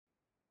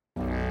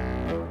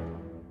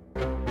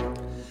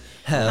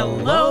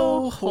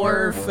Hello,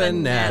 horror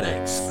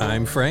fanatics.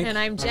 I'm Frank. And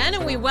I'm Jen,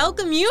 and we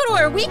welcome you to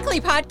our weekly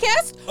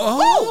podcast.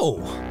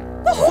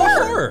 The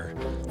horror!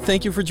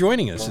 Thank you for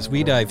joining us as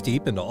we dive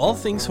deep into all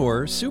things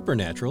horror,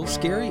 supernatural,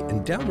 scary,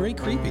 and downright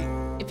creepy.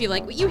 If you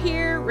like what you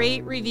hear,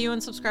 rate, review,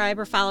 and subscribe,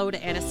 or follow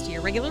to add us to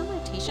your regular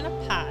rotation of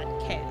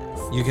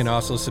podcasts. You can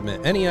also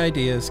submit any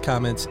ideas,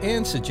 comments,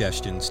 and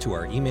suggestions to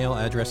our email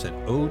address at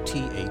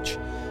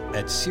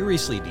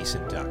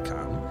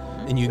oth@seriouslydecent.com.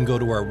 And you can go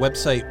to our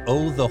website,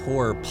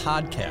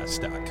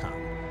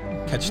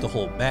 ohthehorrorpodcast.com. Catch the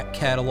whole back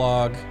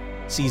catalog,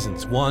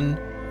 seasons 1,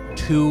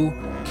 2,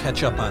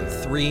 catch up on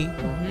 3,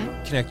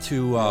 connect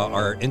to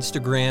our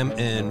Instagram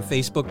and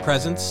Facebook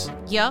presence.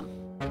 Yep.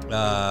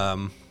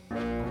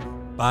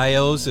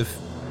 Bios, if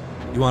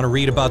you want to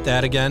read about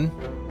that again.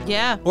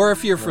 Yeah. Or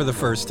if you're for the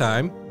first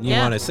time, you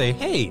want to say,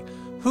 hey,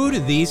 who do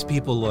these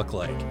people look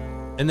like?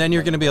 And then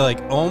you're going to be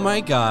like, oh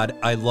my God,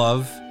 I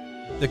love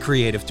the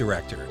creative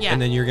director. Yeah. And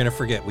then you're going to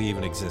forget we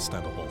even exist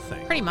on the whole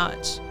thing. Pretty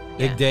much.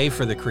 Big day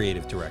for the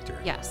creative director.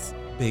 Yes.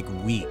 Big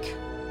week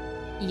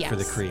for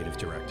the creative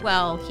director.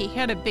 Well, he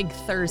had a big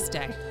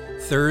Thursday.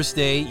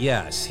 Thursday,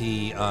 yes.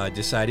 He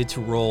decided to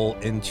roll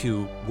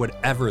into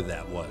whatever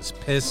that was.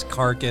 Piss,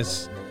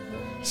 carcass,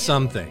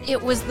 something.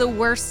 It was the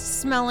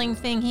worst smelling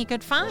thing he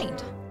could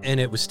find. And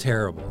it was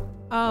terrible.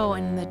 Oh,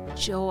 and the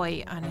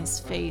joy on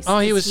his face. Oh,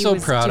 he was so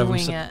proud of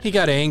himself. He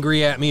got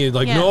angry at me,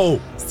 like, no.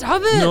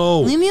 Stop it. No.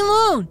 Leave me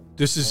alone.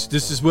 This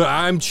is what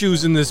I'm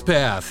choosing this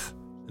path.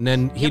 And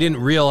then he didn't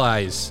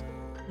realize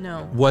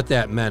what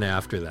that meant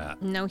after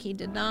that. No, he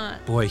did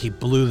not. Boy, he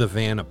blew the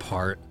van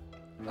apart.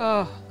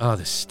 Oh,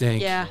 the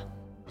stink. yeah.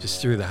 Just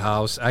through the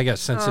house. I got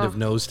sensitive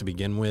nose to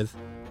begin with.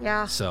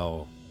 Yeah.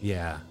 So,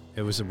 yeah,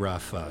 it was a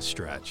rough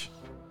stretch.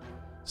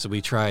 So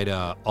we tried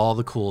all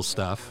the cool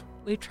stuff.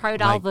 We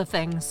tried all the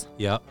things.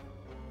 Yep.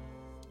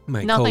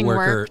 Nothing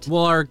worked.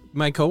 Well,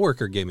 my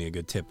coworker gave me a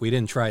good tip. We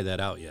didn't try that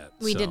out yet.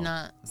 We did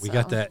not. We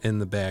got that in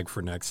the bag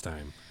for next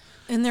time.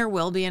 And there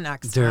will be a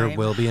next time. There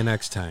will be a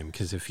next time,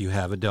 because if you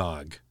have a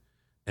dog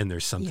and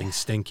there's something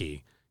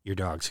stinky, your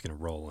dog's going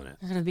to roll in it.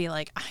 You're going to be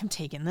like, I'm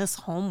taking this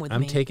home with me.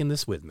 I'm taking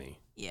this with me.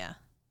 Yeah.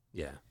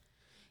 Yeah.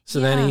 So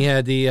then he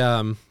had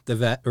the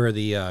vet or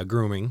the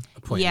grooming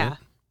appointment.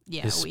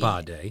 Yeah. His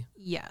spa day.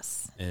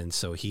 Yes. And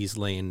so he's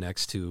laying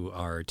next to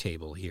our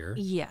table here.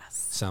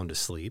 Yes. Sound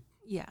asleep.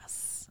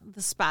 Yes.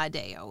 The spa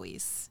day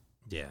always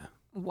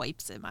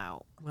wipes him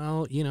out.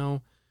 Well,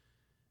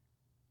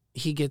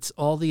 he gets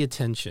all the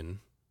attention,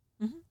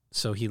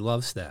 so he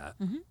loves that.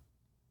 Mm-hmm.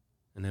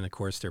 And then, of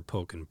course, they're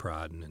poking,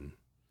 prodding, and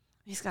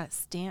he's got to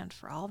stand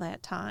for all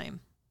that time.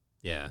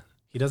 Yeah,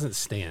 he doesn't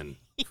stand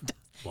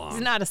long.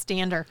 He's not a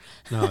stander.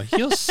 No,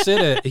 he'll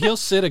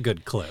sit a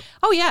good clip.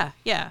 Oh yeah,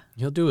 yeah.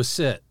 He'll do a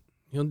sit.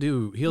 He'll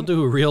do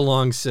a real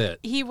long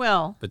sit. He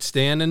will. But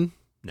standing,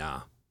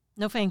 nah.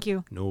 No, thank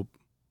you. Nope.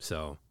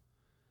 So,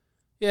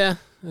 yeah,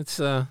 that's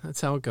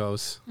how it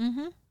goes.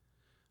 Mm-hmm.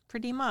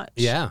 Pretty much.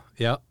 Yeah.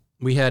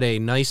 We had a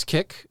nice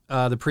kick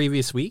the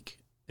previous week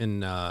in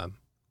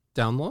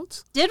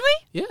downloads. Did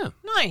we? Yeah.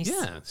 Nice.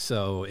 Yeah.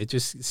 So it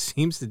just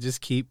seems to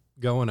just keep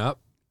going up.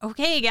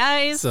 Okay,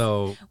 guys.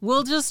 So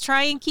we'll just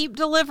try and keep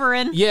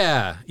delivering.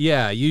 Yeah.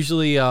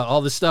 Usually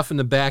all the stuff in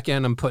the back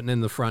end I'm putting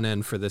in the front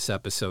end for this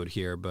episode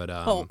here, but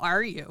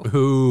are you?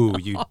 Ooh,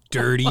 you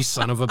dirty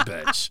son of a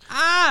bitch.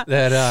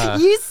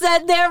 You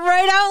said that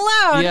right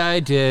out loud. Yeah, I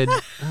did.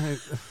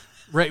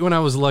 Right when I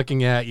was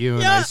looking at you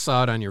and I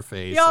saw it on your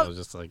face, I was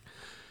just like,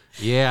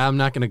 yeah, I'm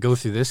not going to go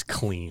through this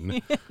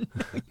clean.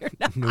 You're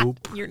not. Nope.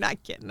 You're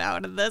not getting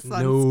out of this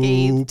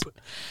unscathed. Nope.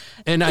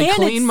 And I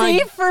clean it's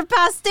safe for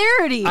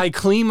posterity. I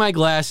clean my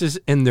glasses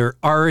and they're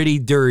already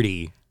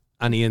dirty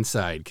on the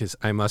inside because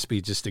I must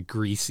be just a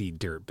greasy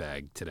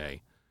dirtbag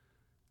today.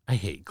 I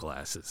hate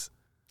glasses.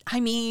 I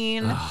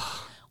mean,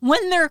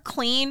 when they're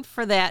clean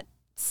for that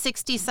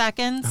 60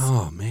 seconds.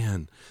 Oh,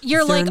 man.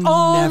 You're like,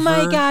 oh,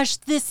 my gosh,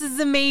 this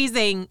is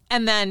amazing.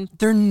 And then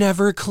they're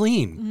never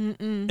clean.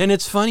 And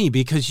it's funny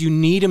because you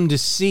need them to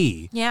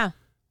see. Yeah.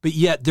 But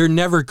yet they're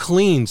never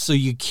clean, so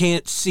you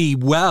can't see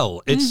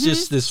well. It's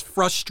just this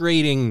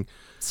frustrating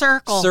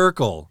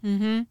circle.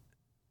 Mm-hmm.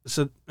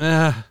 So,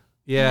 yeah.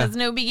 Has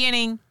no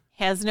beginning,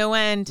 has no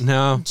end.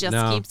 No. Just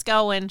keeps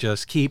going.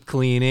 Just keep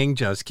cleaning.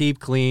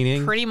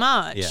 Pretty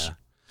much. Yeah.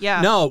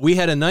 Yeah. No, we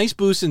had a nice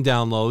boost in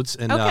downloads,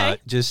 and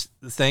just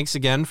thanks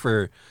again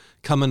for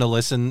coming to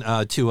listen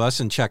to us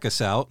and check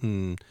us out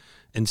and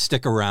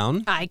stick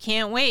around. I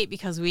can't wait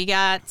because we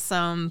got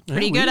some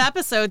pretty good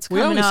episodes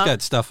coming up. We always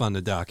got stuff on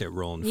the docket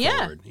rolling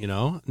forward,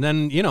 And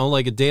then,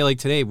 like a day like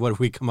today, what if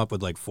we come up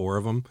with like 4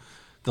 of them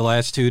the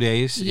last 2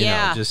 days?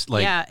 Just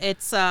like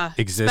it's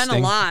existing. It's been a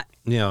lot.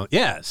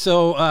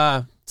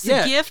 So it's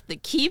a gift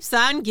that keeps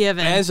on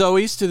giving. As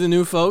always, to the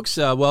new folks,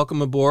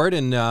 welcome aboard,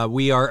 and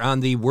we are on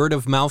the word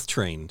of mouth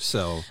train.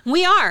 So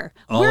we are.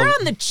 We're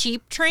on the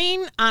cheap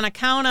train on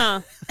account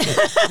of.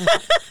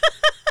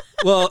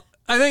 Well,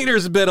 I think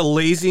there's a bit of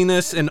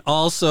laziness, and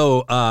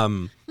also,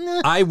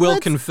 I will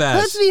confess.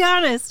 Let's be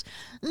honest.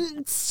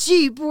 It's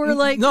cheap. We're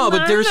like, no,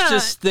 but there's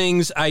just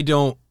things I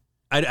don't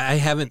I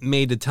haven't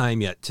made the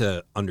time yet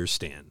to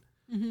understand.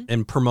 Mm-hmm.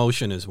 And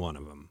promotion is one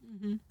of them.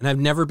 Mm-hmm. And I've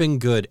never been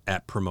good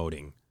at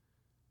promoting.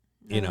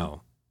 No. You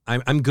know,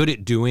 I'm good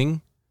at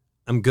doing.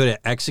 I'm good at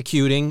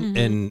executing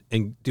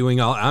and doing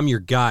all. I'm your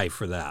guy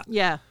for that.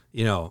 Yeah.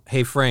 You know,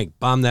 hey, Frank,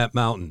 bomb that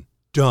mountain.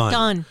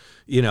 Done.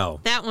 You know.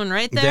 That one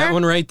right there? That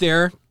one right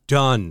there,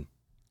 done.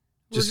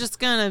 We're just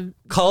going to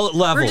call it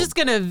level. We're just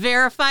going to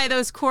verify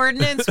those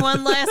coordinates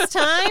one last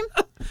time.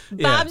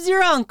 Bob's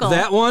your uncle.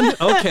 That one?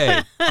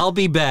 Okay. I'll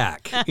be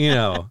back, you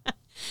know.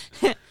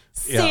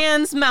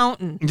 Sands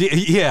Mountain.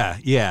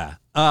 Yeah.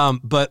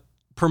 But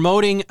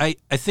promoting, I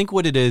think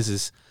what it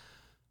is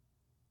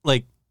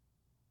like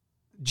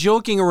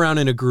joking around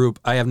in a group,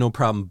 I have no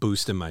problem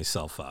boosting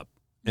myself up.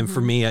 And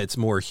for me, it's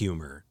more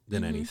humor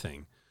than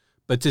anything.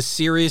 But to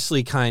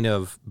seriously kind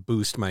of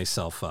boost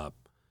myself up,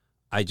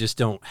 I just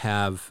don't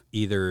have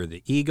either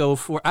the ego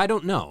for, I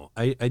don't know.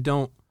 I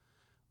don't,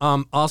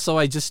 also,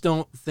 I just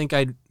don't think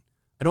I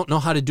don't know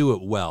how to do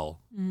it well.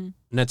 And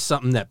that's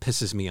something that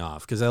pisses me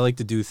off because I like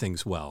to do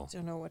things well.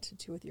 Don't know what to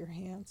do with your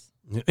hands.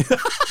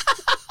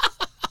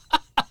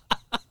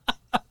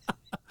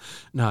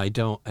 No, I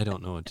don't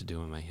know what to do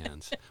with my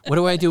hands. What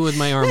do I do with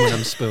my arm when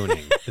I'm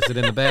spooning? Is it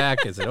in the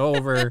back? Is it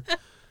over?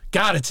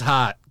 God, it's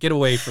hot. Get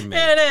away from me.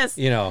 It is.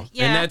 You know,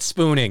 and that's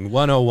spooning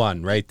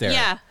 101 right there.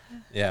 Yeah.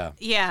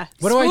 Yeah.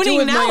 What do I do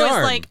with now my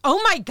arm? is like,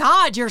 oh my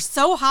God, you're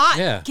so hot.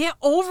 Yeah. Get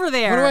over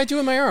there. What do I do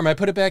with my arm? I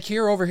put it back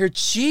here, over here.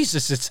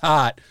 Jesus, it's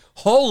hot.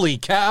 Holy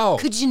cow.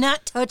 Could you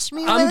not touch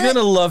me I'm with going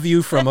to it? love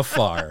you from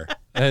afar.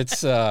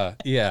 It's,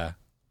 yeah.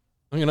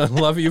 I'm going to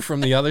love you from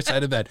the other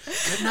side of bed.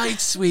 Good night,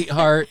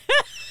 sweetheart.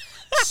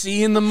 See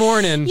you in the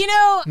morning. You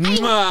know,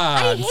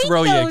 I hate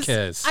throw those, you a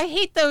kiss. I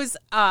hate those,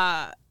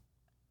 they're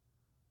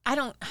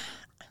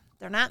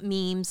not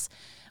memes,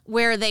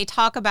 where they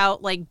talk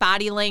about like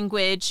body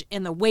language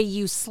and the way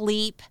you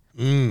sleep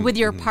with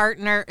your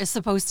partner is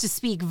supposed to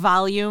speak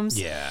volumes.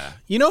 Yeah.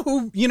 You know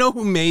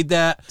who made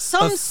that? A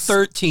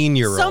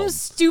 13-year-old. Some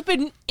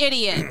stupid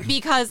idiot,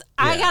 because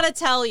I got to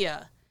tell you,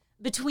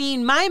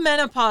 between my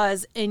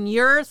menopause and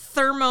your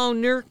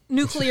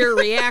thermonuclear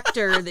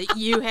reactor that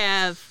you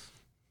have,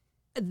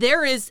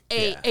 there is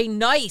a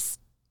nice,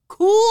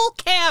 cool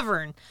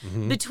cavern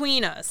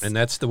between us. And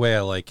that's the way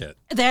I like it.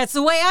 That's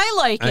the way I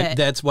like it.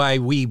 That's why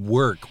we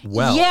work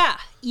well. Yeah.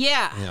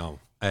 You know,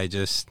 I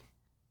just...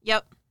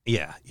 Yep.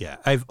 Yeah.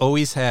 I've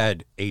always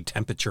had a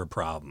temperature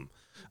problem.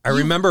 I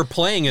remember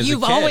playing as a kid.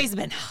 You've always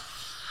been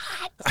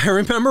hot. I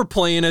remember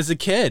playing as a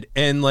kid,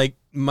 and like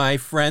my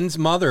friend's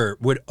mother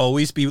would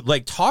always be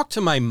like, talk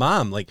to my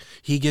mom. Like,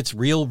 he gets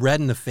real red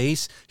in the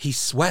face. He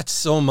sweats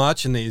so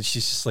much. And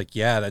she's just like,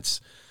 yeah,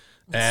 that's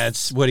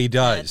what he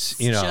does.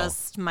 That's you know,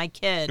 just my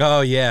kid.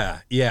 Oh yeah.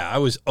 I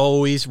was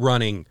always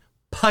running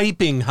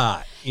piping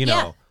hot, you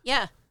know.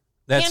 Yeah.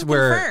 That's Can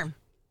where confirm.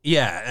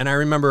 Yeah, and I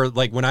remember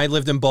like when I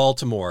lived in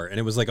Baltimore and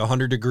it was like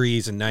 100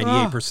 degrees and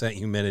 98%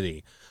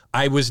 humidity,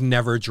 I was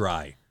never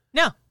dry.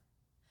 No.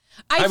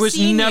 I was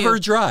never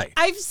dry.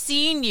 I've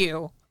seen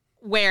you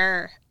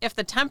where if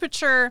the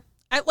temperature,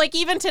 like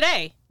even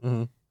today,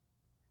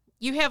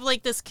 you have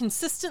like this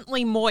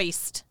consistently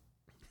moist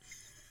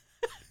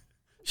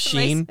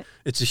sheen.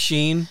 It's a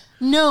sheen.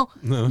 No,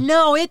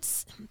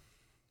 it's,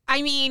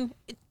 I mean,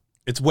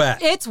 it's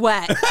wet. It's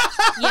wet.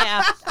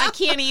 Yeah, I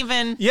can't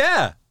even.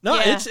 Yeah, no,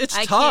 Yeah, it's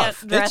I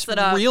tough. can't dress It's it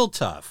up. real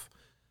tough.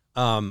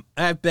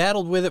 I've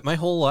battled with it my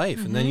whole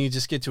life, and then you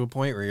just get to a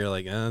point where you're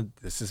like,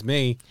 this is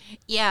me.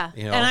 Yeah,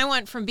 You know? and I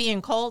went from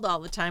being cold all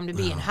the time to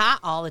being hot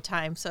all the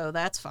time, so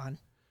that's fun.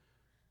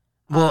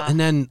 Well, and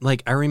then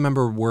like I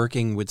remember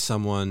working with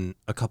someone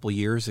a couple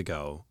years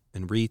ago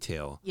in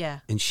retail.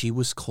 Yeah. And she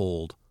was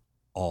cold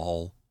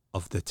all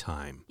of the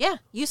time. Yeah,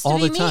 used to All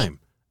be the me. time.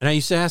 And I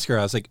used to ask her,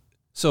 I was like,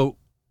 so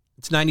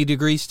it's 90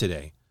 degrees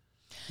today.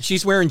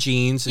 She's wearing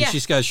jeans and Yeah.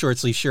 she's got a short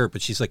sleeve shirt,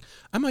 but she's like,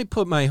 I might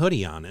put my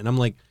hoodie on. And I'm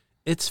like,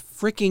 it's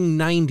freaking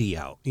 90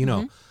 out, you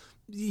know?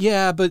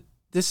 Yeah, but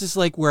this is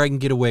like where I can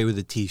get away with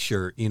a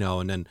t-shirt, you know?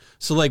 And then,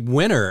 so like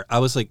winter, I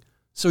was like,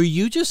 so are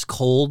you just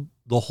cold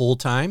the whole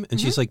time? And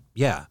she's like,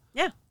 yeah.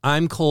 Yeah.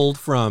 I'm cold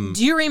from...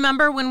 Do you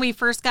remember when we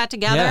first got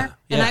together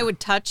Yeah. and I would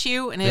touch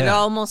you and it'd Yeah.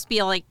 almost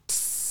be like...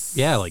 tss.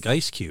 Yeah, like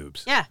ice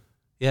cubes. Yeah.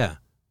 Yeah.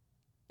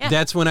 Yeah.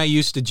 That's when I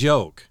used to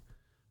joke.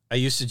 I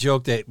used to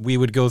joke that we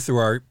would go through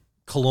our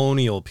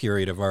colonial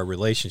period of our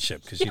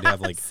relationship because you'd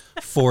have like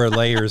 4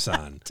 layers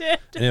on.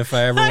 And if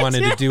I ever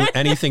wanted to do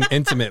anything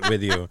intimate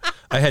with you,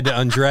 I had to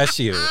undress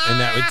you. And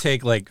that would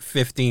take like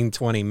 15,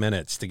 20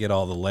 minutes to get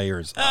all the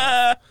layers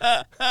off.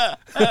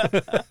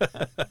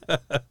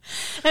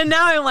 And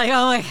now I'm like,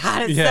 oh my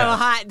God, it's so Yeah.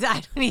 hot.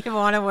 I don't even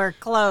want to wear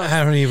clothes.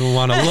 I don't even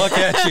want to look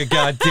at you,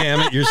 God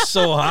damn it. You're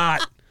so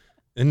hot.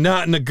 And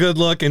not in a good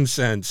looking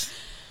sense.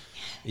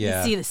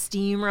 Yeah. You see the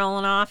steam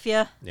rolling off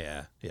you.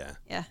 Yeah. Yeah.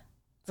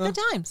 It's good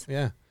times.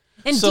 Yeah.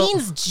 And So-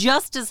 Dean's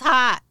just as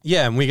hot.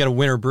 Yeah, and we got a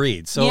winter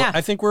breed. So Yeah.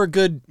 I think we're a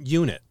good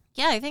unit.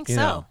 Yeah, I think You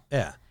so. know?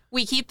 Yeah.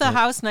 We keep the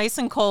house nice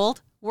and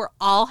cold. We're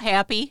all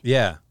happy.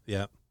 Yeah.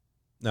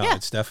 No, Yeah.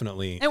 it's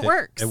definitely... It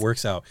works. It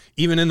works out.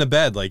 Even in the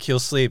bed, like, he'll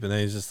sleep, and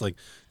then he's just like,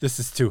 this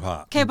is too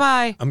hot. Okay,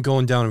 bye. I'm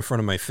going down in front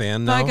of my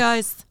fan now. Bye,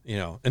 guys. You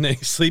know, and then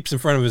he sleeps in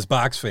front of his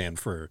box fan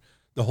for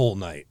the whole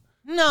night.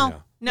 No. You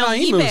know? No,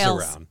 he moves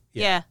bails. around.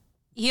 Yeah.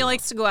 He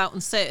likes to go out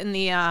and sit in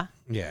the Yeah,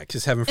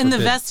 because heaven forbid... in the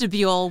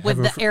vestibule with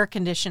the air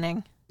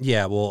conditioning.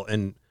 Yeah, well,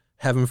 and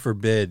heaven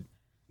forbid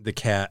the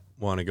cat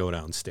want to go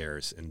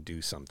downstairs and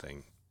do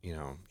something. You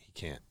know, he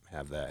can't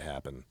have that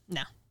happen.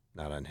 No.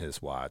 Not on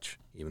his watch,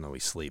 even though he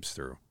sleeps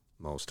through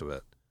most of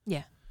it.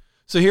 Yeah.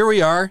 So here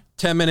we are,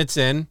 10 minutes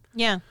in.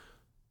 Yeah.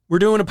 We're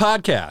doing a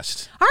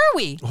podcast. Are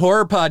we?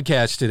 Horror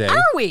podcast today. Are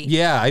we?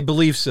 Yeah, I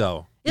believe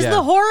so. Is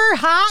the horror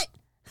hot?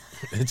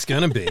 It's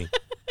going to be.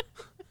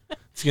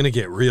 It's going to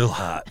get real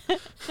hot.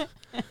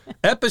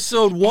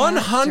 Episode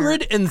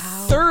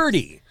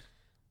 130.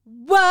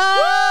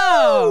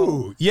 Whoa!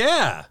 Woo!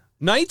 Yeah.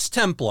 Knights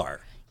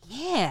Templar.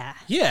 Yeah.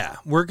 Yeah.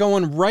 We're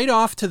going right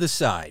off to the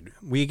side.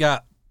 We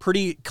got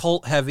pretty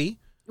cult heavy.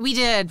 We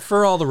did.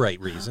 For all the right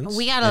reasons.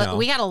 We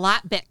got a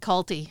lot bit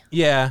culty.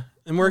 Yeah.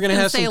 And we're going to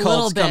have some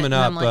cults coming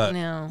up. Like,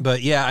 no.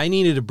 But yeah, I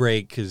needed a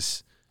break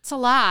because... It's a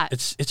lot.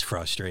 It's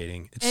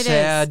frustrating. It's It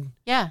sad. is.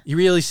 Yeah. You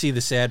really see the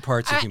sad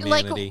parts of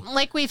humanity.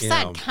 Like we've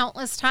said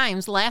countless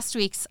times, last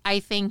week's, I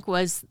think,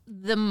 was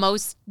the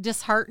most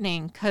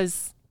disheartening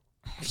because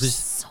you're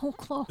so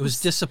close. It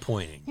was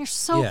disappointing. You're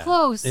so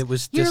close. It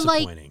was You're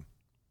disappointing.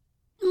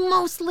 Like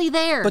mostly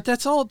there. But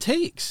that's all it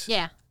takes.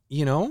 Yeah.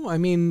 You know, I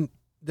mean,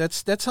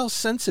 that's how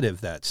sensitive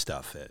that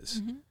stuff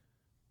is. Mm-hmm.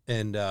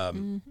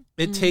 And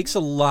it takes a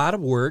lot of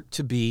work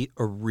to be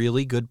a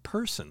really good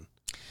person.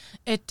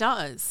 It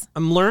does.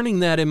 I'm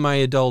learning that in my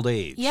adult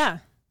age. Yeah.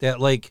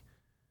 That, like,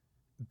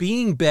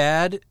 being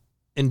bad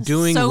and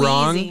doing so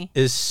wrong easy.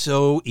 is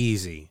so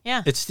easy.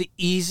 Yeah. It's the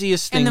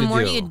easiest thing to do. And the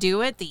more you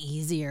do it, the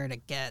easier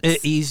it gets. The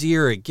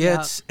easier it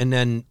gets. And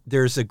then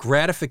there's a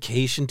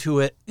gratification to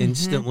it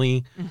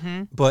instantly,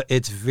 but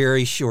it's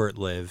very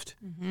short-lived.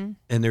 And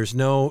there's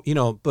no,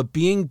 but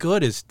being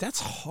good that's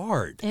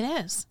hard. It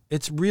is.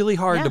 It's really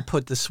hard to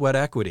put the sweat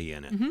equity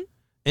in it.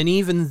 And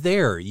even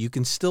there, you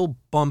can still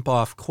bump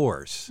off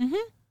course.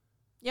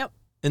 Yep.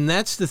 And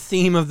that's the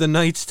theme of the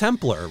Knights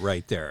Templar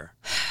right there.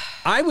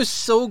 I was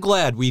so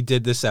glad we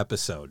did this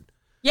episode.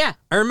 Yeah.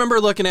 I remember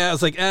looking at it, I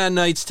was like,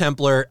 Knights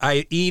Templar.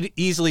 I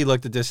easily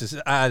looked at this as,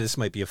 this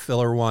might be a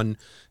filler one.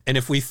 And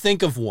if we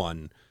think of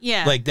one,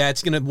 like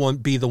that's going to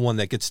be the one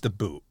that gets the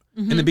boot.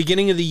 In the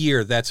beginning of the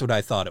year, that's what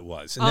I thought it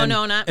was. And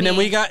no, not And me. then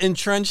we got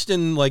entrenched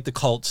in like the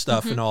cult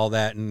stuff and all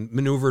that and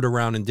maneuvered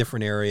around in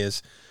different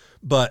areas.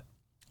 But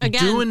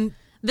again,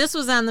 this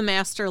was on the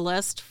master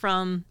list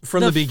from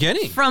the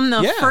beginning. From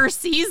the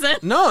first season.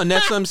 No, and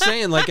that's what I'm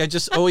saying. Like, I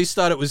just always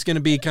thought it was going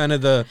to be kind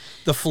of the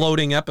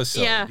floating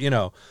episode,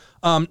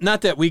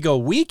 Not that we go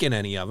weak in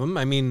any of them.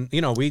 I mean,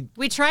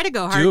 we try to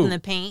go hard in the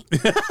paint.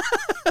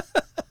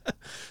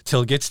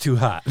 Till it gets too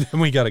hot.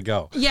 Then we got to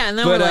go. Yeah, and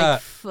then we're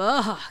like,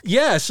 fuck.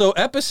 Yeah, so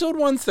episode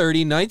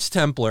 130, Knights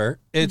Templar,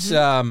 it's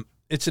an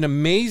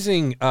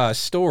amazing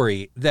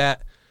story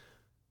that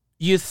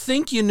you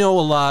think you know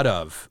a lot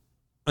of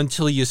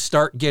until you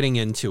start getting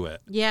into it.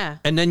 Yeah.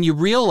 And then you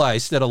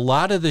realize that a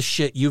lot of the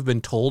shit you've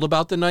been told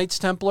about the Knights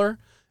Templar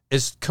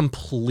is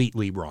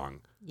completely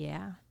wrong.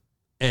 Yeah.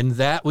 And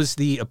that was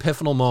the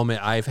epiphanal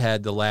moment I've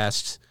had the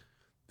last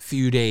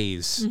few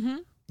days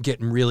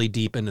getting really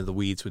deep into the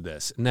weeds with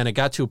this. And then it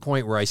got to a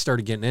point where I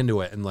started getting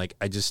into it and like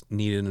I just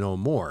needed to know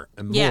more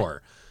and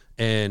more.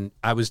 And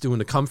I was doing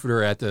the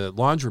comforter at the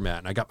laundromat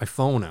and I got my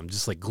phone. I'm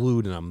just like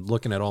glued and I'm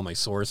looking at all my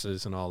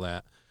sources and all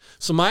that.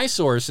 So my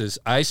sources,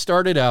 I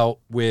started out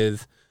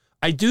with,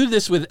 I do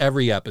this with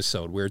every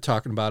episode. We were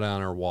talking about it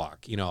on our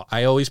walk.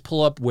 I always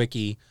pull up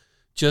Wiki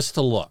just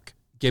to look.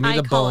 Give me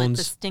the bones. I call it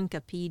the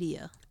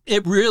Stinkopedia.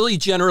 It really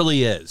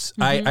generally is.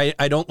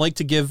 I don't like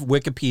to give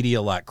Wikipedia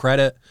a lot of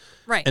credit.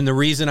 Right. And the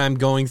reason I'm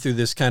going through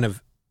this kind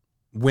of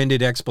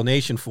winded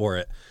explanation for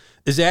it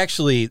is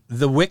actually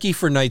the Wiki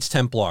for Knights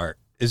Templar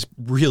is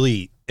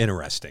really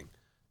interesting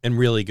and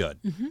really good.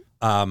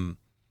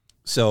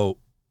 So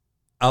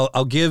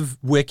I'll give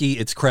Wiki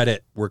its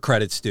credit where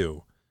credit's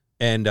due,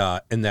 and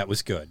that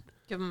was good.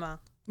 Give them a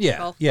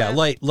golf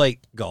clap. light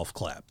golf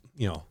clap.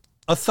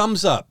 A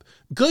thumbs up.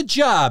 Good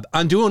job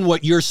on doing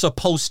what you're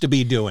supposed to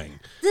be doing.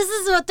 This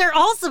is what they're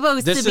all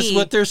supposed to be. This is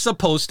what they're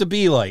supposed to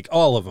be like,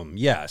 all of them.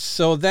 Yes.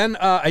 So then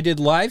I did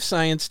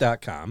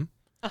livescience.com.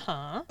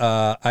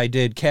 I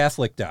did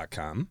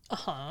catholic.com.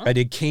 I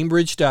did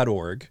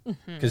cambridge.org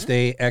because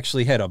they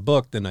actually had a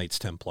book, The Knights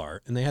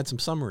Templar, and they had some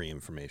summary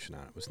information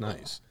on it. It was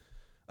nice.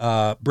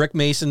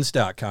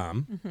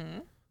 brickmasons.com,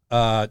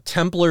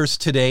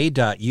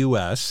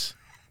 templarstoday.us,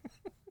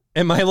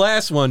 and my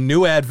last one,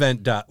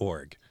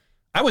 newadvent.org.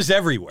 I was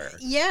everywhere.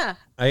 Yeah.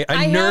 I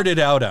nerded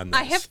out on this.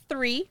 I have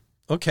 3.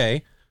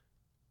 Okay.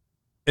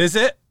 Is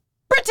it?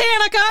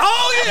 Britannica!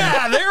 Oh,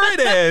 yeah, there it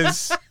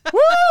is.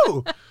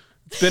 Woo!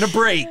 It's been a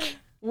break.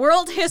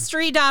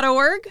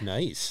 Worldhistory.org.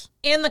 Nice.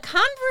 And The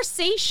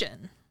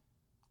Conversation.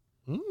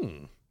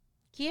 Mm.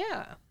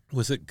 Yeah.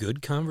 Was it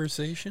good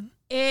conversation?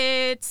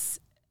 It's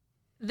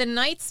The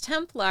Knights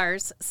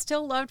Templars,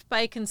 still loved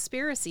by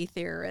conspiracy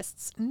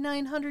theorists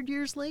 900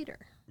 years later.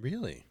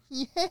 Really?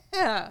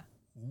 Yeah.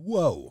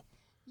 Whoa.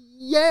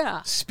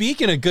 Yeah.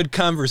 Speaking of good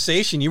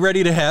conversation, you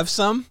ready to have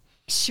some?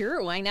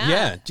 Sure, why not?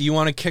 Yeah. Do you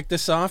want to kick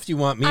this off? Do you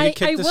want me to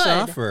kick this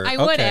off? I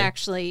would,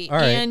 actually. All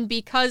right. And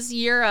because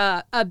you're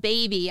a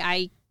baby,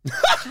 I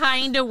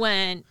kind of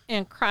went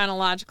in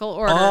chronological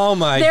order. Oh,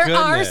 my there goodness.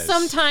 There are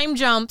some time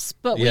jumps,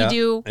 but we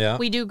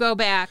do go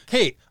back.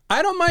 Hey,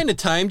 I don't mind the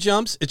time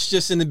jumps. It's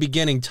just in the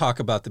beginning, talk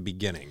about the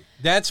beginning.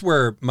 That's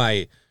where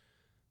my...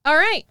 All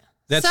right.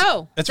 That's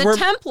the where,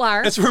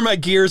 Templar... That's where my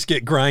gears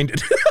get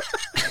grinded.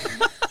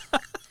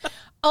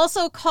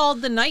 Also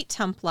called the Knight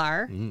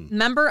Templar,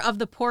 member of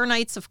the Poor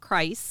Knights of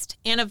Christ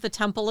and of the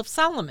Temple of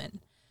Solomon.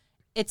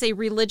 It's a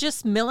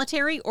religious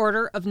military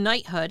order of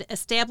knighthood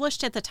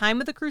established at the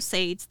time of the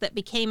Crusades that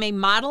became a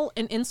model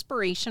and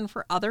inspiration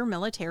for other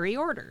military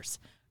orders.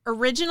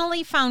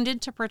 Originally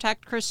founded to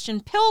protect Christian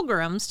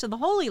pilgrims to the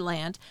Holy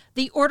Land,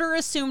 the order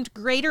assumed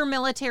greater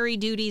military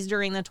duties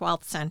during the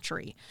 12th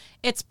century.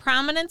 Its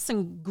prominence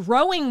and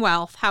growing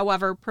wealth,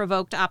 however,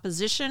 provoked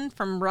opposition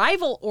from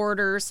rival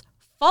orders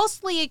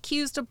falsely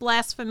accused of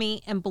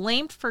blasphemy and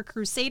blamed for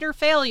Crusader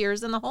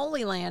failures in the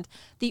Holy Land.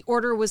 The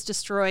order was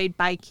destroyed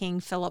by King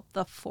Philip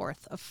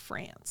IV of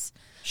France.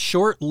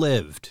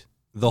 Short-lived,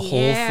 the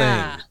whole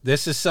thing.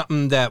 This is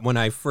something that when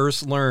I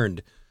first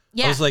learned,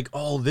 I was like,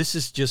 oh, this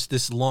is just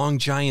this long,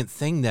 giant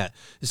thing that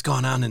has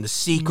gone on in the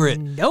secret.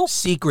 Nope.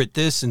 Secret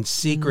this and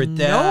secret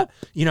that. Nope.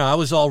 You know, I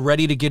was all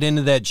ready to get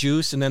into that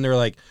juice, and then they're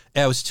like,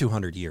 it was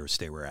 200 years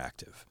they were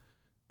active.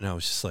 And I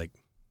was just like,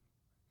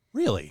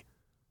 really?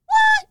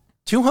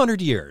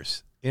 200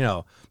 years, you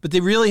know, but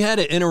they really had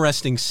an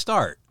interesting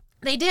start.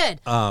 They did.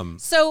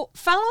 So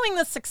following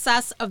the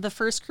success of the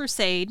First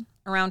Crusade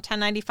around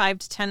 1095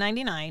 to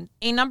 1099,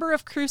 a number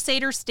of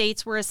Crusader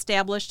states were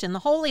established in the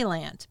Holy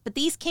Land, but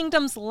these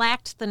kingdoms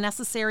lacked the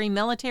necessary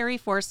military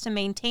force to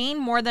maintain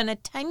more than a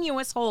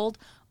tenuous hold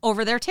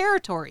over their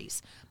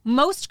territories.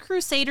 Most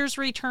Crusaders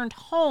returned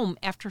home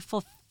after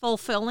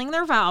fulfilling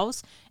their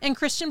vows, and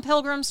Christian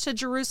pilgrims to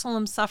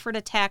Jerusalem suffered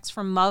attacks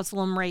from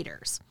Muslim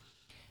raiders.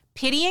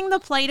 Pitying the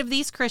plight of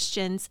these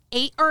Christians,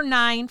 8 or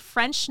 9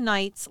 French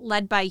knights,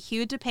 led by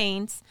Hugh de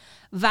Payens,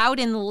 vowed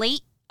in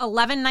late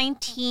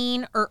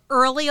 1119 or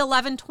early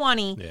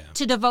 1120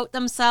 to devote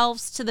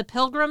themselves to the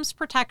pilgrims'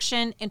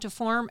 protection and to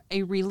form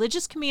a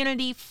religious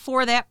community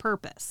for that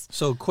purpose.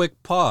 So,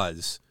 quick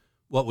pause.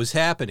 What was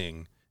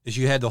happening is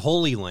you had the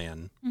Holy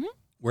Land,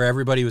 where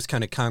everybody was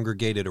kind of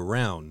congregated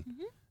around,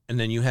 and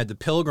then you had the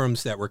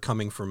pilgrims that were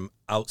coming from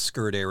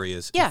outskirt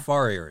areas and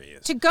far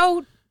areas. To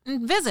go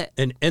and visit.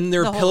 And in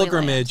their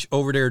pilgrimage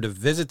over there to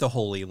visit the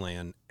Holy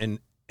Land and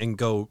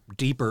go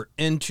deeper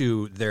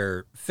into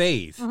their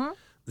faith,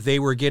 they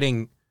were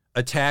getting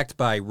attacked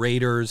by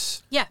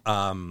raiders,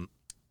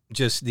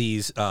 just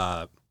these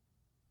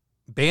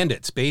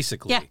bandits,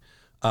 basically,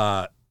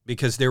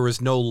 because there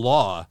was no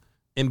law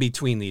in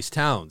between these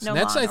towns. And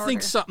that's, I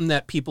think, something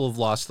that people have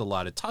lost a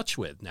lot of touch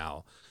with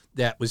now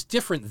that was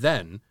different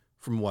then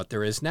from what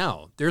there is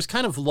now. There's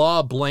kind of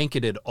law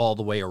blanketed all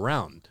the way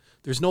around.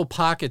 There's no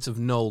pockets of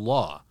no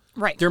law.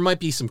 Right. There might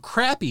be some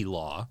crappy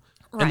law,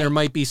 and there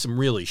might be some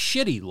really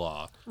shitty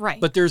law. Right.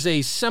 But there's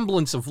a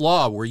semblance of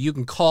law where you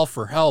can call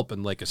for help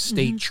and like a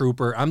state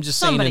trooper. I'm just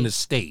saying in the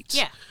States.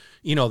 Yeah.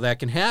 You know, that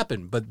can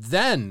happen. But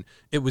then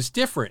it was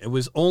different. It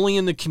was only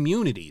in the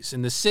communities,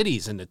 in the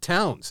cities, in the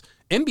towns.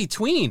 In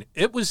between,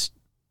 it was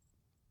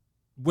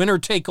winner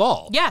take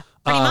all. Yeah,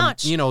 pretty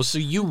much. You know, so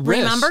you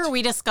Remember,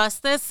 we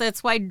discussed this.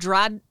 That's why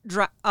Vlad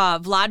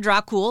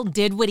Dracul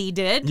did what he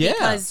did. Yeah.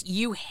 Because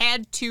you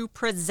had to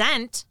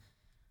present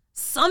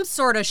some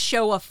sort of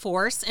show of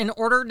force in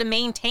order to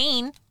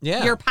maintain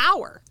your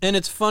power. And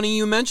it's funny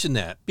you mentioned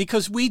that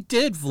because we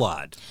did,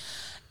 Vlad.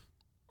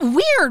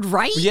 Weird,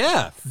 right?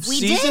 Yeah. We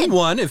Season did.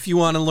 1, if you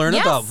want to learn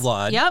about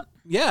Vlad. Yep.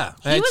 Yeah.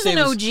 He was an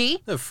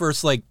OG. The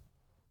first,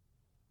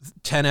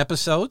 10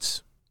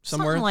 episodes,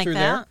 somewhere Something like through that.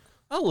 there.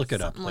 I'll look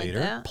it up Something like later.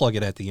 that. Plug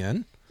it at the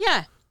end.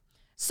 Yeah.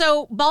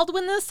 So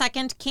Baldwin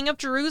II, King of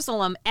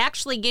Jerusalem,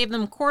 actually gave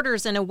them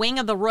quarters in a wing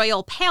of the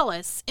royal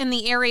palace in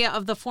the area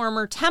of the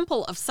former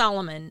Temple of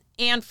Solomon,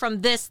 and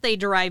from this they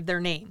derived their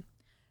name.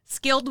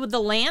 Skilled with the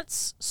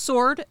lance,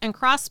 sword, and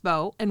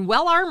crossbow, and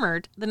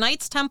well-armored, the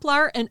Knights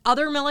Templar and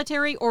other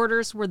military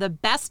orders were the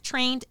best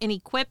trained and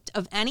equipped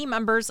of any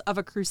members of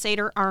a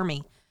Crusader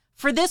army.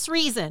 For this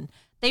reason,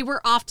 they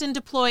were often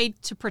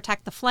deployed to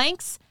protect the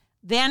flanks,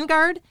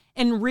 vanguard,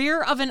 and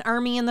rear of an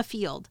army in the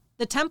field.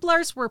 The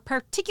Templars were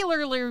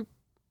particularly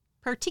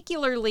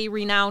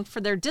renowned for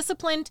their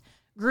disciplined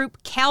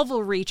group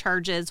cavalry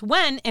charges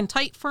when, in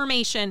tight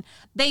formation,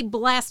 they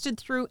blasted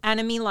through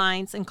enemy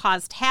lines and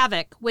caused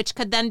havoc, which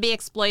could then be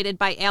exploited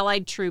by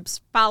Allied troops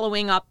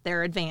following up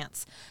their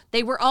advance.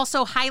 They were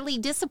also highly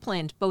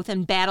disciplined, both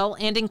in battle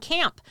and in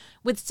camp,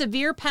 with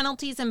severe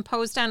penalties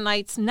imposed on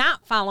knights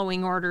not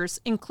following orders,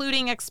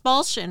 including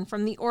expulsion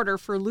from the order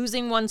for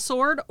losing one's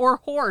sword or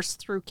horse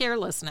through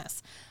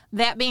carelessness.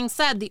 That being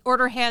said, the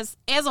order as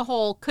a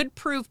whole could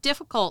prove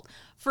difficult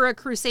for a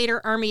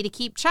Crusader army to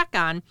keep check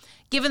on,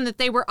 given that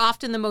they were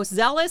often the most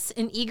zealous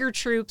and eager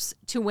troops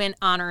to win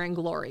honor and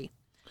glory.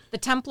 The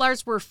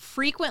Templars were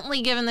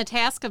frequently given the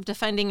task of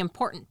defending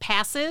important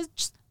passes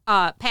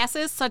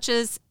such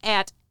as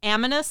at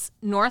Amanus,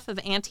 north of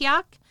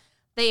Antioch.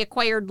 They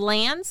acquired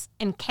lands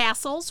and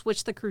castles,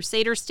 which the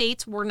Crusader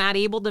states were not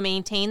able to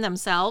maintain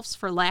themselves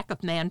for lack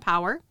of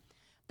manpower.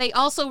 They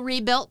also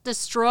rebuilt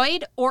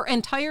destroyed or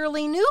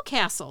entirely new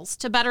castles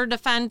to better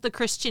defend the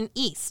Christian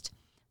East.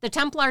 The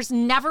Templars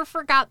never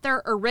forgot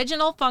their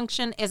original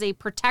function as a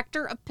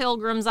protector of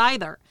pilgrims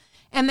either,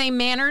 and they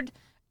manned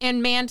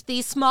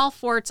these small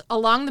forts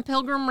along the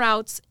pilgrim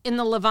routes in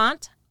the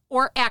Levant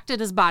or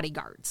acted as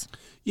bodyguards.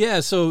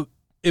 Yeah, so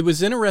it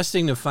was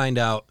interesting to find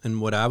out in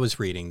what I was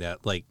reading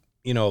that, like,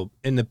 you know,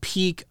 in the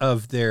peak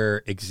of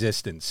their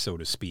existence, so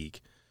to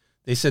speak,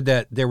 they said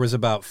that there was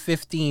about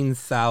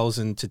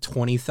 15,000 to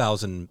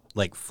 20,000,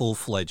 like,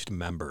 full-fledged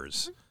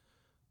members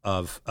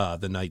of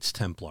the Knights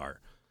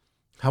Templar.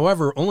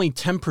 However, only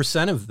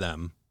 10% of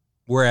them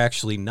were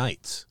actually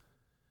knights.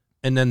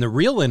 And then the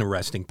real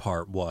interesting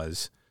part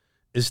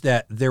is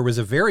that there was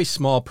a very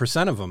small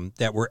percent of them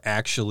that were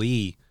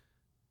actually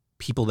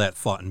people that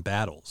fought in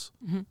battles.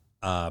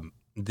 Mm-hmm.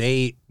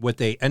 What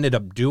they ended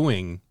up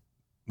doing,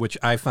 which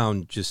I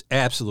found just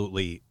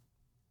absolutely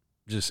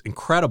just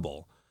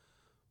incredible,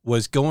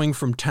 was going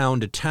from town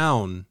to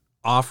town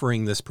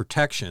offering this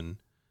protection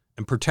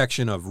and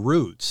protection of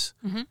routes.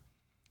 Mm-hmm.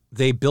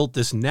 They built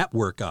this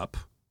network up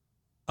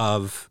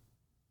of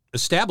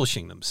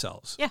establishing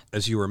themselves,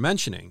 as you were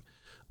mentioning.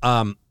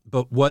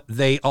 But what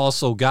they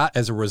also got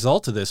as a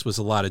result of this was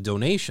a lot of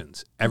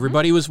donations.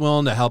 Everybody was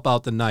willing to help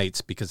out the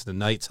Knights because the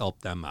Knights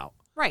helped them out.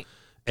 Right.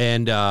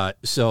 And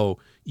so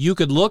you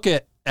could look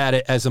at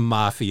it as a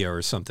mafia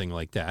or something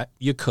like that.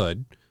 You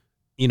could,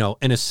 you know,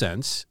 in a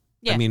sense.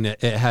 Yeah. I mean,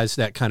 it has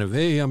that kind of,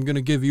 hey, I'm going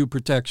to give you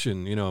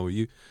protection. You know,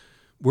 you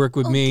work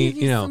with me.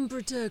 Give you know, some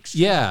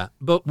protection. Yeah.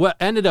 But what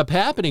ended up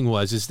happening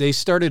is they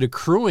started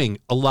accruing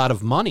a lot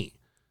of money.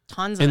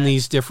 Tons of in it.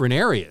 These different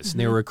areas. Mm-hmm. And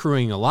they were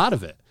accruing a lot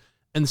of it.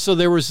 And so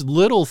there was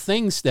little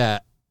things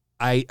that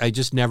I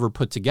just never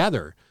put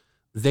together.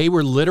 They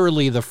were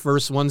literally the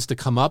first ones to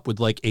come up with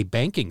like a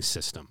banking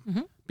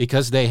system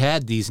because they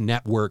had these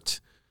networked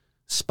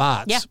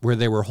spots where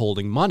they were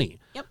holding money.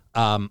 Yep.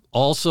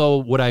 Also,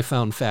 what I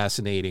found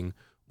fascinating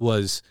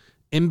was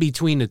in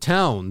between the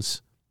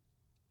towns,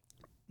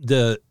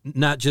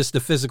 not just the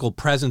physical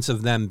presence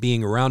of them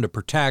being around to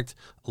protect,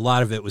 a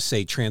lot of it was,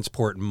 say,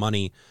 transporting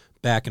money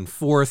back and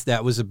forth.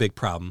 That was a big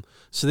problem.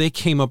 So they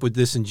came up with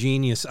this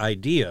ingenious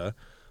idea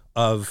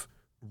of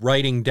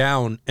writing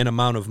down an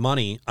amount of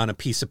money on a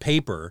piece of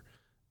paper,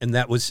 and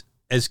that was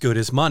as good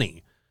as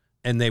money.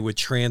 And they would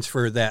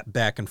transfer that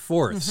back and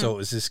forth. Mm-hmm. So it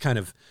was this kind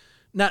of,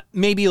 not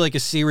maybe like a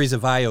series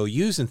of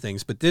IOUs and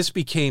things, but this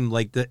became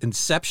like the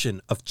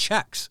inception of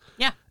checks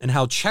and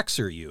how checks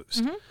are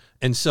used. Mm-hmm.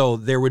 And so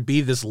there would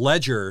be this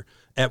ledger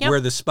at where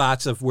the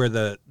spots of where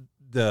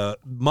the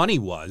money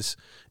was,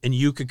 and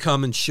you could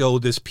come and show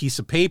this piece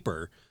of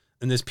paper,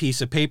 and this piece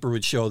of paper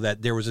would show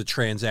that there was a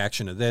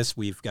transaction of this.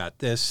 We've got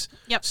this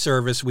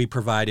service we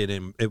provided,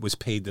 and it was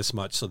paid this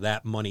much, so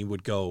that money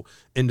would go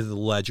into the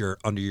ledger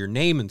under your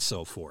name and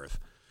so forth.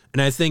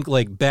 And I think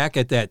like back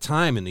at that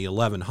time in the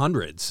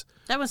 1100s,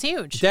 that was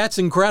huge. That's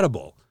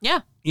incredible. Yeah.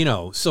 You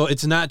know, so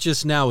it's not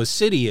just now a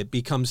city, it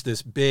becomes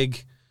this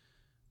big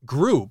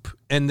group,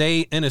 and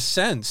they, in a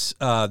sense,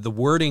 the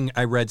wording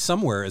I read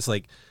somewhere is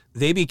like,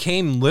 they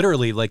became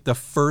literally like the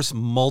first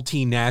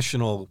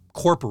multinational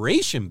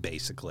corporation,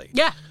 basically.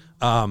 Yeah.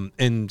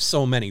 In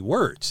so many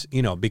words,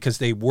 you know, because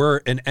they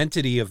were an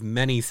entity of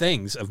many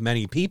things, of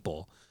many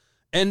people.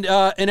 And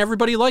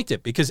everybody liked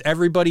it because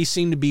everybody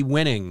seemed to be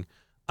winning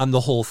on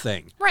the whole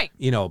thing. Right.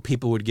 You know,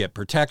 people would get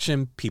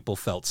protection. People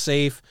felt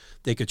safe.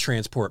 They could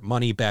transport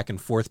money back and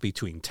forth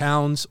between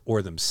towns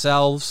or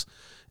themselves.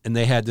 And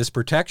they had this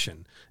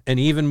protection. And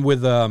even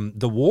with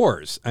the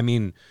wars, I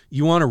mean,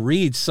 you want to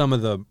read some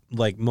of the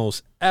like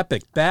most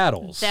epic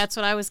battles. That's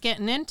what I was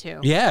getting into.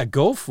 Yeah,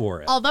 go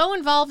for it. Although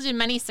involved in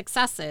many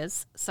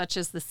successes, such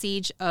as the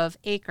Siege of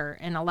Acre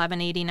in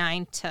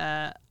 1189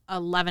 to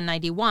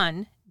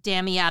 1191,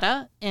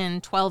 Damietta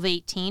in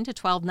 1218 to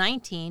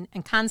 1219,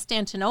 and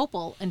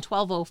Constantinople in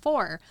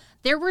 1204,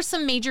 there were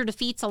some major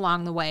defeats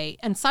along the way,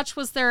 and such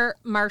was their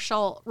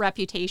martial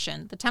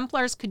reputation. The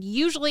Templars could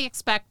usually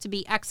expect to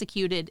be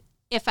executed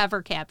if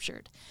ever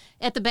captured.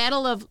 At the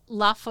Battle of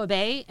La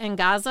Foube in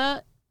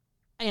Gaza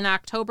in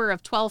October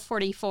of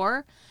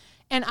 1244,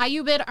 an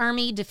Ayyubid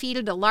army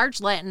defeated a large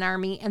Latin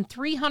army, and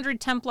 300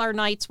 Templar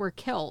knights were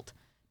killed.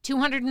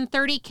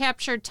 230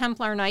 captured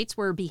Templar knights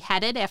were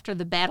beheaded after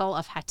the Battle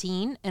of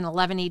Hattin in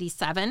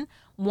 1187,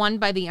 won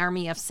by the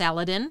army of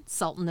Saladin,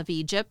 Sultan of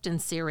Egypt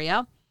and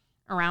Syria.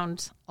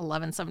 Around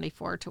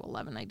 1174 to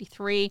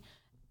 1193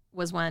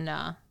 was when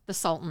the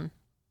Sultan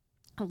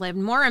lived.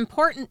 More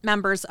important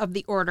members of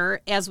the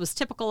order, as was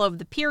typical of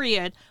the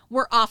period,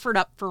 were offered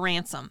up for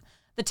ransom.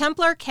 The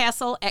Templar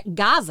castle at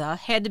Gaza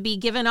had to be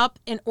given up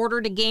in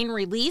order to gain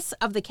release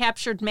of the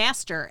captured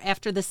master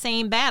after the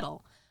same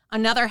battle.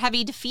 Another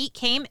heavy defeat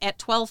came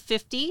at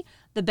 1250,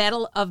 the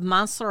Battle of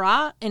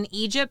Montserrat in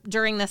Egypt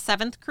during the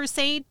Seventh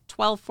Crusade,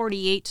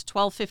 1248 to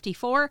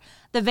 1254.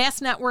 The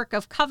vast network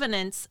of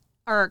convents,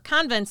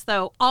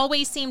 though,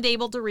 always seemed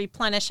able to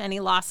replenish any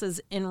losses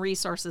in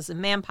resources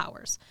and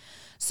manpowers.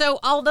 So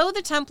although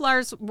the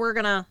Templars were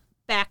going to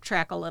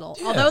backtrack a little.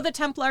 Yeah. Although the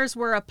Templars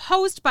were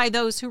opposed by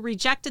those who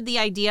rejected the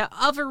idea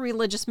of a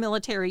religious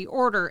military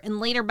order and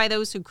later by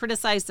those who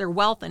criticized their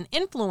wealth and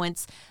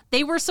influence,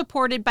 they were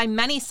supported by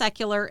many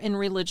secular and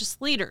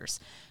religious leaders.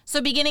 So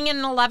beginning in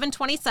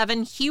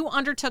 1127, Hugh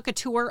undertook a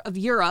tour of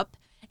Europe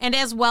and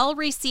as well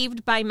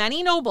received by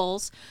many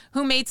nobles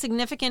who made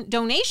significant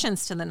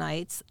donations to the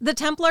knights, the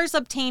Templars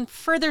obtained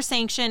further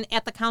sanction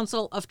at the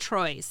Council of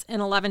Troyes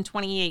in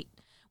 1128,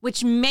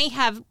 which may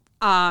have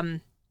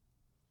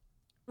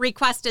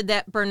requested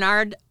that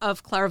Bernard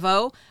of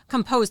Clairvaux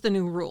compose the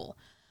new rule.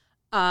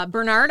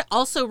 Bernard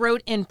also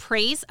wrote in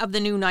praise of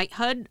the new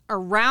knighthood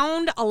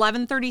around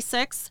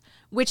 1136,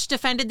 which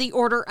defended the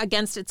order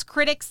against its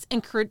critics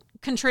and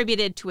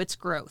contributed to its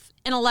growth.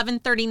 In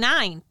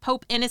 1139,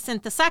 Pope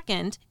Innocent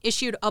II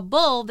issued a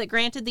bull that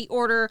granted the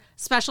order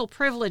special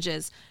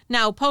privileges.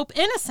 Now, Pope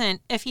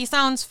Innocent, if he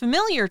sounds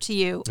familiar to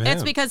you,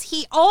 it's because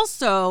he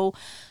also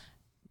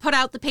put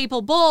out the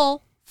papal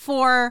bull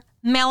for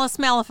Malleus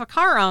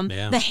Maleficarum,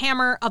 the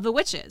hammer of the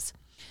witches.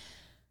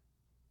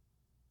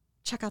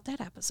 Check out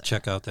that episode.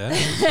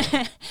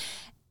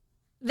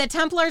 The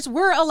Templars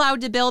were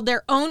allowed to build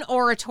their own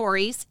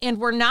oratories and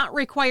were not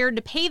required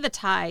to pay the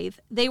tithe.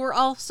 They were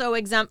also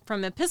exempt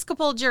from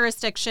episcopal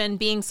jurisdiction,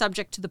 being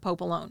subject to the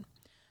Pope alone.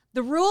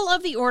 The rule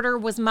of the order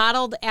was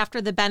modeled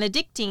after the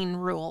Benedictine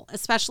rule,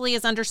 especially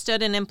as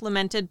understood and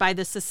implemented by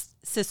the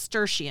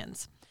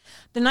Cistercians.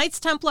 The Knights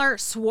Templar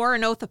swore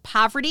an oath of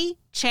poverty,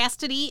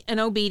 chastity, and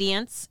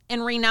obedience,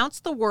 and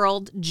renounced the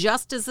world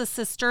just as the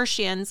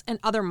Cistercians and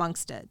other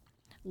monks did.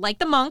 Like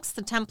the monks,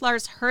 the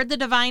Templars heard the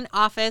divine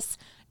office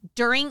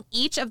during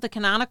each of the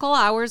canonical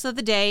hours of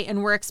the day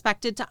and were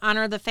expected to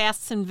honor the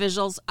fasts and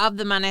vigils of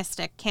the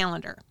monastic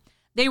calendar.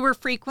 They were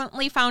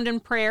frequently found in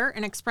prayer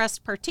and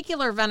expressed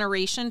particular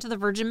veneration to the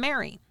Virgin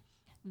Mary.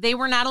 They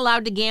were not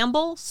allowed to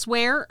gamble,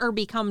 swear, or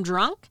become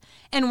drunk,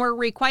 and were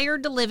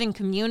required to live in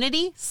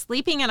community,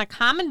 sleeping in a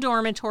common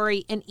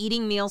dormitory, and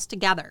eating meals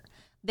together.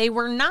 They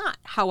were not,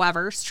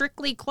 however,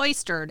 strictly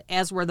cloistered,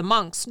 as were the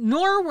monks,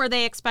 nor were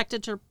they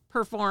expected to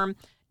perform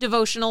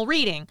devotional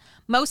reading.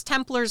 Most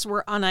Templars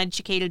were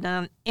uneducated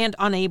and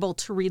unable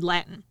to read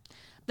Latin.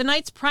 The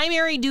knights'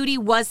 primary duty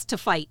was to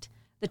fight.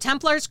 The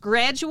Templars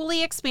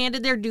gradually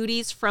expanded their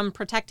duties from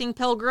protecting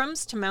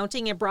pilgrims to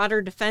mounting a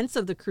broader defense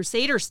of the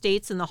Crusader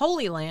states in the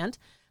Holy Land.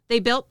 They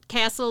built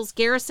castles,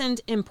 garrisoned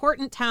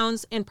important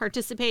towns, and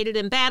participated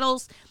in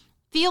battles,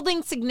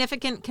 fielding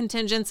significant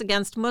contingents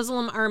against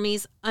Muslim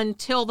armies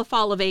until the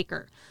fall of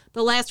Acre,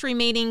 the last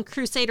remaining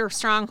Crusader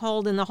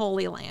stronghold in the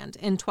Holy Land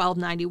in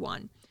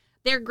 1291.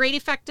 Their great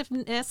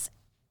effectiveness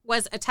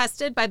was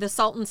attested by the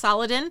Sultan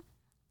Saladin.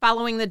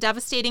 Following the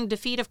devastating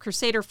defeat of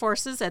Crusader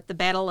forces at the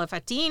Battle of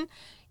Hattin,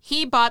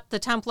 he bought the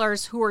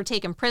Templars who were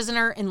taken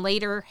prisoner and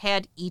later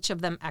had each of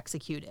them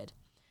executed.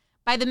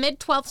 By the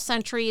mid-12th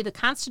century, the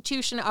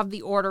constitution of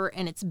the order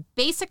and its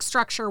basic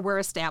structure were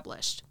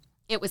established.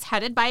 It was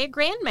headed by a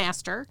Grand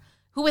Master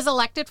who was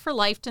elected for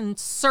life and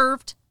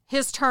served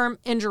his term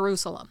in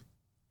Jerusalem.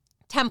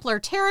 Templar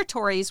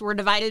territories were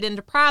divided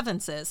into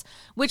provinces,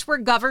 which were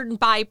governed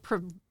by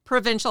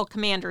provincial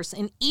commanders,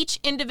 and each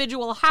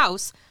individual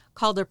house,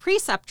 called a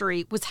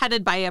preceptory, was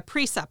headed by a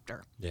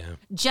preceptor.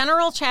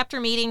 General chapter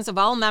meetings of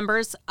all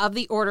members of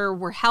the order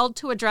were held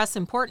to address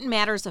important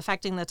matters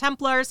affecting the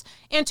Templars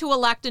and to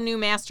elect a new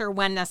master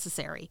when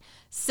necessary.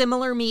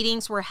 Similar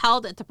meetings were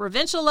held at the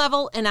provincial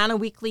level and on a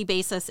weekly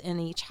basis in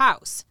each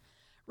house.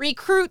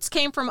 Recruits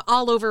came from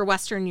all over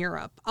Western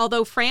Europe,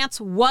 although France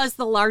was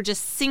the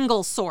largest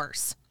single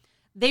source.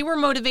 They were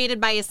motivated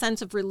by a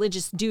sense of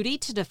religious duty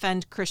to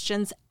defend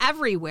Christians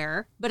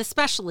everywhere, but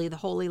especially the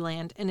Holy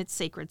Land and its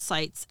sacred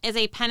sites, as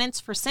a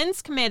penance for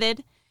sins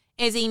committed,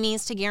 as a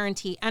means to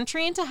guarantee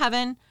entry into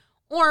heaven,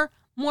 or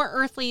more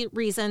earthly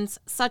reasons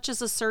such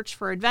as a search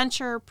for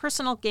adventure,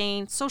 personal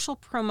gain, social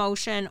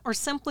promotion, or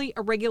simply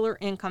a regular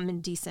income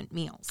and decent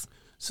meals.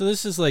 So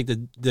this is like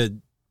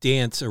the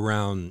dance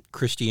around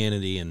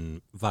Christianity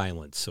and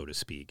violence, so to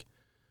speak,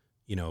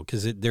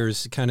 because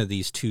there's kind of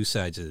these two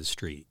sides of the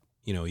street.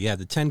 You have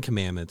the 10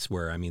 Commandments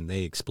where,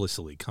 they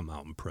explicitly come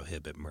out and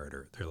prohibit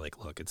murder. They're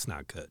like, look, it's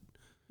not good.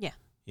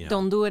 Yeah.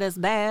 Don't do it, it's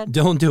bad.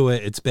 Don't do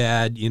it, it's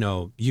bad.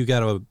 You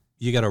got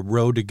a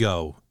road to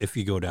go if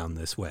you go down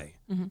this way.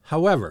 Mm-hmm.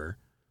 However,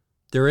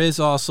 there is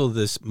also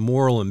this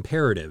moral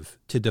imperative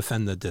to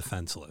defend the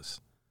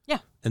defenseless. Yeah.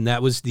 And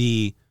that was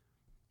the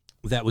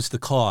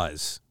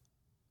cause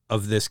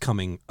of this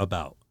coming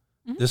about.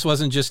 Mm-hmm. This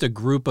wasn't just a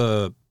group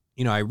of,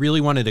 I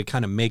really wanted to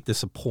kind of make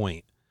this a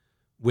point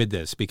with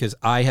this because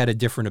I had a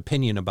different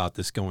opinion about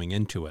this going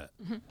into it,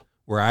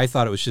 where I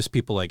thought it was just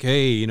people like,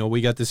 hey, we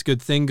got this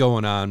good thing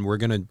going on. We're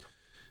going to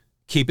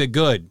keep it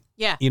good,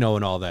 yeah, and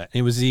all that.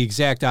 And it was the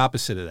exact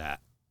opposite of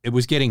that. It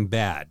was getting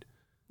bad.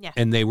 Yeah.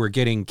 And they were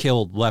getting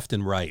killed left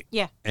and right.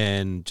 Yeah.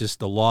 And just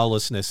the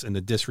lawlessness and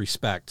the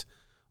disrespect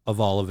of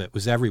all of it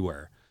was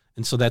everywhere.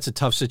 And so that's a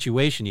tough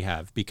situation you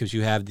have, because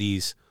you have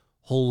these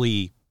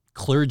holy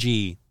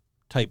clergy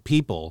type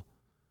people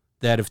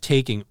that have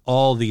taken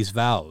all these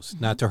vows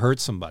not to hurt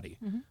somebody.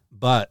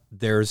 But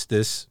there's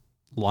this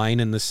line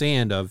in the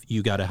sand of,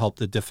 you got to help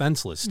the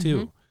defenseless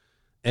too.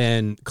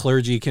 And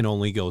clergy can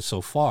only go so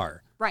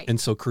far. Right. And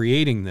so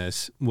creating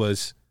this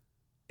was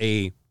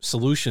a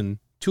solution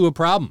to a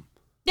problem.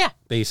 Yeah.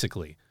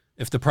 Basically.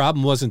 If the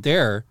problem wasn't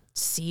there.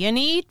 See a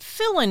need,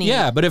 fill a need.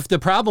 Yeah, but if the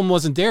problem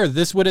wasn't there,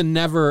 this would have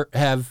never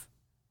have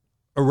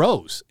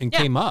arose and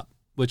came up,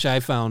 which I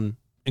found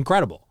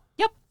incredible.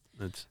 Yep.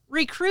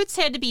 Recruits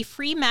had to be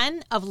free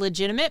men of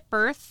legitimate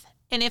birth,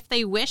 and if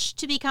they wished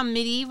to become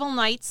medieval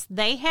knights,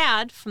 they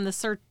had, from the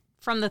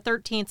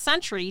 13th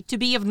century, to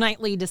be of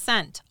knightly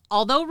descent.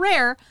 Although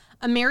rare,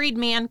 a married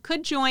man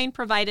could join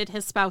provided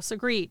his spouse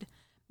agreed.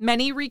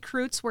 Many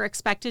recruits were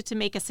expected to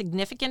make a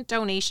significant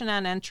donation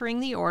on entering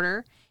the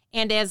order,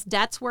 and as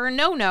debts were a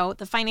no-no,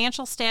 the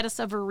financial status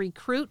of a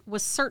recruit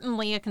was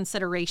certainly a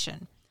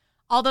consideration.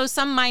 Although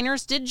some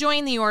minors did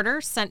join the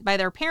order, sent by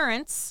their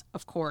parents,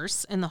 of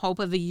course, in the hope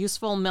of a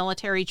useful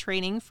military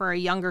training for a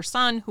younger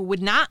son who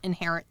would not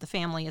inherit the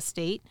family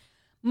estate,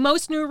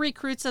 most new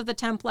recruits of the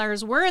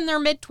Templars were in their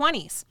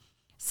mid-20s.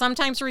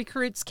 Sometimes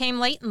recruits came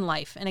late in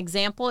life. An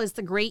example is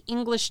the great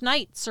English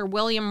knight, Sir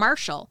William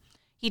Marshall.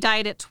 He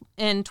died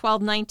in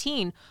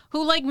 1219,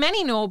 who, like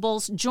many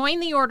nobles,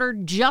 joined the order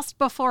just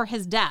before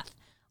his death,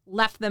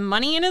 left them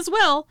money in his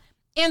will,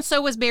 and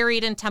so was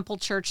buried in Temple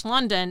Church,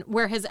 London,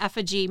 where his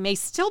effigy may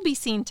still be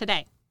seen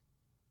today.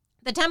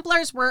 The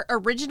Templars were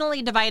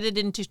originally divided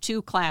into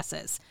two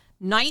classes,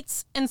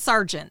 knights and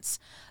sergeants.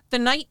 The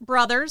knight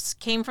brothers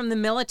came from the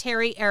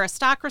military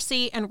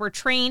aristocracy and were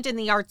trained in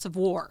the arts of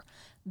war.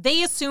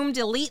 They assumed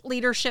elite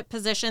leadership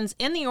positions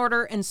in the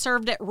order and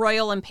served at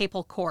royal and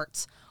papal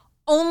courts.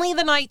 Only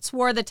the knights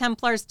wore the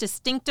Templars'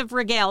 distinctive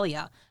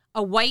regalia,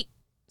 a white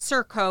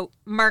surcoat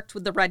marked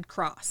with the red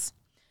cross.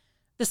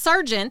 The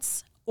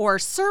sergeants, or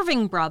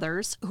serving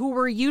brothers, who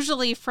were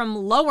usually from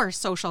lower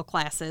social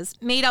classes,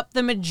 made up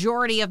the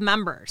majority of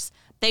members.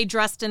 They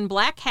dressed in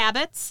black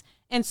habits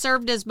and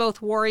served as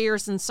both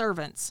warriors and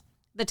servants.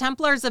 The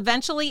Templars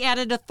eventually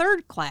added a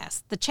third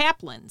class, the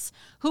chaplains,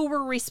 who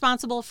were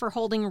responsible for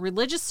holding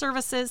religious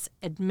services,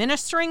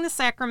 administering the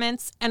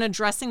sacraments, and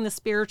addressing the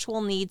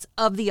spiritual needs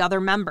of the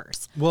other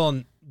members.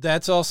 Well,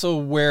 that's also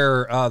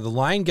where the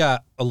line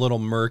got a little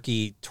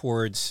murky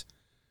towards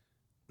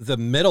the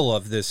middle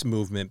of this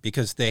movement,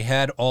 because they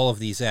had all of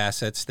these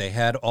assets, they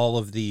had all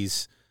of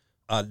these,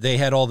 they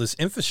had all this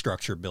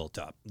infrastructure built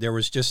up. There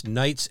was just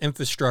knights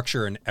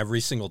infrastructure in every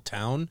single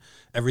town,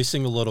 every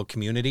single little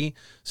community.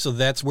 So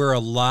that's where a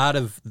lot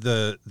of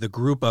the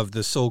group of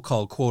the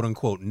so-called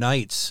quote-unquote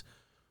knights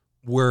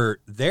were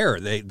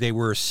there. They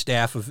were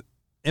staff of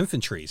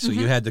infantry. So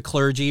you had the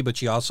clergy,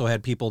 but you also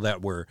had people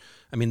that were,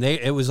 I mean,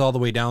 it was all the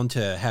way down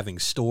to having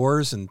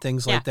stores and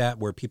things like that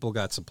where people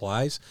got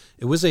supplies.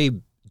 It was a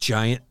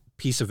giant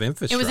piece of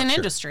infrastructure. It was an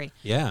industry.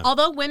 Yeah.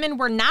 Although women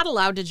were not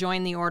allowed to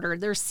join the order,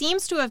 there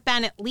seems to have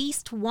been at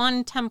least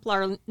one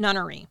Templar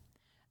nunnery.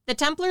 The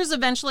Templars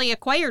eventually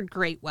acquired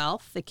great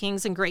wealth. The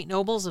kings and great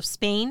nobles of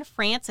Spain,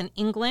 France, and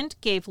England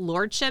gave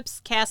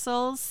lordships,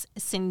 castles,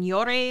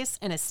 seignories,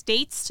 and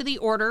estates to the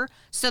order,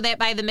 so that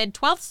by the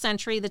mid-12th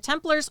century, the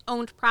Templars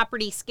owned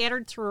property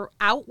scattered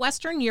throughout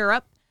Western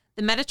Europe,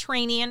 the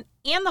Mediterranean,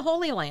 and the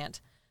Holy Land.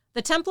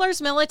 The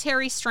Templars'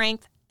 military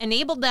strength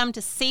enabled them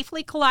to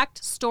safely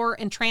collect, store,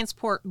 and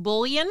transport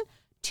bullion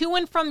to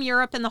and from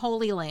Europe and the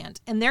Holy Land,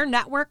 and their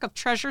network of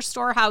treasure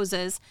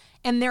storehouses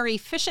and their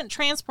efficient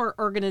transport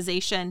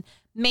organization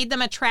made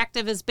them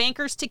attractive as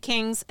bankers to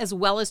kings as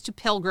well as to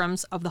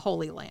pilgrims of the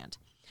Holy Land.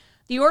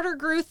 The order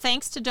grew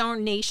thanks to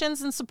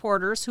donations and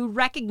supporters who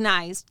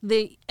recognized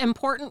the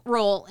important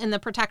role in the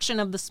protection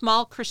of the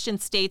small Christian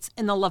states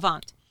in the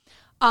Levant.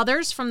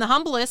 Others, from the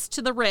humblest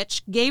to the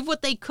rich, gave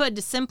what they could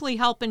to simply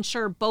help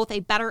ensure both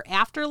a better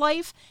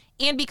afterlife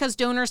and because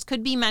donors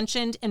could be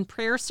mentioned in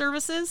prayer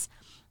services,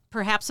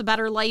 perhaps a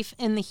better life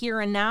in the here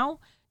and now.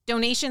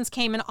 Donations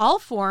came in all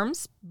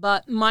forms,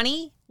 but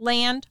money,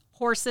 land,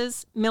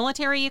 horses,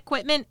 military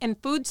equipment,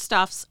 and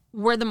foodstuffs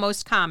were the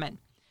most common.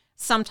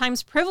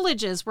 Sometimes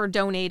privileges were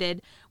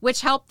donated,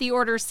 which helped the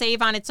order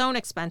save on its own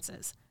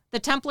expenses. The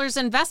Templars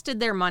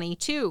invested their money,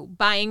 too,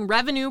 buying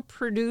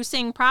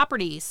revenue-producing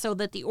properties so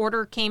that the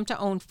order came to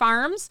own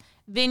farms,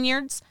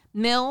 vineyards,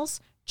 mills,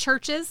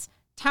 churches,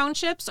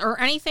 townships, or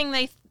anything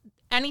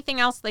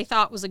else they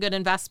thought was a good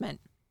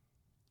investment.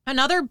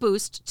 Another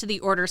boost to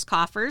the order's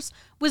coffers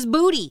was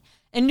booty,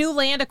 and new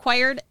land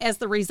acquired as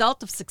the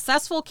result of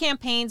successful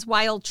campaigns,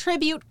 while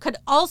tribute could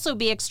also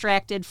be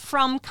extracted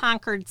from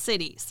conquered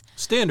cities.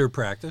 Standard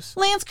practice.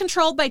 Lands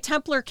controlled by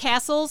Templar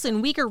castles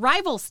and weaker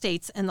rival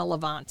states in the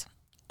Levant.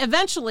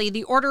 Eventually,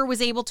 the order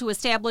was able to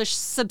establish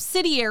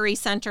subsidiary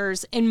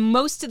centers in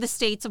most of the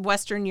states of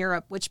Western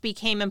Europe, which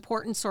became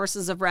important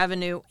sources of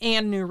revenue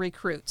and new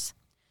recruits.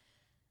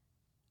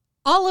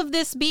 All of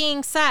this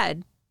being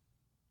said,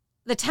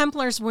 the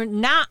Templars were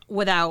not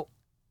without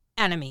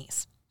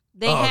enemies.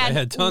 They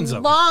had tons of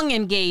them. long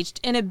engaged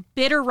in a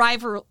bitter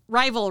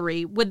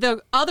rivalry with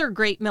the other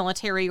great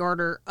military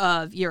order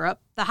of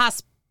Europe, the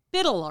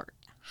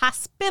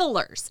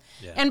Hospitallers.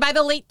 Yeah. And by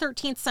the late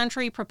 13th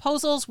century,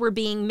 proposals were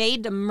being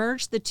made to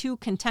merge the two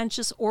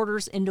contentious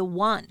orders into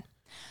one.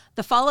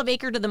 The fall of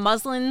Acre to the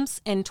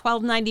Muslims in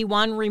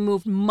 1291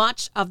 removed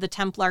much of the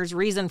Templars'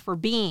 reason for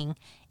being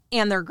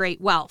and their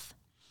great wealth.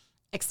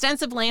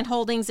 Extensive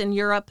landholdings in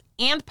Europe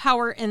and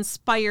power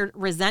inspired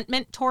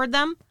resentment toward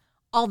them,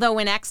 although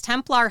an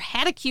ex-Templar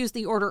had accused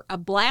the order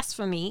of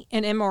blasphemy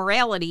and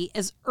immorality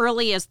as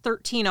early as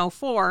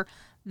 1304,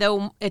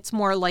 though it's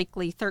more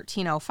likely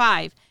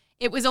 1305.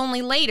 It was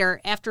only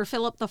later, after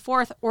Philip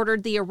IV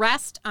ordered the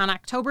arrest on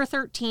October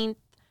 13,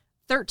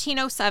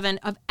 1307,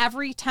 of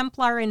every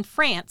Templar in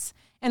France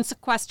and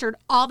sequestered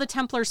all the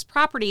Templars'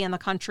 property in the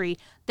country,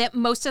 that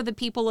most of the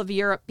people of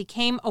Europe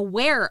became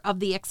aware of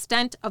the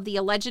extent of the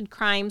alleged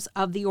crimes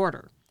of the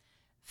order.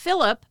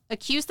 Philip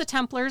accused the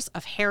Templars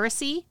of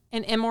heresy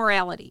and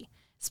immorality.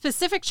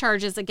 Specific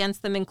charges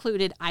against them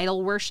included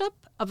idol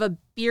worship of a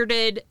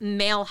bearded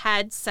male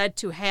head said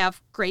to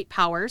have great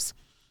powers,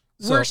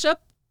 we'll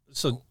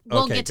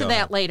get to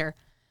that later,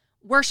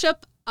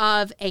 worship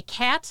of a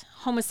cat,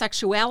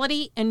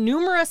 homosexuality, and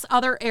numerous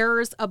other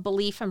errors of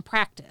belief and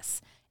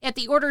practice. At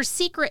the order's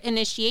secret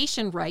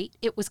initiation rite,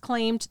 it was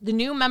claimed the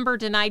new member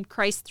denied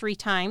Christ 3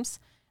 times,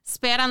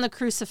 spat on the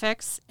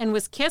crucifix, and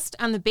was kissed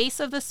on the base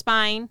of the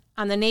spine,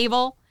 on the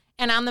navel,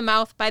 and on the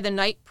mouth by the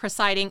knight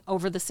presiding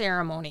over the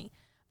ceremony.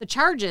 The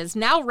charges,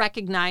 now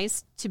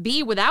recognized to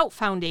be without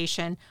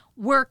foundation,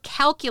 were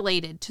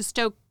calculated to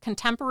stoke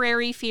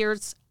contemporary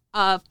fears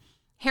of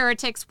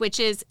heretics,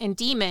 witches, and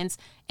demons,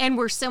 and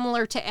were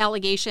similar to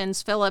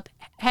allegations Philip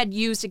had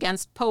used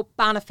against Pope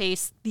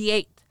Boniface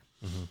VIII.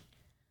 Mm-hmm.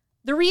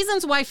 The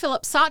reasons why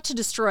Philip sought to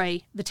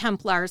destroy the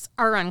Templars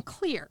are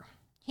unclear.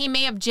 He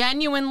may have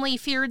genuinely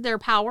feared their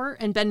power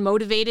and been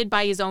motivated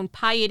by his own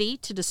piety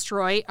to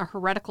destroy a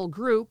heretical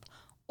group,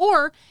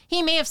 or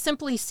he may have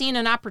simply seen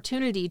an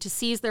opportunity to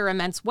seize their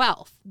immense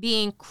wealth,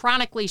 being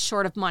chronically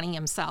short of money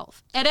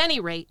himself. At any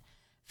rate,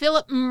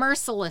 Philip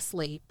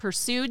mercilessly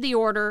pursued the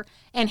order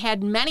and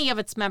had many of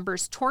its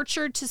members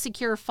tortured to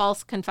secure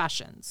false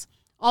confessions.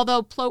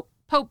 Although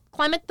Pope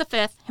Clement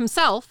V,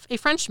 himself a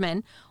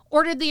Frenchman,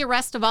 ordered the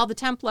arrest of all the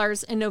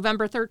Templars in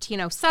November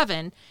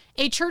 1307,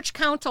 a church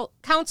council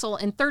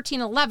in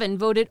 1311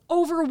 voted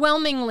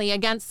overwhelmingly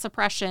against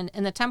suppression,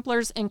 and the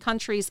Templars in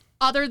countries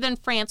other than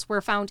France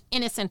were found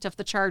innocent of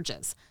the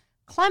charges.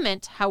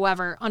 Clement,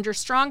 however, under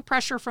strong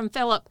pressure from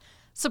Philip,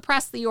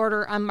 suppressed the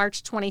order on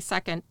March 22,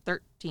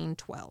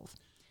 1312.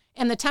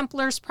 And the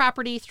Templars'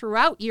 property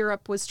throughout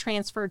Europe was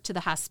transferred to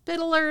the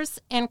Hospitallers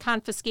and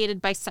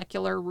confiscated by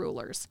secular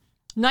rulers.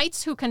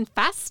 Knights who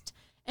confessed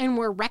and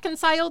were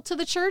reconciled to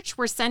the church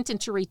were sent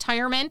into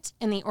retirement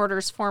in the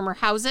order's former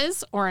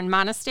houses or in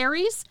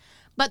monasteries,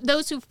 but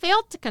those who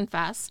failed to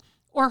confess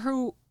or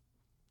who,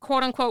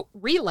 quote-unquote,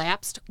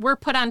 relapsed were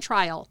put on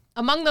trial.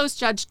 Among those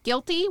judged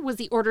guilty was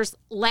the order's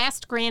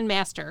last Grand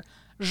Master,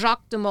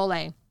 Jacques de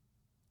Molay.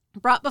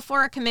 Brought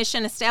before a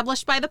commission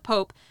established by the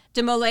Pope,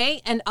 de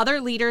Molay and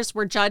other leaders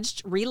were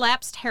judged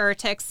relapsed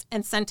heretics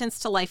and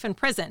sentenced to life in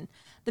prison.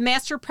 The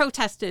master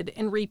protested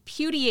and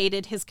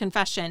repudiated his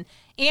confession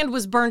and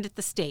was burned at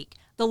the stake,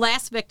 the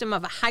last victim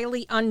of a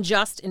highly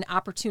unjust and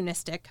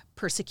opportunistic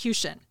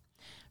persecution.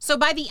 So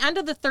by the end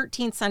of the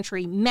 13th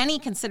century, many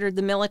considered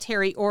the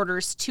military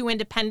orders too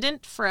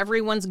independent for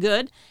everyone's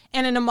good,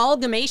 and an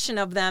amalgamation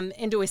of them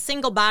into a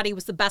single body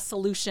was the best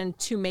solution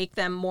to make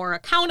them more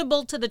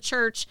accountable to the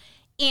church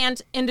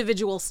and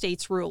individual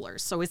states'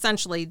 rulers. So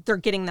essentially, they're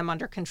getting them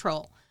under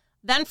control.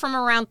 Then from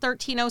around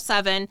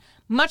 1307,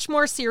 much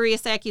more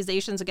serious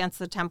accusations against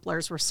the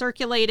Templars were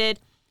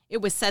circulated.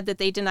 It was said that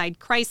they denied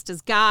Christ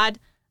as God,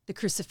 the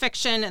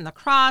crucifixion, and the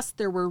cross.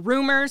 There were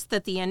rumors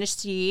that the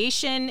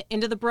initiation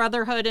into the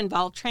Brotherhood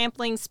involved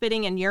trampling,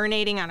 spitting, and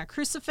urinating on a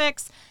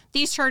crucifix.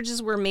 These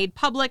charges were made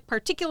public,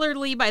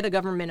 particularly by the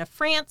government of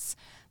France.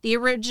 The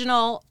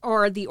original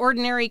or the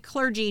ordinary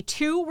clergy,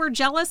 too, were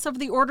jealous of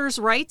the order's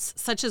rights,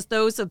 such as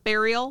those of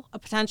burial, a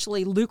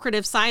potentially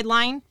lucrative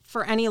sideline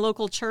for any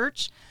local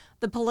church.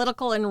 The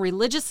political and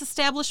religious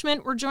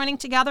establishment were joining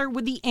together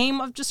with the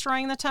aim of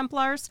destroying the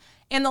Templars,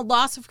 and the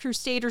loss of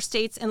Crusader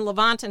states in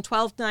Levant in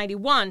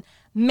 1291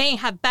 may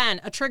have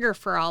been a trigger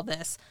for all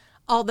this,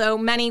 although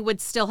many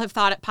would still have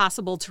thought it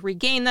possible to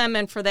regain them,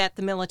 and for that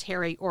the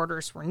military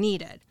orders were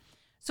needed.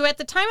 So at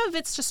the time of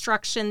its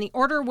destruction, the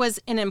order was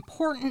an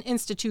important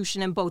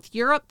institution in both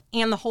Europe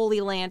and the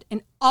Holy Land,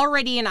 and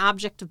already an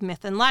object of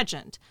myth and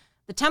legend.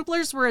 The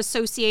Templars were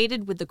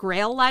associated with the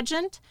Grail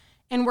legend,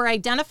 and were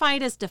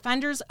identified as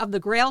defenders of the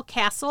Grail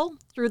Castle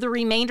through the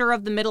remainder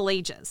of the Middle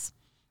Ages.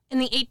 In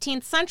the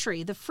 18th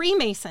century, the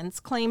Freemasons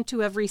claimed to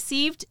have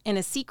received, in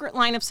a secret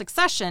line of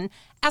succession,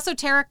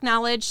 esoteric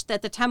knowledge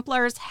that the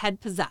Templars had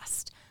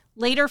possessed.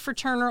 Later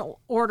fraternal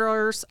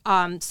orders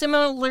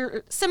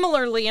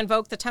similarly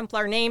invoked the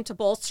Templar name to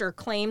bolster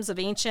claims of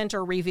ancient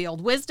or revealed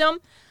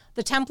wisdom.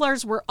 The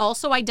Templars were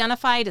also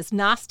identified as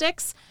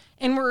Gnostics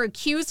and were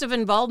accused of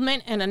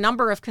involvement in a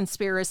number of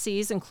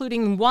conspiracies,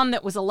 including one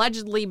that was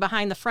allegedly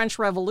behind the French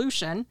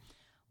Revolution.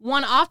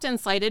 One often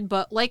cited,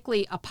 but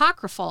likely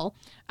apocryphal,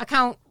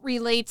 account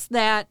relates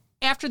that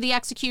after the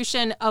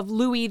execution of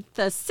Louis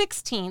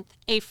XVI,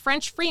 a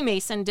French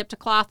Freemason dipped a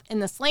cloth in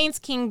the slain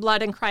king's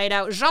blood and cried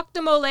out, "Jacques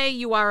de Molay,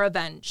 you are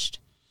avenged."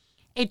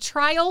 A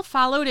trial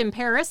followed in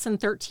Paris in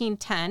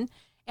 1310,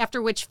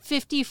 after which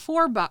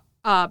 54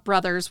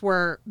 brothers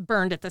were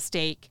burned at the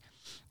stake.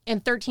 In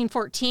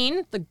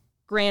 1314, the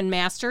Grand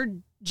Master,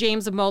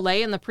 James of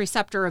Molay, and the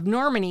preceptor of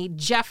Normandy,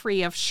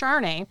 Geoffrey of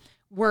Charnay,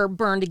 were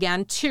burned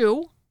again,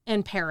 too,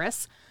 in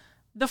Paris.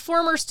 The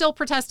former still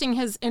protesting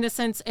his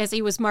innocence as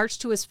he was marched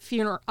to his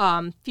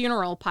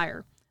funeral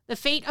pyre. The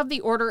fate of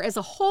the order as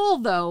a whole,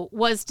 though,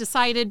 was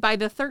decided by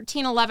the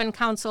 1311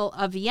 Council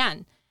of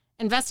Vienne.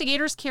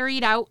 Investigators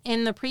carried out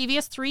in the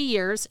previous 3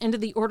 years into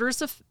the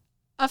order's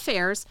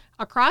affairs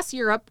across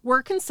Europe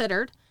were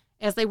considered,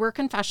 as they were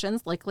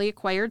confessions likely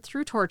acquired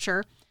through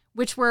torture,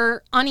 which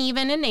were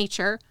uneven in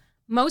nature.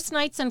 Most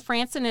knights in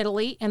France and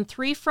Italy, and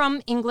 3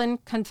 from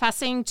England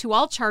confessing to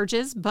all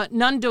charges, but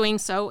none doing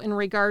so in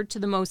regard to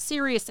the most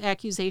serious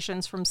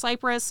accusations from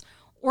Cyprus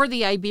or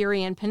the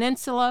Iberian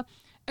Peninsula.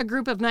 A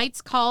group of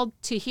knights called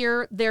to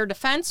hear their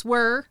defense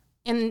were,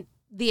 in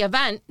the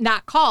event,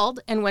 not called,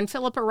 and when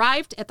Philip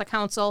arrived at the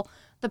council,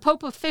 the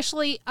Pope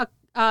officially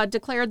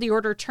declared the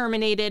order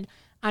terminated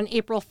on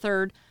April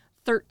 3rd,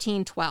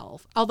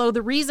 1312, although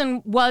the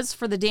reason was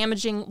for the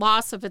damaging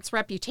loss of its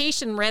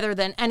reputation rather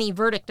than any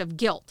verdict of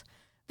guilt.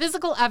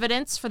 Physical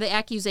evidence for the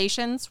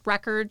accusations,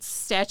 records,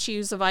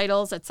 statues of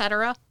idols,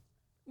 etc.,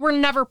 were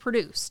never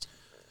produced.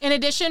 In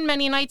addition,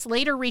 many knights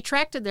later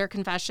retracted their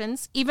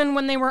confessions, even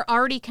when they were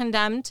already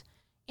condemned,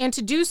 and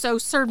to do so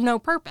served no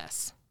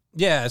purpose.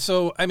 Yeah,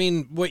 so, I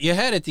mean, what you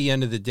had at the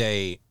end of the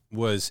day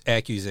was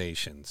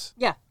accusations.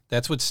 Yeah.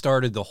 That's what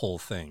started the whole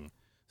thing.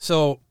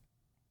 So,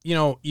 you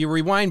know, you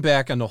rewind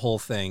back on the whole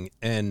thing,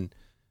 and,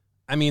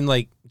 I mean,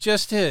 like,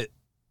 just to,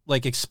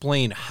 like,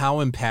 explain how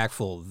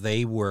impactful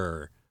they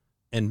were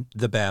in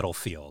the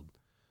battlefield.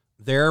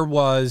 There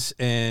was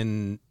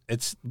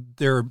it's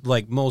their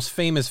like most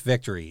famous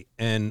victory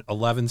in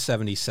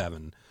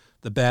 1177,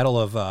 the Battle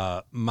of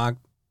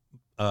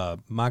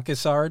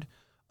Moncassard.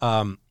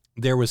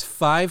 There was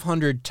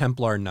 500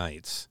 Templar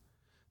knights.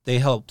 They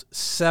helped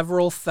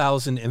several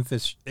thousand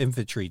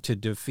infantry to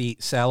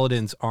defeat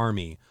Saladin's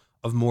army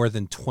of more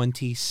than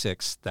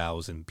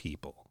 26,000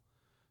 people.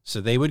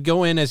 So they would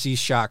go in as these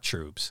shock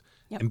troops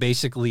and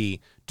basically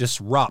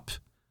disrupt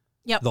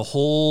the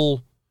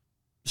whole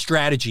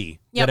strategy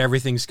that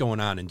everything's going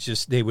on, and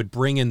just they would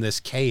bring in this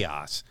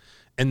chaos,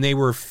 and they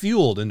were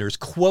fueled, and there's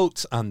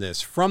quotes on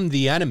this from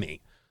the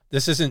enemy.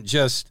 This isn't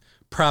just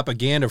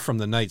propaganda from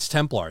the Knights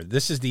Templar.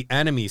 This is the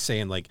enemy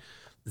saying, like,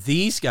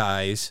 these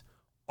guys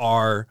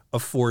are a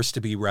force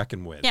to be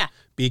reckoned with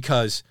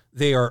because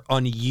they are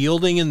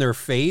unyielding in their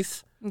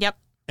faith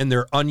and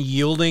they're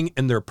unyielding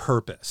in their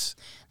purpose.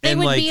 They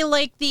would be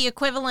like the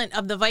equivalent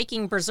of the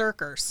Viking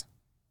berserkers.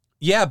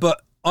 Yeah,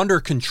 but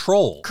under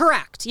control.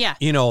 Correct, yeah.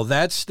 You know,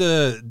 that's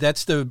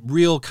the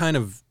real kind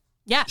of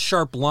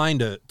sharp line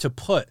to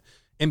put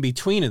in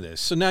between of this.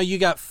 So now you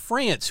got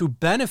France, who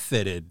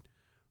benefited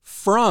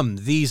from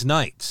these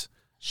knights.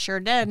 Sure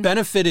did.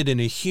 Benefited in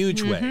a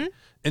huge way.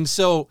 And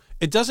so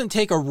it doesn't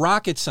take a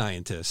rocket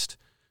scientist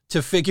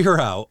to figure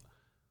out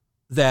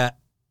that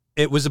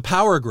it was a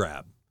power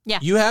grab. Yeah.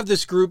 You have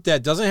this group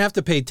that doesn't have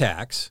to pay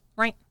tax.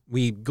 Right.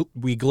 We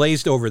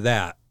glazed over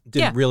that.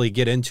 Didn't really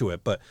get into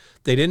it, but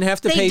they didn't have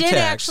to pay tax. They did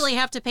actually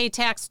have to pay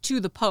tax to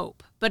the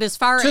Pope, but as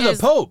far as... To the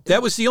Pope.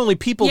 That was the only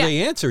people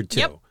they answered to.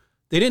 Yep.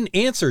 They didn't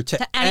answer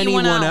to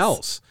anyone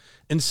else.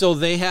 And so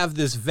they have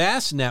this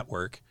vast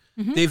network.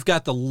 They've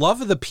got the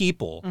love of the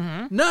people,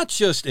 not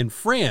just in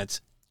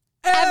France,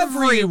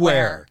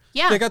 everywhere.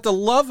 Yeah. They got the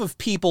love of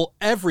people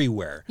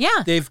everywhere.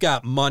 Yeah. They've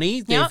got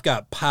money. They've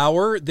got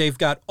power. They've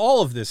got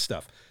all of this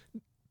stuff.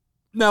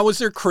 Now, was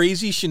there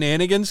crazy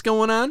shenanigans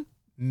going on?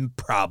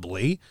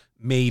 Probably.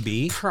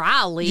 Maybe.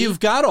 Probably. You've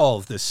got all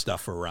of this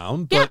stuff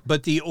around,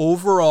 but the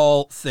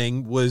overall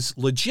thing was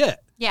legit.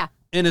 Yeah.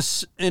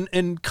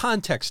 In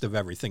context of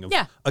everything.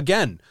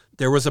 Again,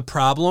 there was a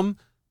problem.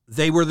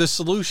 They were the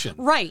solution.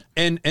 Right.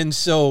 And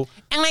so...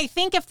 And I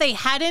think if they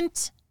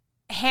hadn't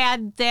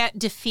had that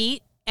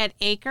defeat at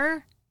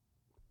Acre,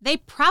 they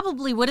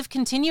probably would have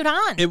continued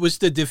on. It was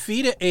the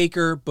defeat at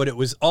Acre, but it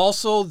was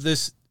also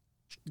this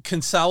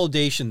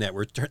consolidation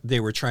that they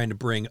were trying to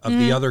bring of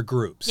the other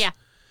groups. Yeah.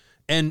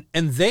 And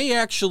they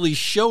actually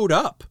showed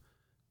up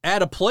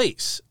at a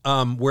place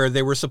where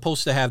they were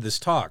supposed to have this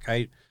talk.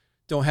 I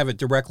don't have it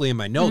directly in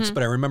my notes,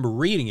 but I remember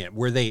reading it,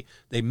 where they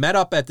met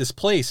up at this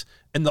place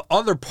and the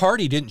other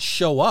party didn't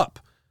show up.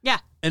 Yeah.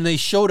 And they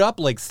showed up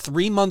like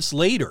 3 months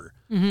later.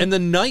 And the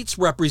Knights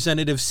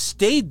representative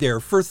stayed there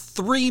for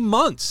 3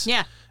 months.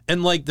 Yeah.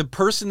 And like the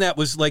person that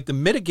was like the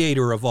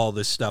mitigator of all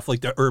this stuff,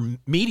 like or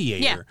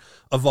mediator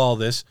of all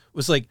this,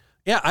 was like,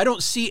 Yeah, I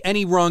don't see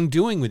any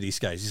wrongdoing with these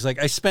guys. He's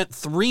like, I spent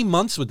 3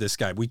 months with this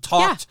guy. We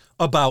talked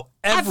about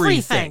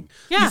everything.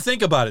 Yeah. You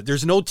think about it.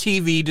 There's no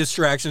TV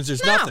distractions.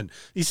 There's nothing.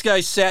 These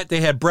guys sat, they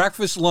had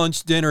breakfast,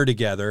 lunch, dinner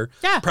together.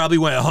 Yeah. Probably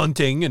went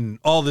hunting and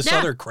all this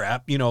other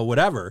crap,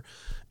 whatever.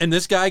 And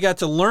this guy got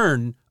to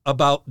learn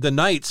about the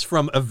Knights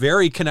from a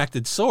very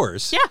connected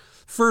source. Yeah.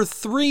 For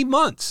 3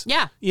 months.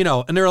 Yeah.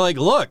 And they're like,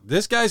 look,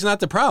 this guy's not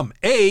the problem.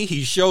 A,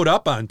 he showed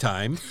up on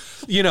time.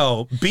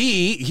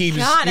 B, he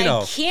was, God,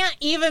 I can't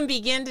even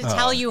begin to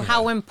tell you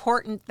how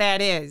important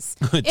that is.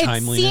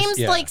 It seems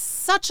like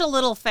such a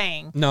little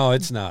thing. No,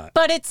 it's not.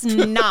 But it's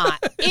not.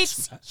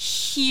 It's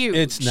huge.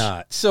 It's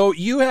not. So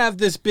you have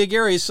this big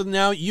area. So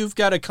now you've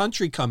got a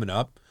country coming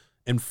up,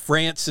 and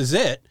France is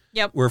it.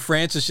 Yep. Where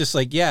France is just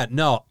like, yeah,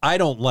 no, I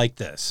don't like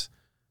this.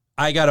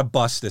 I got to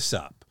bust this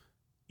up.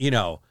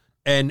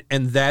 And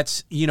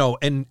that's,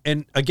 and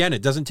again,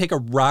 it doesn't take a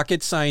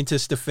rocket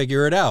scientist to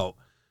figure it out,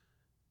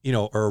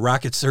 or a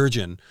rocket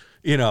surgeon,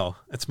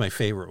 that's my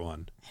favorite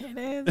one. It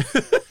is.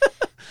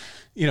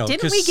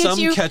 Because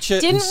some catch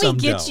it and some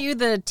don't. Didn't we get you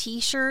the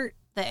T-shirt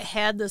that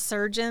had the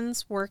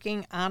surgeons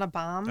working on a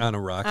bomb? On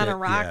a rocket? On a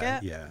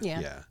rocket?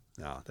 Yeah.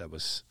 No, that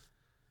was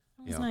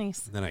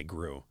nice. Then I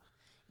grew.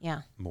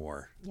 Yeah.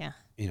 More. Yeah.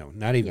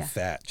 Not even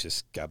fat,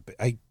 just got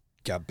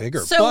bigger.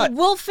 So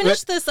we'll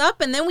finish this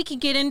up, and then we can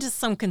get into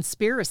some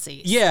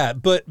conspiracies. Yeah,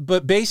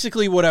 but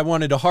basically what I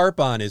wanted to harp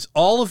on is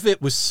all of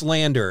it was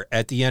slander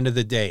at the end of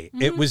the day.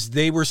 Mm-hmm. It was,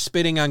 they were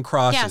spitting on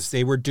crosses. Yes.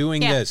 They were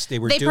doing this. They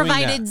doing that. They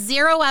provided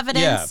zero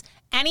evidence. Yeah.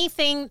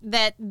 Anything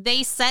that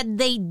they said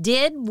they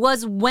did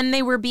was when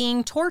they were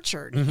being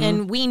tortured. Mm-hmm.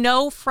 And we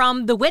know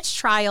from the witch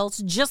trials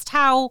just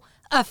how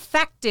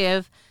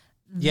effective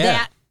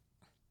that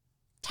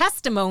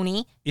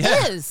testimony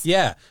is.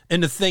 Yeah.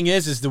 And the thing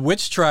is the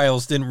witch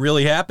trials didn't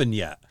really happen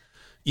yet.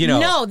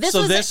 No, this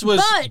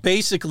was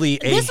basically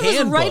a This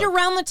handbook. was right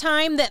around the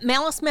time that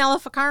Malleus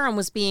Maleficarum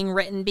was being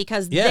written,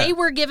 because they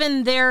were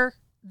given their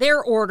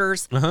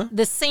orders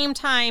the same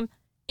time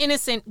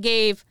Innocent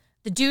gave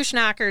the douche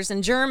knockers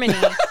in Germany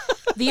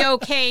the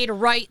okay to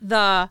write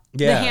the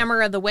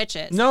Hammer of the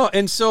Witches. No,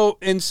 and so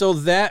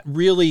that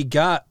really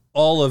got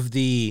all of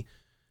the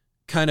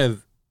kind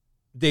of,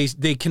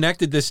 they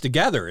connected this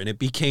together, and it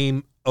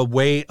became a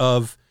way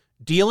of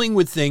dealing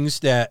with things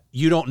that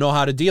you don't know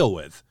how to deal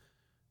with.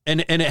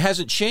 And it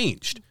hasn't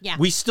changed. Yeah.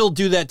 We still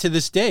do that to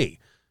this day.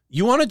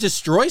 You want to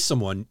destroy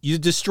someone, you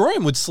destroy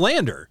them with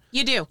slander.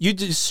 You do. You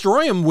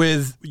destroy them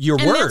with your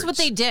words. And that's what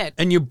they did.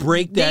 And you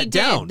break that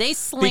down. They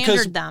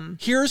slandered them.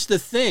 Here's the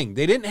thing.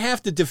 They didn't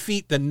have to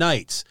defeat the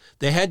Knights.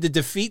 They had to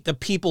defeat the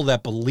people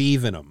that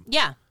believe in them.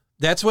 Yeah.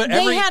 That's what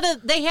they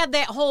had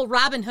that whole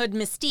Robin Hood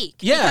mystique.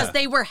 Yeah. Because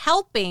they were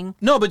helping.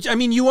 No, but I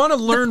mean, you want to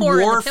learn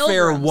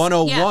Warfare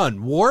 101.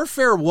 Yeah.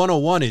 Warfare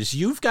 101 is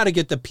you've got to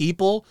get the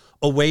people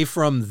away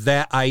from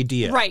that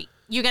idea. Right.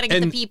 You got to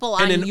get the people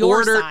on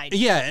your side.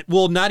 Yeah.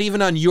 Well, not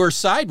even on your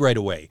side right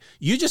away.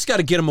 You just got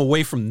to get them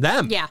away from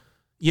them. Yeah.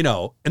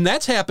 And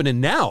that's happening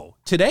now,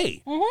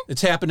 today. Mm-hmm.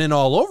 It's happening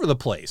all over the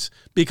place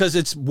because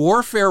it's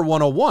Warfare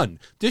 101.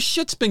 This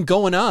shit's been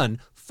going on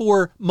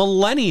for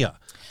millennia.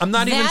 I'm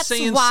not even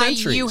saying centuries.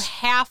 That's why you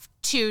have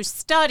to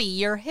study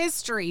your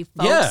history,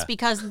 folks,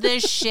 because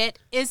this shit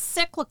is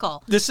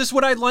cyclical. This is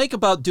what I like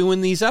about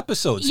doing these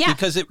episodes,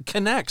 because it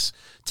connects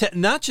to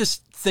not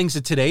just things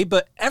of today,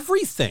 but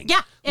everything.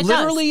 Yeah, it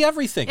literally does.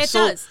 Everything. It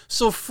does.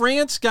 So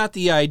France got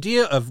the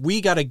idea of,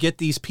 we got to get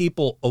these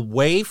people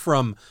away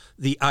from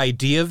the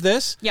idea of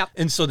this. Yep.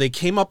 And so they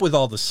came up with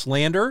all the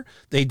slander.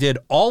 They did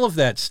all of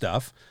that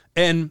stuff.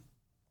 And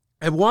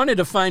I wanted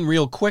to find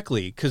real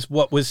quickly, because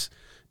what was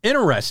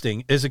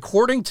interesting is,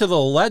 according to the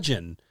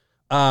legend,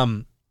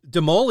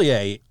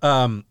 Demolier,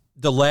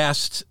 the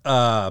last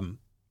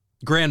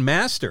Grand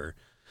Master,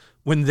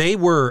 when they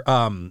were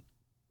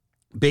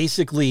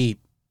basically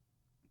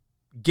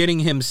getting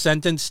him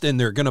sentenced and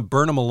they're going to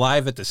burn him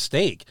alive at the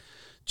stake,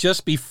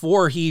 just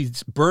before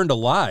he's burned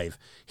alive,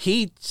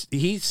 he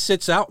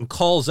sits out and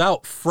calls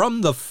out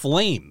from the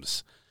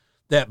flames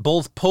that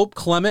both Pope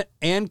Clement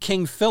and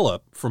King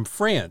Philip from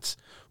France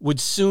would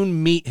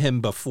soon meet him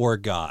before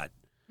God.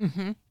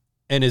 Mm-hmm.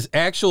 And his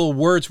actual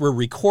words were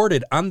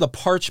recorded on the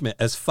parchment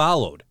as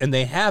followed. And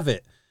they have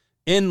it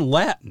in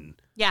Latin.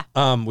 Yeah.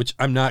 Which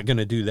I'm not going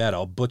to do that.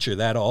 I'll butcher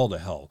that all to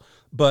hell.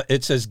 But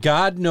it says,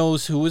 God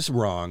knows who is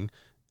wrong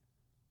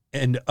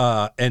and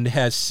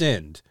has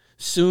sinned.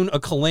 Soon a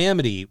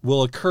calamity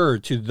will occur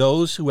to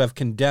those who have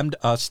condemned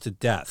us to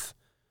death.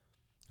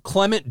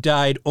 Clement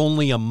died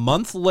only a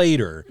month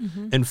later,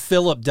 and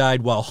Philip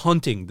died while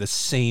hunting the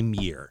same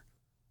year.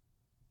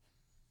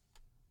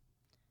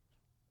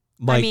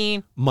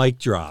 Mic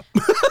drop.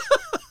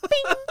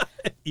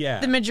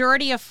 Yeah. The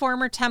majority of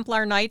former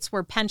Templar Knights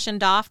were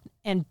pensioned off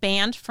and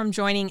banned from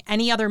joining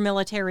any other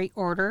military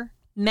order.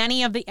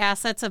 Many of the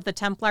assets of the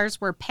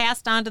Templars were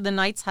passed on to the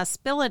Knights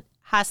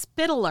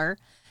Hospitaller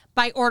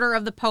by order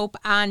of the Pope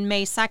on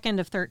May 2nd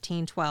of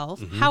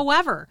 1312.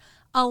 However,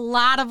 A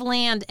lot of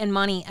land and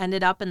money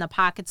ended up in the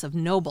pockets of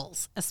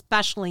nobles,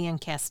 especially in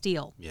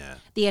Castile. Yeah.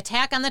 The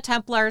attack on the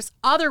Templars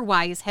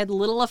otherwise had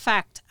little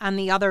effect on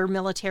the other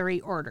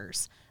military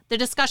orders. The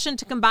discussion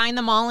to combine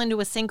them all into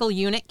a single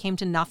unit came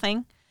to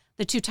nothing.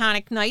 The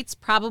Teutonic Knights,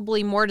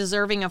 probably more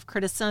deserving of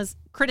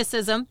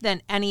criticism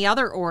than any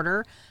other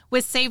order,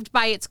 was saved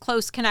by its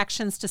close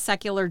connections to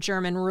secular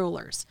German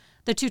rulers.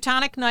 The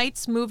Teutonic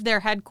Knights moved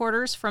their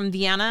headquarters from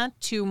Vienna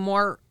to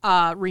more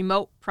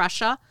remote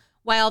Prussia,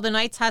 while the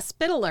Knights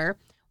Hospitaller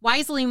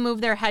wisely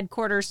moved their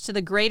headquarters to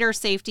the greater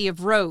safety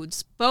of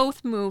Rhodes,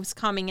 both moves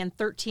coming in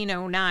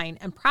 1309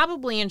 and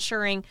probably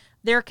ensuring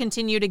their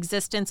continued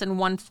existence in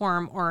one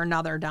form or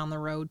another down the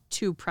road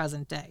to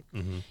present day.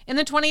 Mm-hmm. In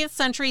the 20th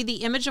century,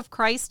 the image of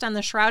Christ on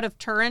the Shroud of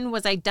Turin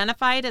was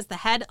identified as the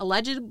head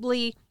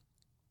allegedly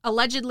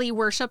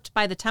worshipped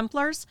by the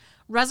Templars,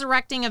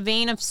 resurrecting a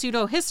vein of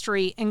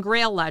pseudo-history and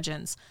Grail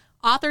legends.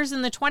 Authors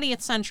in the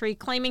 20th century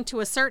claiming to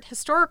assert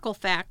historical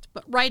fact,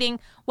 but writing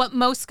what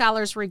most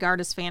scholars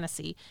regard as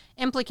fantasy,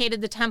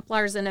 implicated the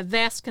Templars in a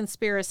vast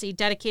conspiracy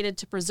dedicated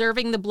to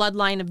preserving the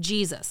bloodline of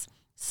Jesus.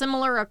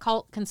 Similar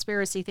occult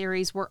conspiracy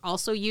theories were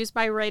also used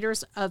by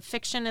writers of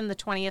fiction in the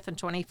 20th and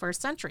 21st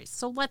centuries.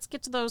 So let's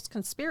get to those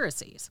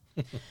conspiracies.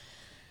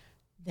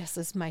 This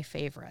is my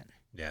favorite.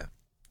 Yeah.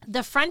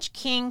 The French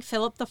king,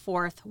 Philip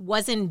IV,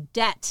 was in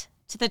debt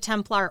to the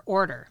Templar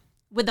order.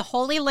 With the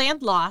Holy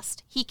Land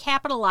lost, he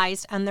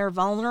capitalized on their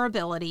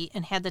vulnerability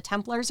and had the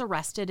Templars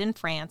arrested in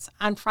France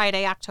on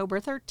Friday, October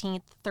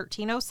 13th,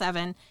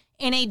 1307,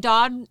 in a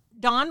dawn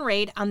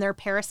raid on their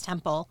Paris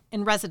temple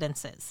and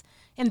residences.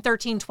 In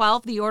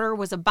 1312, the order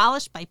was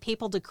abolished by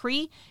papal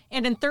decree,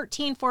 and in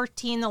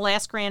 1314, the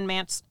last Grand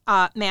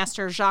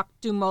Master Jacques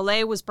du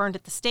Molay was burned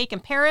at the stake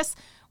in Paris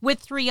with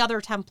 3 other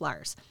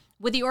Templars.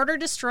 With the order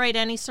destroyed,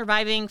 any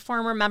surviving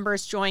former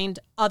members joined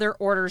other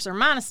orders or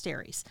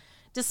monasteries.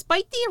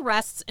 Despite the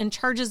arrests and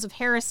charges of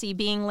heresy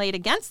being laid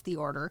against the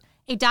order,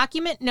 a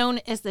document known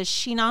as the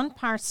Chinon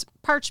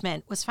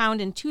Parchment was found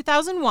in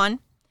 2001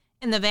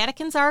 in the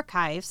Vatican's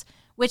archives,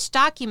 which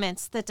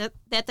documents that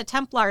the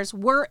Templars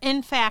were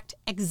in fact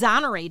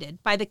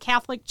exonerated by the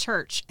Catholic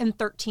Church in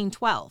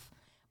 1312.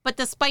 But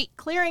despite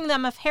clearing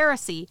them of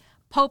heresy,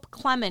 Pope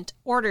Clement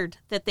ordered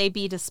that they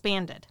be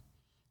disbanded.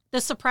 The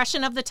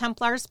suppression of the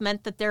Templars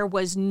meant that there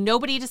was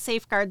nobody to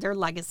safeguard their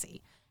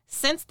legacy.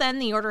 Since then,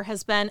 the order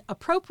has been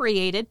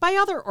appropriated by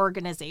other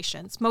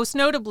organizations, most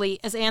notably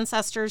as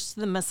ancestors to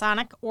the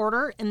Masonic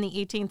Order in the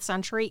 18th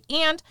century,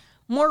 and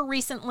more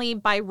recently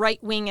by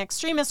right-wing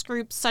extremist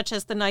groups such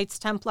as the Knights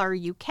Templar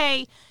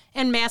UK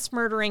and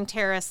mass-murdering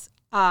terrorist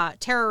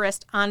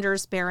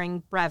Anders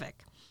Bering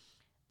Breivik.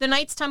 The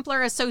Knights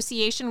Templar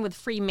association with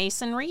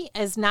Freemasonry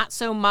is not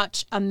so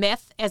much a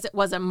myth as it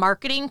was a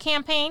marketing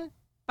campaign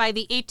by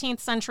the 18th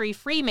century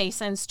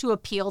Freemasons to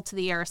appeal to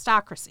the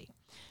aristocracy.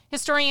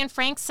 Historian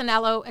Frank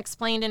Sinello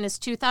explained in his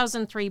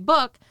 2003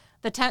 book,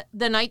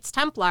 The Knights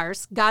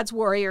Templars, God's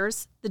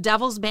Warriors, the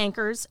Devil's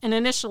Bankers, and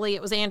initially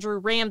it was Andrew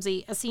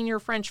Ramsay, a senior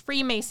French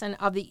Freemason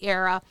of the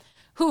era,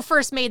 who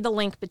first made the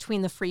link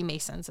between the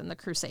Freemasons and the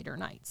Crusader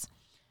Knights.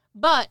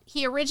 But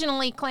he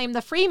originally claimed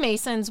the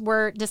Freemasons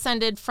were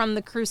descended from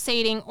the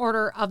crusading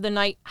order of the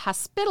Knight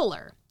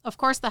Hospitaller. Of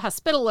course, the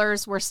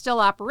Hospitallers were still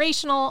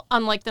operational,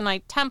 unlike the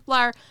Knight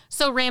Templar,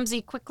 so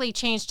Ramsay quickly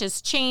changed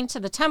his chain to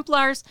the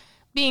Templars,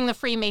 being the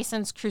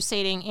Freemasons'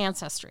 crusading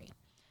ancestry.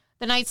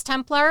 The Knights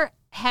Templar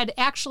had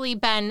actually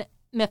been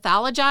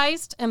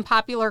mythologized in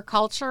popular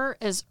culture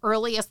as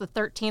early as the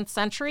 13th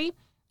century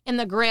in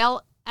the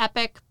Grail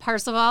epic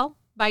Parzival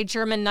by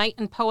German knight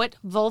and poet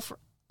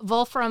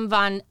Wolfram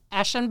von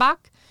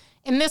Eschenbach.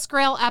 In this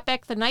Grail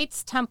epic, the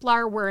Knights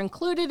Templar were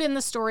included in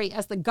the story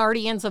as the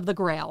guardians of the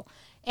Grail.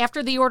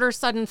 After the order's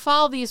sudden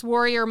fall, these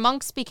warrior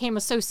monks became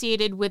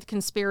associated with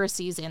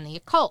conspiracies and the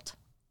occult.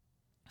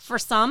 For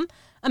some,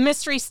 a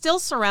mystery still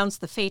surrounds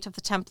the fate of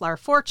the Templar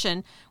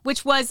fortune,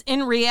 which was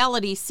in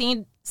reality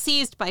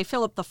seized by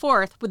Philip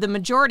IV, with the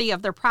majority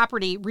of their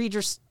property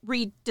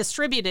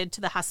redistributed to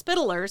the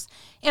Hospitallers,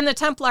 and the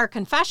Templar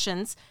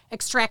confessions,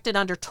 extracted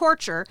under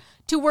torture,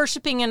 to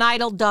worshipping an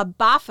idol dubbed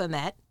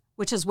Baphomet,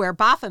 which is where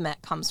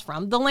Baphomet comes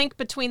from. The link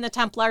between the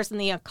Templars and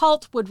the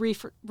occult would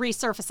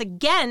resurface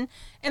again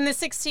in the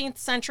 16th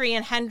century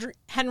in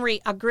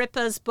Henry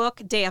Agrippa's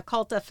book De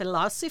Occulta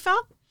Philosophia.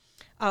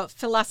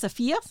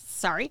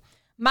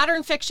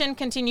 Modern fiction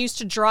continues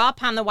to draw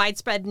upon the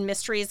widespread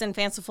mysteries and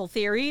fanciful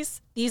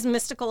theories. These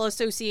mystical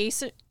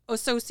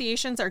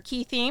associations are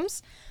key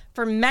themes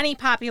for many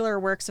popular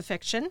works of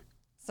fiction,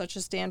 such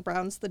as Dan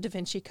Brown's The Da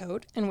Vinci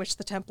Code, in which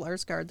the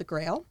Templars guard the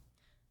Grail,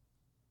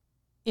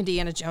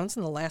 Indiana Jones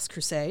and the Last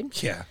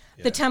Crusade. Yeah.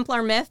 The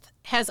Templar myth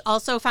has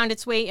also found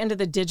its way into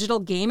the digital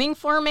gaming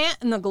format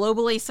in the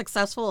globally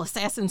successful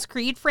Assassin's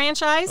Creed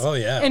franchise. Oh,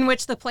 yeah. In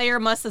which the player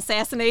must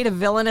assassinate a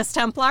villainous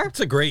Templar.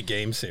 It's a great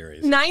game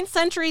series. 9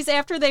 centuries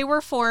after they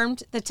were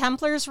formed, the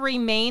Templars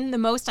remain the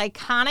most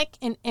iconic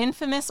and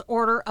infamous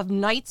order of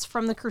knights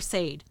from the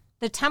Crusade.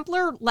 The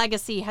Templar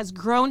legacy has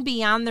grown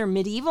beyond their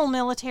medieval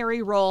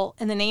military role,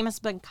 and the name has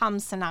become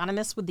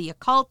synonymous with the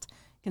occult,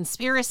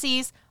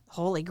 conspiracies, the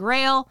Holy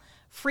Grail,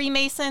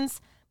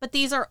 Freemasons, but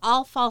these are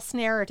all false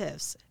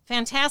narratives,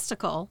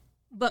 fantastical,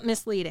 but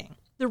misleading.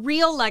 The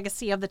real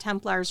legacy of the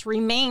Templars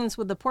remains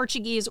with the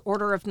Portuguese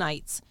Order of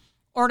Knights,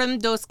 Ordem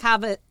dos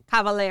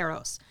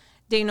Cavaleiros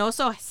de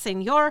Nosso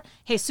Senhor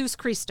Jesus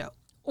Cristo,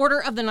 Order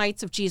of the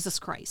Knights of Jesus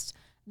Christ.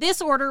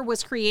 This order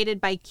was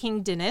created by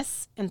King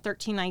Denis in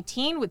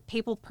 1319 with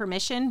papal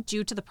permission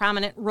due to the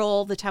prominent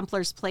role the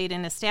Templars played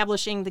in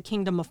establishing the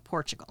Kingdom of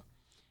Portugal.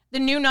 The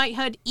new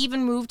knighthood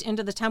even moved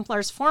into the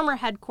Templars' former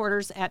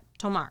headquarters at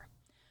Tomar.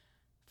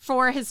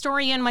 For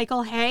historian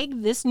Michael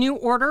Haig, this new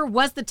order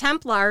was the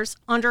Templars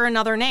under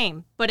another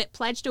name, but it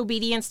pledged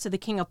obedience to the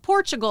King of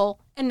Portugal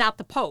and not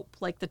the Pope,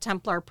 like the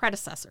Templar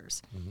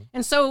predecessors. Mm-hmm.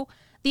 And so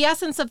the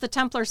essence of the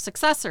Templar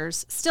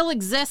successors still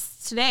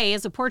exists today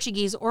as a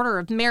Portuguese order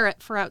of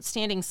merit for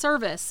outstanding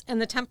service,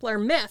 and the Templar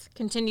myth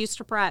continues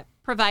to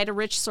provide a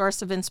rich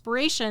source of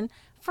inspiration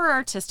for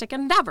artistic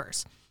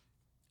endeavors,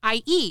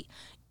 i.e.,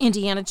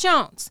 Indiana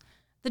Jones,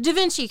 the Da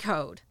Vinci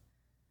Code,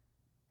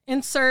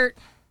 insert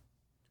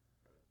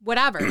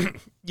whatever.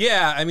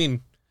 Yeah, I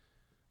mean,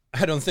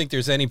 I don't think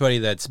there's anybody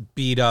that's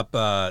beat up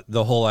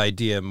the whole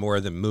idea more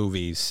than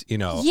movies, you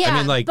know. Yeah, I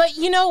mean, like, but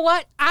you know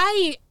what?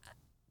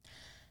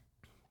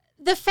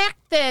 The fact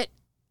that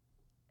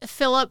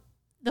Philip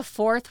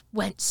IV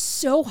went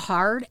so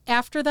hard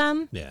after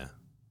them, yeah,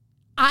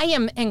 I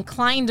am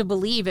inclined to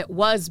believe it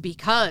was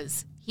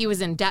because he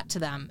was in debt to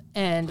them.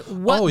 And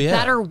what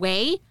better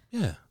way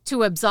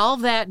to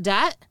absolve that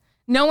debt,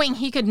 knowing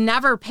he could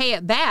never pay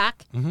it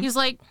back? Mm-hmm. He's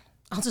like,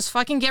 I'll just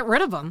fucking get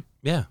rid of them.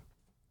 Yeah.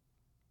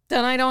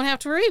 Then I don't have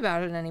to worry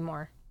about it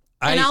anymore.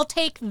 And I'll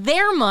take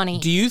their money.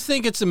 Do you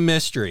think it's a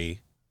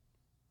mystery?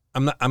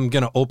 I'm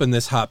going to open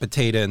this hot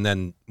potato and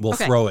then we'll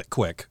throw it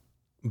quick.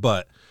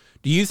 But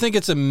do you think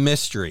it's a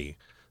mystery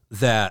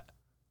that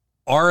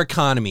our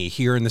economy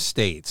here in the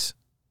States,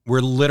 we're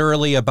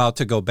literally about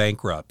to go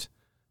bankrupt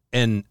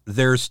and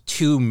there's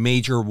 2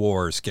 major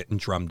wars getting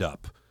drummed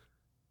up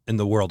in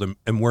the world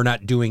and we're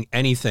not doing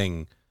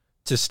anything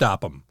to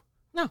stop them?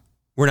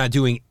 We're not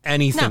doing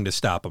anything to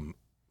stop them.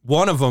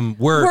 One of them,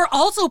 we're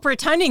also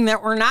pretending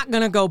that we're not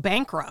going to go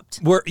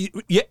bankrupt.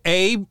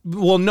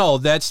 No,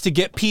 that's to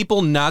get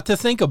people not to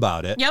think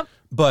about it. Yep.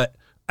 But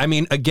I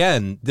mean,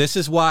 again, this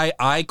is why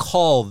I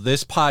call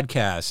this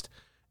podcast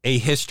a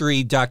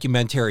history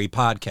documentary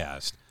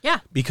podcast. Yeah.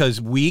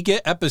 Because we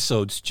get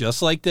episodes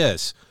just like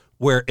this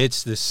where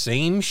it's the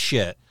same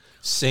shit,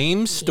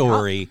 same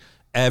story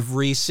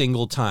every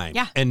single time.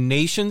 Yeah. And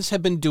nations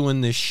have been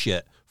doing this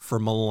shit for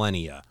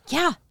millennia.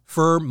 Yeah.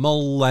 For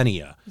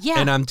millennia. Yeah.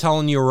 And I'm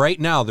telling you right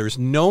now, there's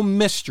no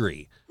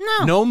mystery.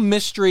 No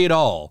mystery at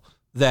all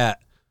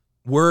that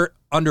we're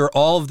under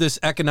all of this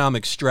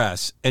economic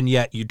stress, and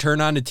yet you turn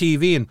on the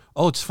TV and,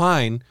 it's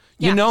fine.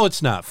 You know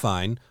it's not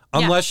fine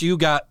unless you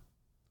got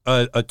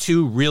a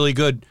 2 really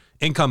good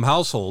income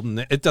household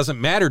and it doesn't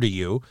matter to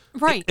you.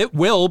 Right. It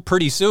will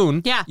pretty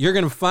soon. Yeah. You're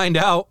going to find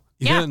out.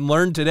 You're going to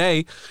learn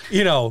today,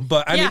 you know.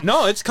 But, I mean,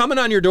 no, it's coming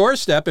on your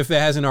doorstep if it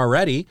hasn't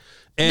already.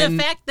 And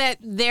the fact that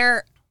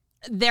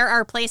there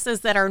are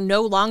places that are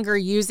no longer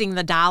using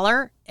the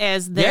dollar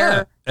as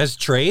their as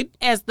trade,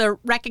 as the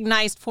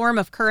recognized form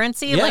of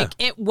currency. Yeah. Like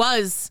it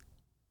was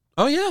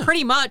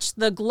pretty much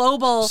the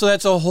global. So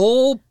that's a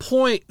whole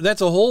point.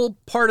 That's a whole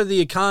part of the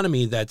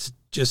economy that's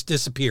just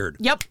disappeared.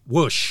 Yep.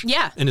 Whoosh.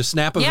 Yeah. In a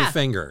snap of a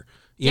finger.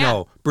 You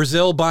know,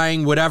 Brazil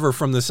buying whatever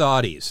from the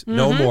Saudis.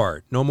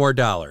 Mm-hmm. No more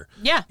dollar.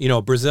 Yeah. You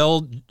know,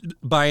 Brazil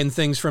buying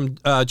things from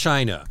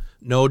China.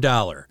 No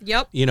dollar.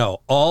 Yep. You know,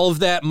 all of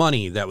that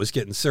money that was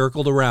getting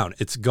circled around,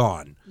 it's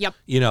gone. Yep.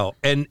 You know,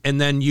 and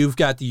then you've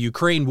got the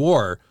Ukraine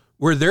war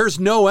where there's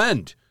no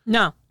end.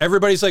 No.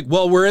 Everybody's like,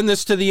 well, we're in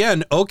this to the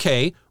end.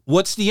 Okay,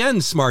 what's the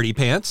end, smarty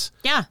pants?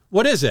 Yeah.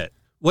 What is it?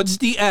 What's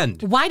the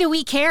end? Why do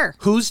we care?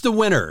 Who's the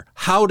winner?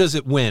 How does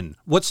it win?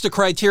 What's the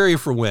criteria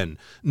for win?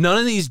 None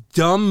of these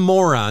dumb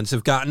morons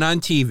have gotten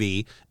on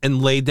TV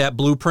and laid that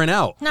blueprint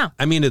out. No.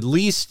 I mean, at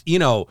least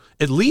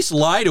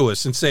lie to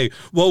us and say,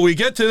 well, we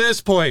get to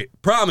this point.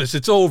 Promise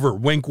it's over.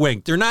 Wink,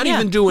 wink. They're not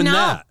even doing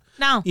that.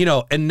 No. You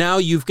know, and now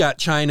you've got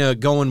China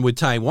going with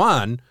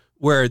Taiwan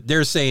where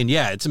they're saying,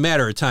 it's a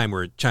matter of time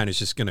where China's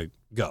just going to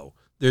go.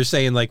 They're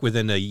saying like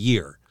within a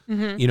year,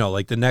 you know,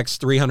 like the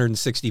next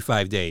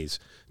 365 days.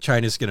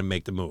 China's going to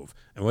make the move.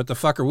 And what the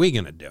fuck are we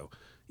going to do?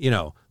 You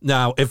know,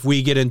 now if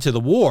we get into the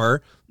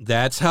war,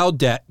 that's how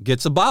debt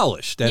gets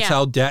abolished. That's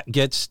how debt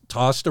gets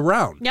tossed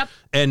around. Yep.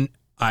 And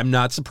I'm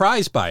not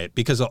surprised by it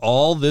because of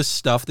all this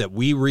stuff that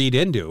we read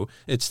into.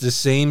 It's the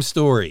same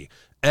story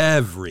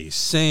every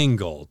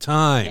single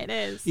time. It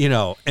is. You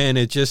know, and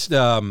it just,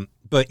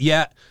 but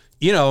yet,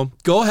 you know,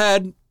 go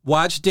ahead.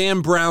 Watch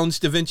Dan Brown's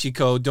Da Vinci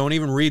Code. Don't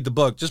even read the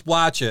book. Just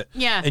watch it.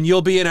 Yeah. And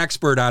you'll be an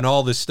expert on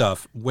all this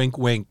stuff. Wink,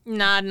 wink.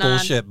 Nod,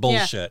 bullshit, nod.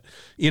 bullshit.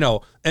 Yeah. You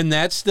know, and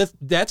that's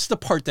the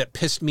part that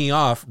pissed me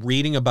off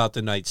reading about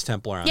the Knights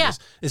Templar on this,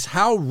 is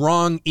how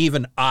wrong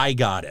even I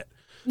got it.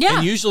 Yeah.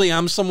 And usually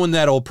I'm someone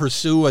that'll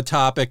pursue a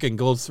topic and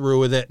go through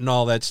with it and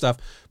all that stuff.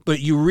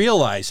 But you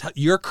realize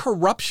your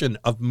corruption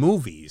of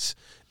movies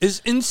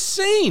is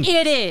insane.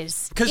 It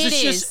is. Because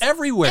it's just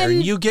everywhere,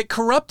 and you get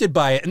corrupted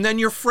by it, and then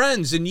you're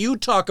friends, and you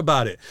talk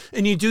about it,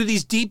 and you do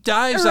these deep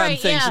dives on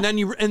things,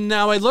 and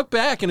now I look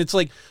back, and it's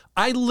like,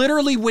 I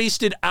literally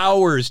wasted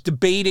hours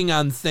debating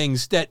on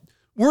things that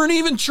weren't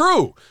even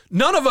true.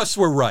 None of us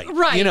were right.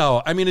 Right. You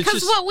know, I mean, it's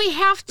just... Because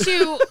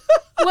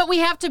what we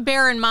have to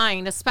bear in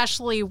mind,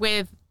 especially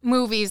with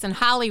movies and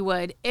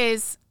Hollywood,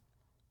 is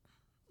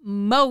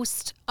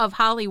most of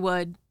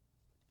Hollywood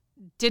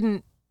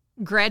didn't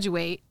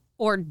graduate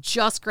or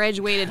just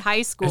graduated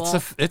high school.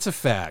 It's a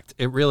fact.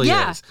 It really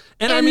is.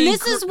 And I mean,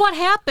 this is what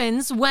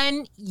happens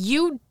when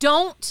you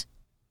don't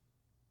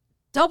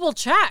double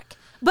check.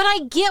 But I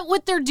get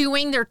what they're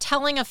doing. They're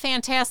telling a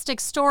fantastic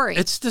story.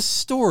 It's the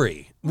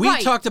story.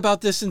 We talked about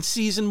this in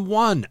season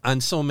 1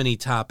 on so many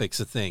topics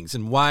of things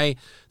and why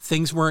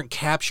things weren't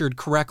captured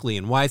correctly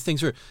and why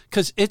things were...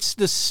 Because it's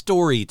the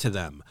story to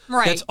them.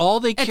 Right. That's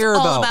all they care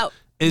about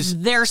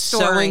is their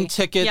story. Selling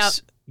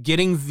tickets,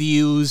 getting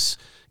views,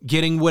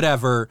 getting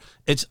whatever.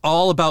 It's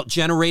all about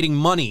generating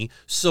money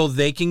so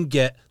they can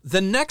get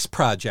the next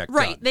project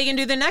done. They can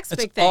do the next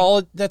big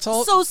thing. That's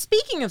all. So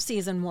speaking of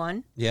season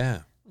 1... Yeah.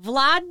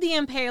 Vlad the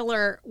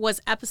Impaler was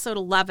episode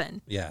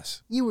 11.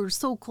 Yes. You were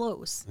so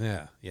close.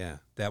 Yeah.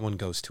 That one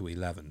goes to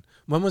 11.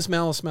 When was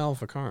Malice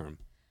Maleficarum?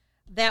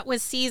 That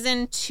was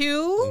season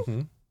 2.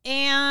 Mm-hmm.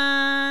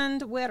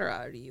 And where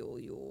are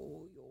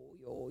you?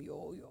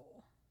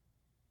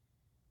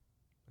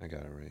 I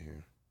got it right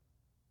here.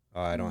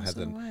 Oh, I don't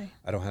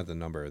have the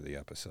number of the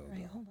episode.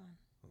 Right, hold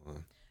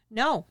on.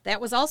 No,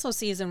 that was also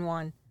season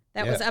 1.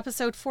 That was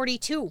episode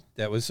 42.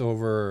 That was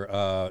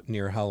over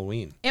near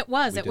Halloween. It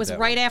was. It was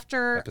right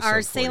after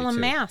our Salem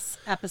Mass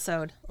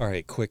episode. All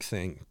right, quick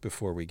thing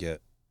before we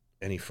get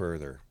any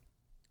further.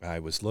 I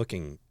was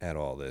looking at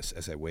all this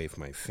as I waved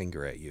my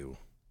finger at you.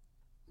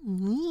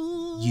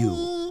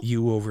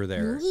 You over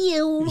there.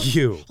 You.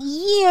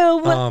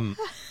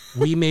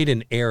 We made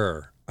an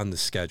error on the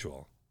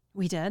schedule.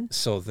 We did?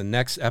 So the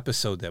next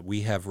episode that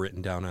we have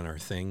written down on our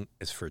thing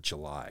is for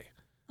July.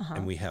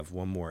 And we have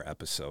one more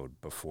episode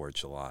before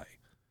July.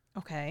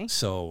 Okay.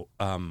 So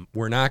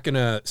we're not going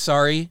to,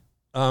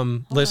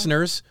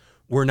 listeners,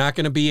 we're not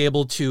going to be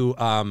able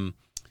to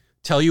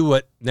tell you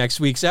what next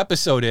week's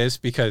episode is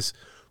because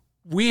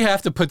we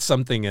have to put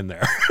something in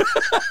there.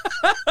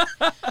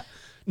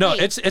 No,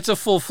 it's a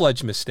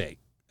full-fledged mistake.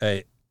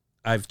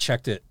 I've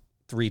checked it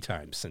 3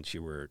 times since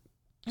you were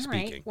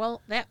speaking. Right.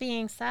 Well, that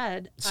being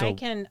said, so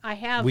I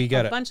have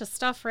a bunch of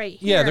stuff right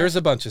here. Yeah, there's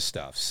a bunch of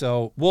stuff.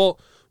 So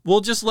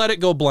we'll just let it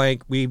go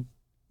blank. We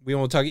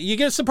won't talk. You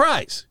get a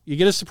surprise. You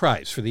get a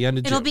surprise for the end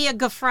of June. It'll be a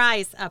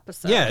Gefries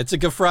episode. Yeah, it's a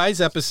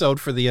Gefries episode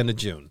for the end of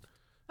June.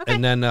 Okay.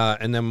 And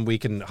then we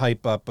can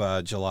hype up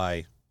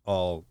July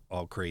all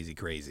crazy.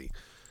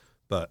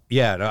 But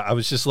yeah, no, I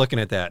was just looking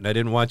at that, and I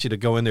didn't want you to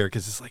go in there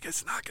because it's like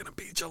it's not going to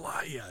be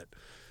July yet.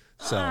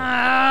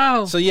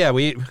 So yeah,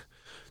 we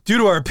due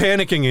to our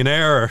panicking and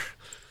error.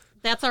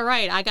 That's all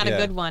right. I got a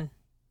good one.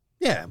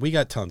 Yeah, we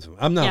got tons of them.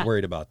 I'm not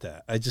worried about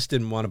that. I just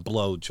didn't want to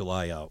blow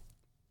July out,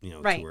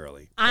 too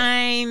early. But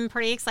I'm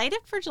pretty excited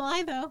for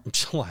July, though.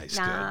 July's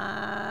good.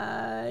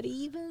 Not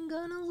even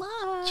gonna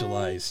lie.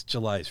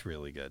 July's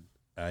really good.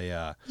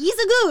 He's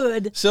a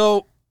good.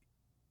 So,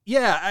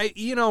 yeah,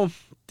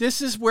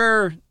 this is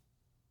where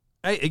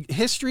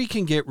history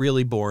can get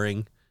really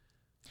boring.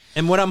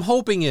 And what I'm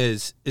hoping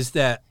is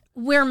that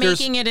we're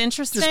making it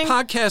interesting. There's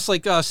podcasts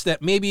like us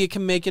that maybe it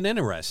can make it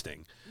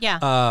interesting.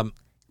 Yeah.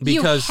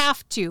 Because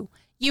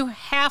you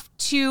have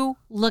to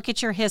look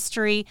at your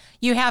history.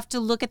 You have to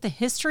look at the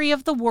history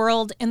of the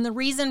world and the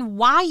reason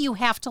why you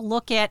have to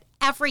look at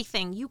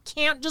everything. You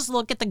can't just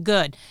look at the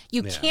good.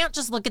 You can't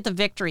just look at the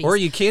victories. Or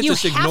you can't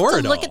just ignore it all. You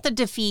have to look at the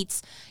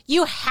defeats.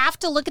 You have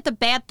to look at the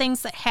bad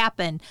things that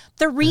happen.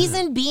 The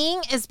reason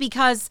being is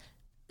because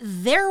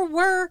there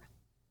were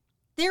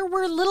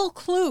little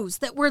clues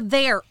that were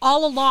there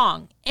all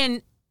along.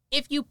 And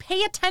if you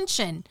pay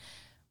attention,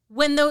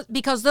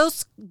 because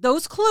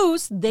those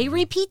clues, they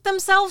repeat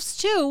themselves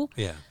too.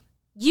 Yeah.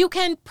 You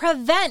can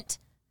prevent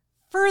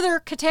further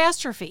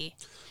catastrophe.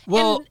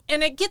 Well,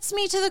 and it gets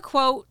me to the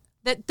quote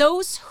that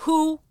those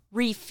who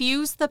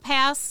refuse the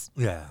past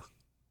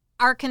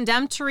are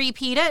condemned to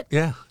repeat it.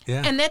 Yeah.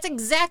 And that's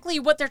exactly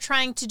what they're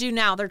trying to do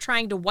now. They're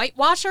trying to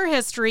whitewash our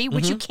history,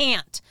 which you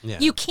can't. Yeah.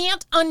 You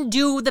can't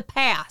undo the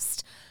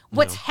past.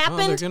 What's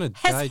happened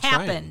has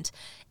happened.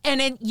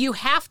 And you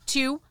have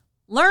to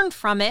learn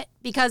from it,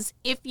 because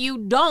if you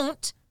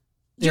don't,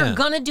 you're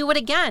going to do it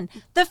again.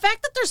 The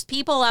fact that there's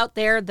people out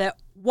there that,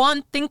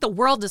 think the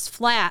world is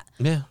flat.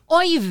 Yeah.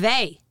 Oy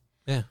vey.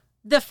 Yeah.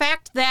 The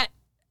fact that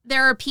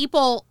there are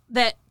people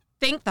that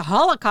think the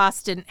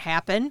Holocaust didn't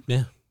happen.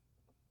 Yeah.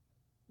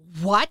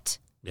 What?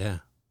 Yeah.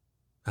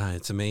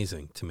 It's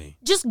amazing to me.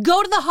 Just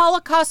go to the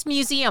Holocaust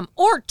Museum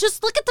or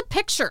just look at the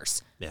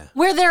pictures. Yeah.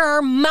 Where there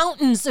are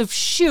mountains of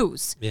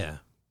shoes. Yeah.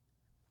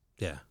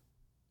 Yeah.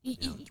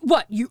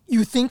 What,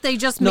 you think they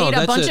just made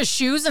a bunch of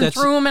shoes and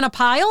threw them in a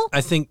pile?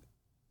 I think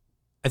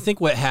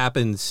what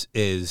happens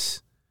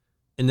is,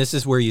 and this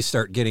is where you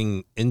start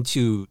getting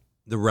into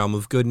the realm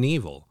of good and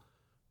evil,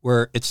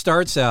 where it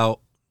starts out,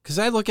 because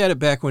I look at it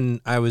back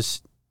when I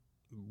was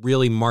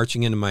really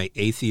marching into my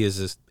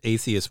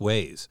atheist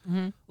ways.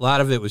 Mm-hmm. A lot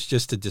of it was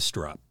just to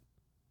disrupt,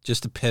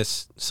 just to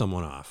piss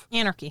someone off.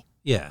 Anarchy.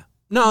 Yeah.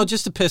 No,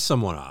 just to piss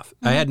someone off.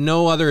 I had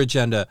no other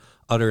agenda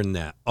other than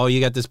that. Oh,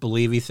 you got this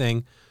believey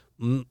thing?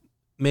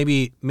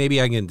 Maybe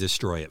I can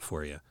destroy it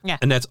for you. Yeah.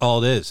 And that's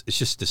all it is. It's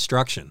just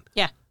destruction.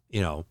 Yeah.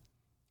 You know,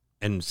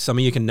 and some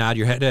of you can nod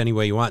your head any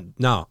way you want.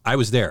 No, I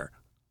was there.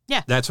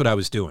 Yeah. That's what I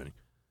was doing.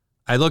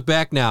 I look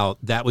back now,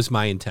 that was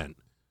my intent.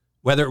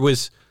 Whether it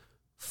was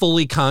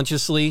fully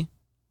consciously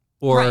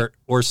or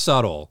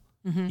subtle.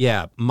 Mm-hmm.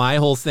 Yeah, my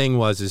whole thing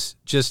is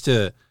just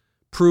to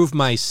prove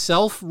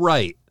myself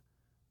right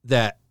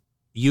that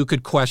you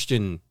could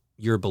question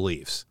your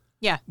beliefs.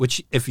 Yeah.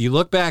 Which, if you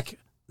look back,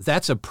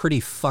 that's a pretty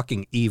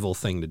fucking evil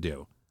thing to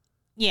do.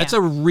 Yeah. That's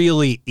a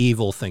really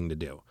evil thing to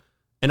do.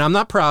 And I'm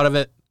not proud of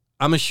it.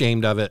 I'm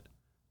ashamed of it.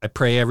 I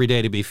pray every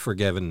day to be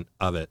forgiven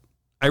of it.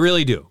 I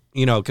really do.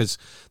 You know, because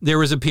there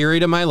was a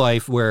period in my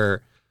life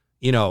where,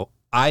 you know,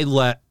 I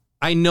let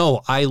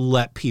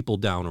people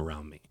down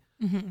around me.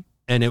 Mm-hmm.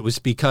 And it was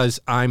because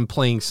I'm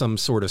playing some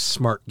sort of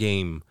smart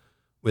game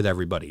with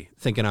everybody,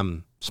 thinking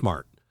I'm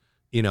smart,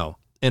 you know,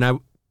 and I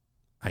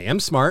am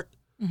smart.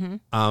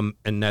 Mm-hmm.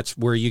 And that's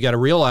where you got to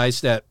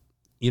realize that,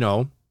 you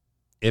know,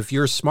 if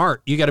you're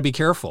smart, you got to be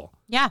careful.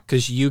 Yeah.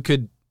 Because you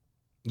could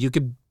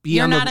be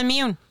You're not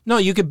immune. No,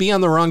 you could be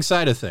on the wrong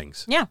side of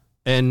things. Yeah.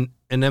 And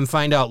then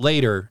find out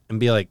later and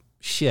be like,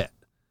 shit,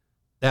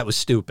 that was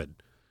stupid.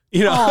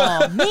 You know,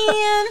 oh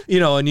man, you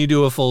know, and you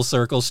do a full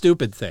circle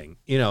stupid thing,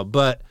 you know,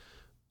 but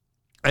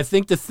I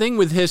think the thing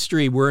with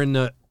history, we're in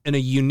a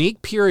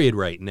unique period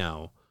right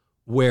now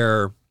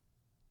where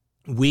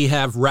we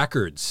have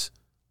records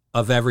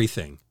of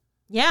everything.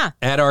 Yeah.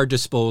 At our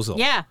disposal.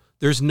 Yeah.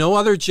 There's no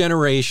other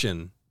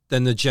generation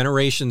than the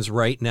generations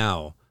right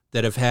now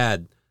that have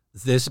had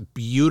this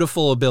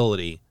beautiful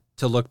ability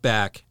to look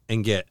back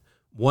and get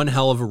one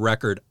hell of a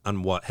record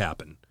on what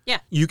happened. Yeah.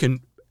 You can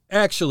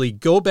actually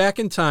go back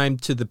in time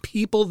to the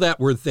people that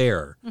were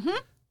there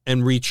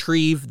and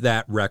retrieve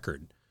that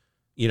record.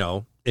 You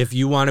know, if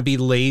you want to be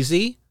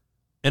lazy,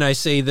 and I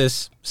say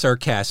this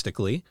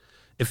sarcastically,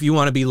 if you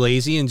want to be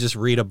lazy and just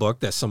read a book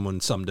that someone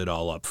summed it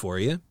all up for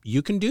you,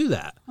 you can do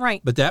that.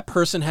 Right. But that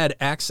person had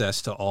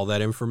access to all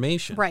that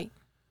information. Right.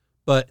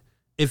 But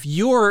if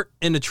you're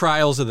in the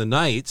trials of the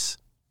knights,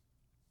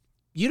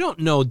 you don't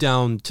know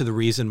down to the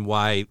reason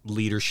why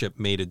leadership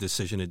made a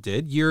decision it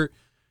did. You're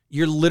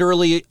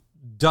literally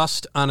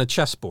dust on a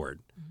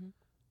chessboard.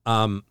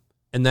 Mm-hmm.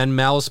 And then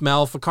Malus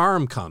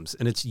Maleficarum comes,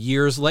 and it's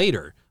years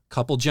later,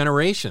 couple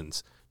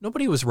generations.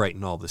 Nobody was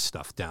writing all this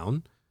stuff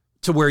down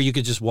to where you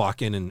could just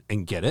walk in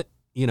and get it,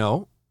 you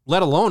know,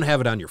 let alone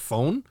have it on your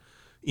phone,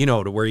 you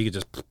know, to where you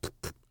could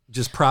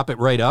just prop it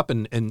right up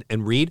and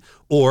read,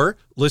 or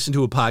listen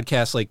to a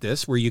podcast like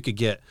this where you could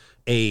get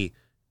an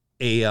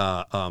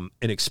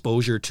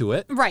exposure to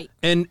it. Right.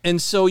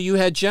 And so you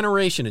had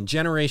generation and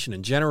generation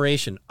and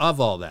generation of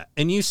all that.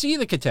 And you see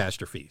the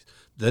catastrophes,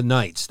 the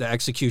knights, the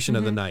execution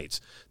of the knights,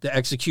 the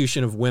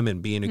execution of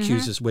women being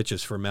accused as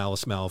witches for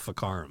Malus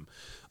Maleficarum.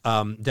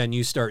 Then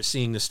you start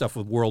seeing the stuff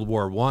with World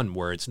War I,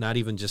 where it's not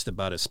even just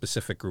about a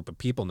specific group of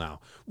people now.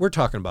 We're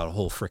talking about a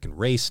whole freaking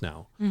race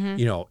now,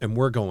 you know, and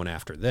we're going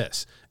after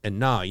this. And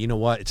now, you know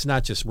what? It's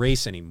not just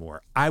race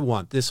anymore. I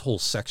want this whole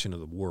section of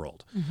the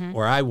world,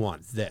 or I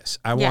want this.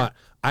 I want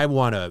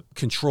to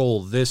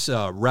control this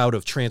route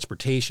of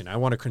transportation. I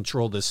want to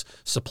control this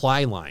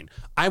supply line.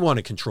 I want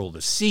to control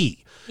the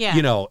sea. Yeah.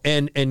 You know,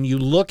 and you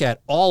look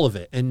at all of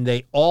it, and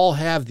they all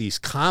have these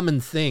common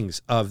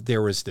things of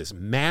there was this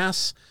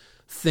mass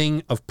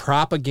thing of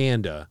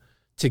propaganda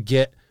to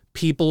get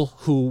people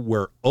who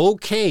were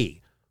okay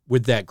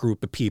with that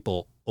group of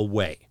people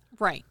away.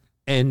 Right.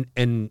 And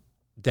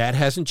that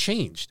hasn't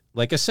changed.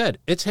 Like I said,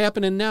 it's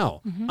happening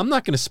now. I'm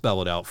not going to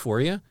spell it out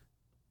for you.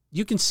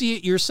 You can see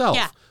it yourself.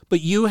 Yeah.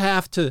 But you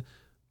have to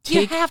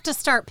you have to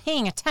start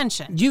paying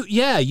attention.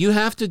 You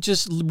have to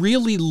just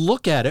really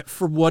look at it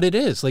for what it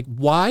is. Like,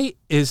 why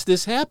is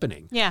this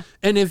happening? Yeah.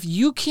 And if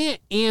you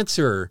can't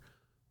answer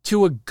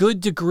to a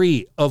good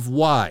degree of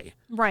why,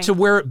 right, to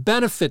where it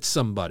benefits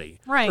somebody,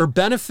 right, or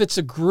benefits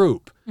a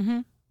group,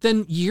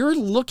 then you're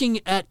looking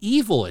at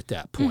evil at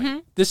that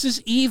point. This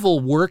is evil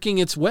working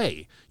its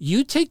way.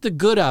 You take the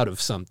good out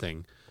of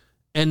something,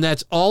 and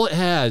that's all it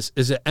has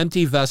is an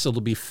empty vessel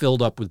to be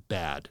filled up with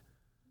bad.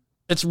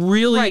 It's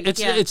really, right,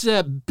 it's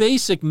that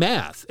basic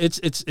math.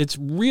 It's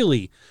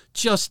really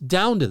just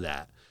down to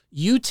that.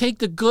 You take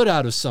the good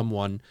out of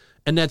someone,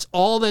 and that's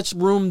all that's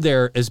room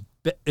there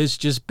is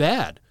just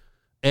bad.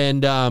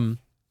 And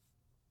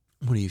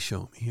what do you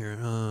show me here?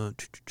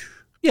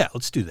 Yeah,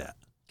 let's do that.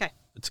 Okay,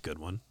 that's a good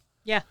one.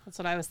 Yeah, that's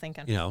what I was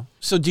thinking. You know,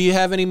 so do you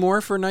have any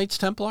more for Knights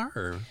Templar?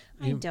 Or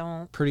I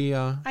don't. Pretty.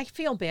 I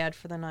feel bad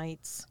for the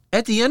Knights.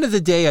 At the end of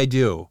the day, I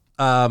do.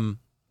 But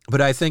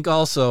I think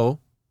also,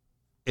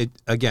 it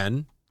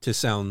again, to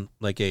sound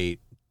like a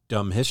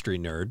dumb history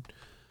nerd,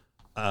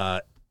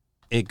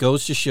 it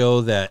goes to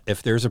show that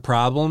if there's a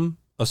problem,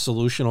 a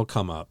solution will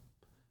come up.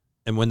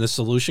 And when the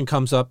solution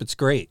comes up, it's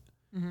great.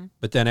 Mm-hmm.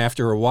 But then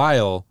after a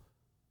while,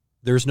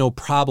 there's no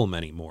problem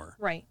anymore.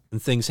 Right.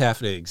 And things have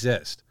to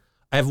exist.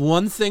 I have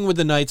one thing with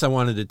the Knights I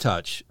wanted to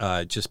touch.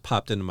 It just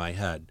popped into my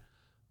head.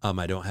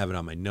 I don't have it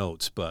on my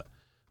notes, but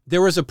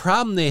there was a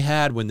problem they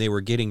had when they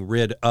were getting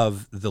rid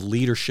of the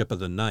leadership of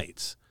the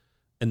Knights.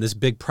 And this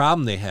big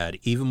problem they had,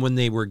 even when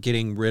they were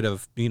getting rid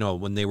of,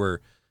 when they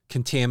were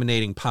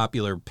contaminating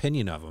popular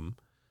opinion of them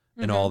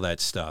and all that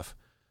stuff.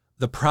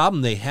 The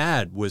problem they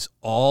had was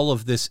all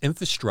of this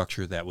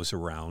infrastructure that was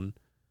around.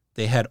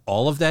 They had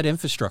all of that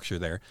infrastructure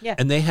there. Yeah.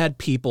 And they had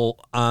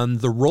people on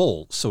the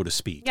roll, so to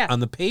speak,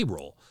 on the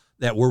payroll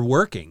that were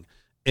working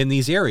in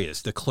these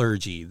areas, the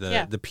clergy,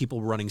 the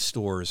people running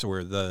stores,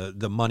 or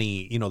the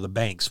money, the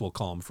banks, we'll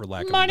call them for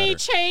lack of a better. Money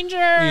changer.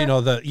 And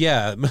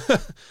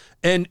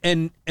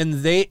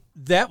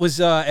that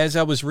was, as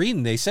I was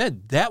reading, they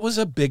said that was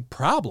a big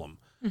problem,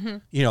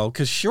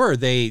 because sure,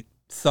 they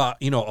thought,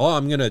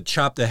 I'm going to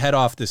chop the head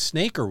off this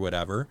snake or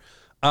whatever.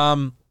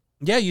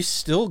 You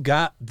still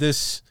got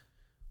this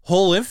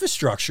whole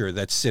infrastructure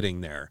that's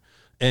sitting there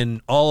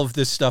and all of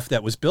this stuff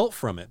that was built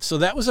from it. So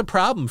that was a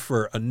problem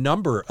for a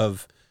number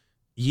of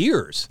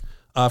years,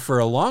 for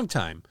a long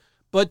time.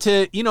 But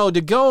to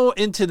go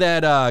into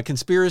that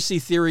conspiracy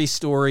theory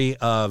story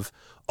of,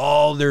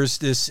 there's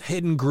this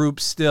hidden group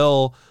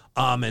still,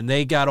 and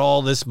they got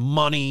all this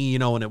money,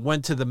 and it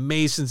went to the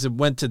Masons, it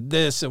went to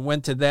this, it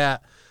went to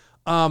that.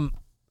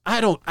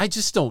 I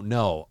just don't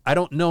know. I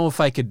don't know if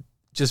I could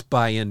just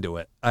buy into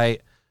it. I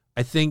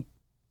think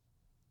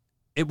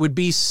it would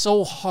be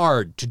so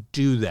hard to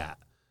do that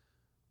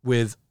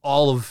with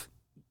all of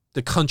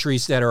the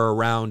countries that are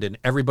around and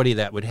everybody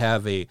that would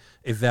have a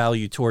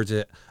value towards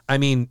it. I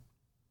mean,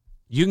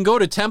 you can go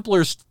to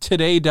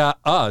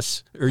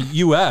TemplarsToday.us or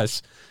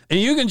US, and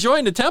you can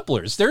join the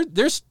Templars.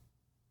 There's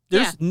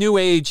New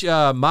Age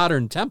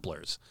modern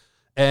Templars.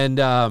 And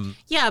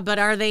but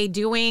are they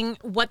doing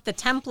what the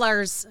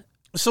Templars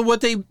so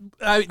what they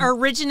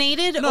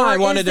originated? No, or I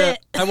wanted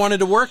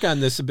to work on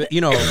this a bit.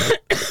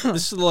 This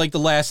is like the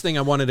last thing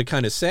I wanted to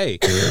kind of say.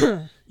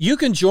 You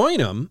can join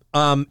them,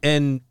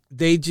 and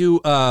they do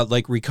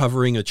like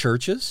recovering of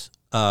churches,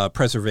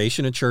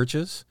 preservation of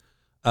churches,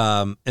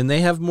 and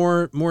they have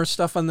more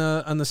stuff on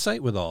the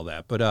site with all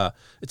that. But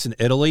it's in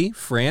Italy,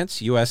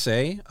 France,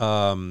 USA,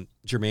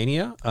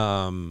 Germania,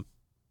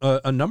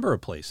 a number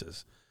of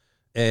places,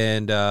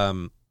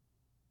 and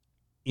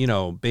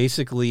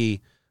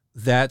basically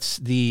that's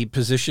the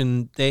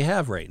position they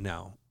have right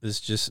now.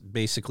 Is just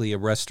basically a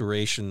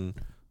restoration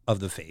of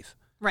the faith.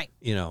 Right.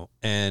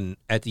 And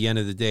at the end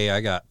of the day,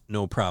 I got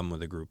no problem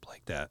with a group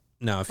like that.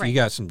 Now, if you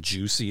got some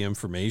juicy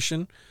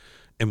information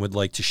and would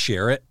like to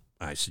share it,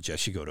 I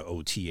suggest you go to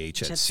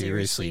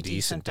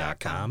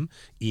oth@seriouslydecent.com.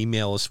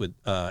 Email us with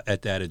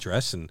at that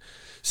address and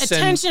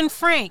send, attention,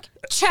 Frank.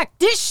 Check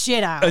this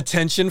shit out.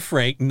 Attention,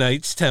 Frank.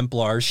 Knights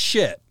Templar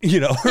shit.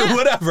 Or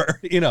whatever.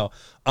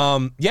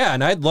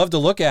 And I'd love to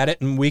look at it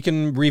and we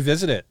can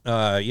revisit it.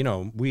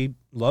 We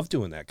love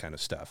doing that kind of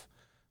stuff.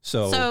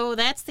 So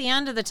that's the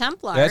end of the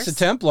Templars. That's the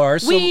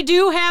Templars. So we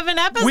do have an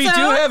episode. We do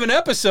have an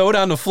episode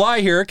on the fly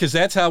here because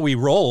that's how we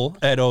roll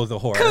at Oh the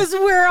Horror. Because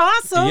we're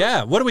awesome.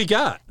 Yeah. What do we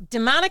got?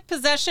 Demonic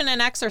possession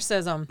and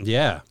exorcism.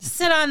 Yeah.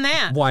 Sit on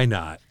that. Why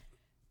not?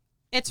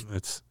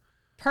 It's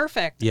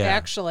perfect,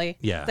 actually.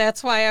 Yeah.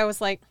 That's why I was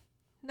like,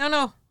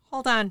 no,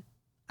 hold on.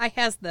 I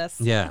has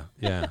this. Yeah.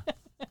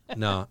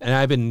 No, and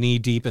I've been knee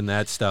deep in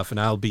that stuff, and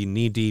I'll be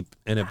knee deep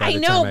in it by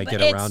the time I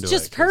get around to it. It's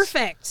just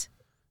perfect.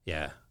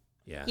 Yeah.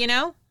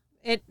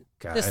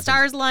 The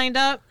stars lined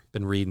up.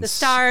 Been reading. The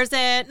stars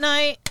at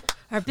night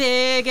are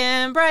big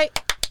and bright,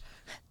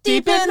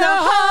 deep in the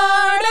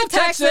heart of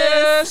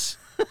Texas.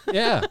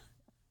 Yeah.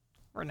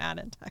 We're not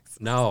in Texas.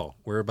 No,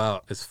 we're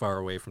about as far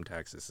away from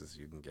Texas as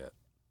you can get.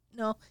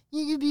 No,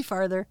 you could be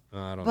farther.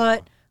 I don't know.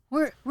 But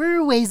we're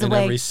a ways away.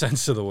 In every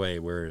sense of the way,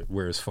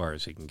 we're as far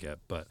as you can get.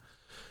 But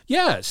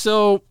yeah,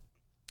 so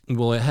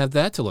we'll have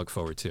that to look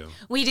forward to.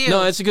 We do.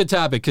 No, it's a good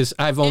topic because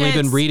I've only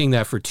been reading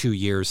that for 2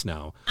 years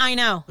now. I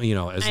know.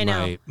 As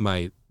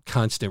my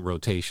constant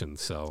rotation.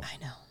 So I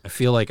know. I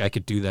feel like I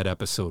could do that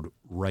episode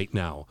right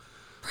now.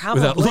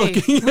 Probably. Without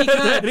looking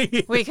at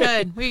it. We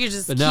could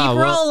just keep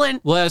rolling.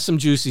 We'll have some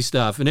juicy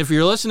stuff. And if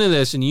you're listening to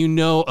this and you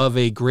know of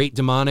a great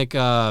demonic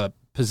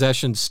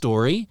possession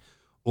story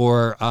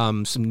or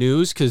some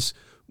news, because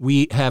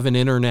we have an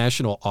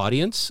international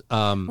audience.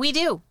 We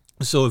do.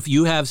 So if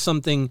you have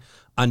something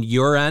on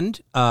your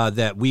end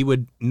that we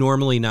would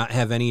normally not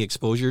have any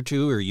exposure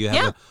to, or you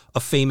have a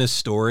famous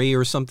story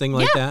or something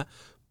like that,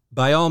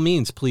 by all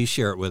means, please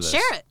share it with us.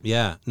 Share it.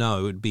 Yeah. No,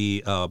 it would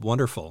be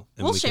wonderful.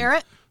 And we'll share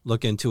it.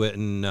 Look into it,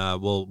 and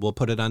we'll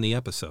put it on the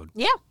episode.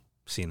 Yeah.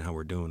 Seeing how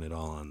we're doing it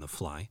all on the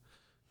fly,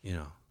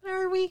 What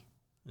are we?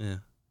 Yeah.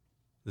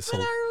 This are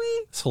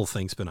we? This whole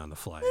thing's been on the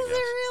fly. Is it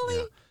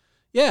really?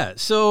 Yeah.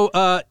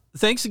 So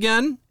thanks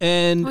again,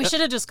 and we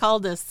should have just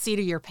called this "Seat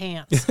of Your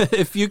Pants."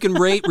 If you can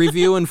rate,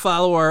 review, and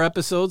follow our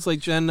episodes, like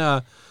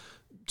Jen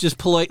just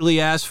politely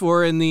asked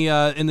for in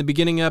the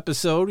beginning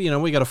episode. You know,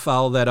 we got to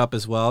follow that up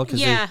as well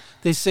because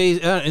they say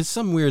it's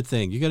some weird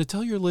thing. You got to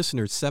tell your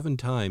listeners 7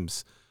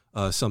 times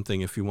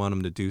something if you want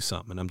them to do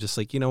something. And I'm just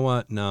like, you know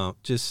what? No,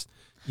 just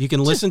you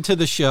can listen to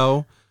the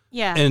show.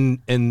 Yeah.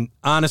 And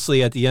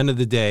honestly, at the end of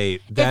the day,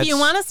 if you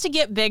want us to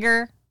get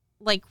bigger,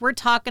 like we're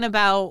talking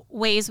about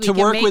ways we to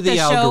can work make with the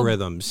show,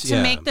 algorithms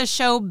to make the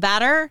show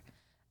better,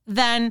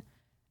 then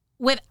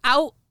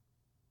without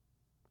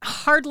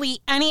hardly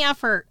any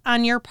effort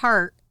on your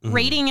part,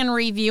 rating and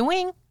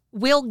reviewing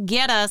will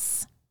get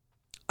us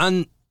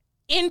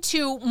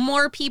into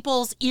more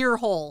people's ear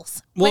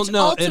holes, which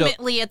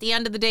ultimately at the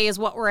end of the day is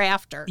what we're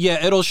after.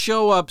 Yeah, it'll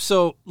show up.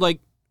 So like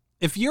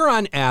if you're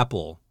on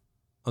Apple,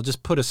 I'll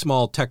just put a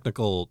small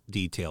technical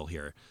detail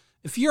here.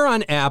 If you're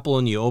on Apple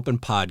and you open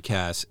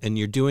podcasts and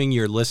you're doing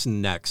your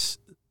listen next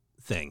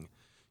thing,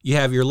 you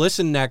have your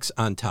listen next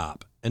on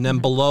top, and then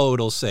below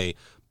it'll say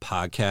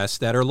podcasts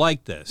that are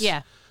like this.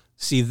 Yeah.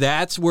 See,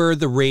 that's where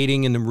the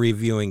rating and the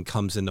reviewing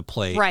comes into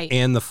play, right?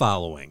 And the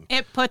following.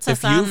 It puts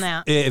us on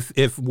that.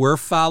 If we're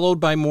followed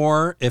by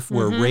more, if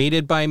we're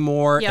rated by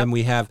more, and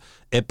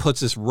it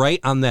puts us right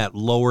on that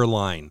lower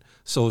line.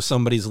 So if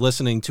somebody's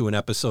listening to an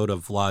episode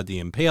of Vlad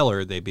the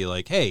Impaler, they'd be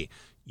like, hey,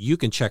 you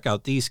can check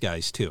out these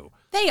guys too.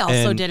 They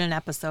also did an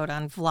episode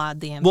on Vlad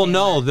the Impaler. Well,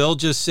 no, they'll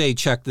just say,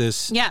 check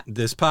this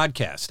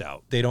podcast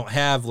out. They don't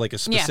have like a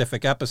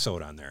specific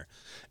episode on there.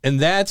 And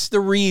that's the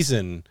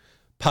reason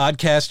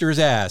podcasters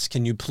ask,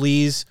 can you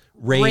please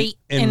rate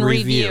and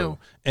review?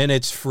 And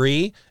it's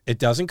free. It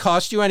doesn't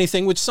cost you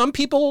anything, which some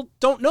people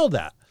don't know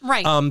that.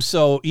 Right.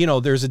 So, you know,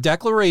 there's a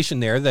declaration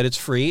there that it's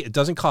free. It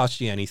doesn't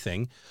cost you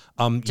anything.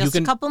 Just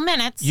a couple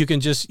minutes. You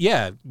can just,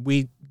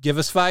 we give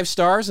us 5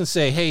 stars and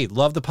say, hey,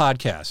 love the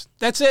podcast.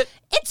 That's it.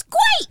 It's great.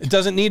 It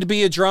doesn't need to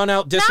be a drawn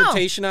out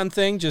dissertation on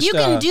thing. Just you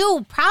can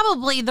do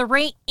probably the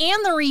rate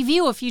and the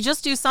review if you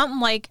just do something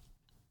like,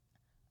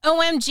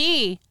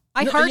 OMG,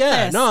 I heart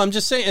this. No, I'm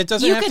just saying it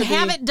doesn't have to be. You can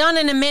have it done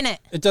in a minute.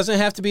 It doesn't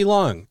have to be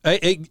long.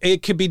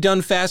 It could be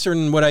done faster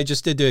than what I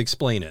just did to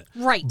explain it.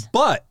 Right.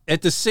 But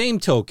at the same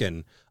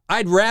token,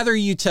 I'd rather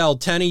you tell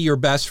 10 of your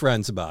best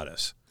friends about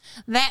us.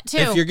 That too.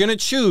 If you're going to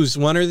choose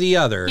one or the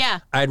other,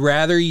 I'd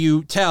rather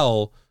you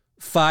tell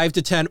 5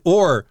 to 10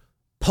 or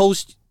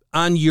post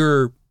on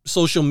your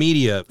social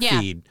media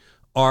feed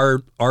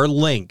our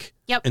link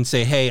and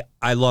say, hey,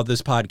 I love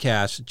this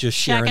podcast. Just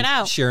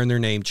sharing their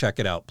name. Check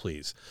it out,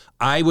 please.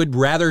 I would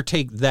rather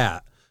take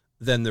that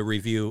than the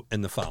review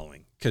and the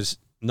following because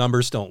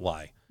numbers don't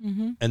lie.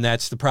 Mm-hmm. And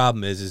that's the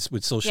problem is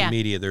with social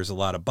media, there's a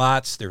lot of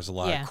bots. There's a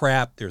lot of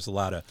crap. There's a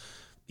lot of,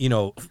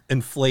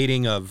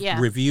 inflating of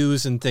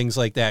reviews and things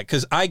like that.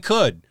 Because I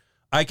could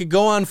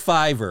go on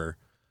Fiverr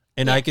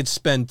and I could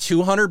spend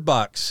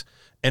 $200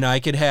 and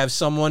I could have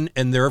someone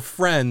and their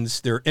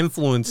friends, their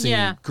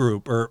influencing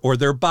group or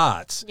their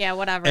bots. Yeah,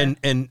 whatever.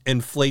 And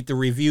inflate the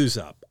reviews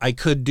up. I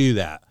could do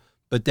that,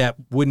 but that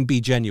wouldn't be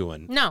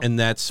genuine. No. And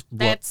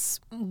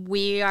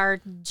we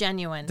are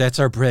genuine. That's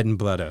our bread and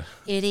butter.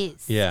 It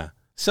is. Yeah.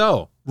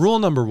 So, rule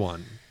number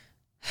 1.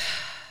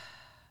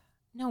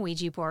 No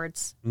Ouija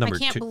boards. Number I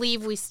can't 2.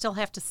 believe we still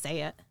have to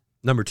say it.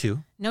 Number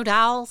 2. No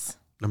dolls.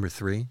 Number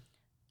 3.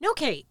 No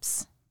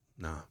capes.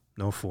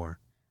 No 4.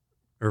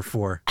 Or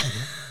 4.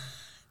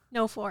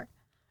 No 4.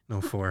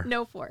 No 4.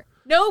 No 4.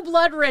 No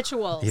blood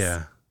rituals.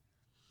 Yeah.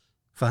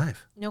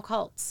 5. No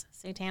cults,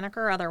 satanic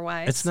or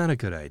otherwise. It's not a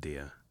good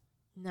idea.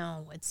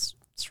 No, it's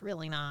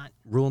really not.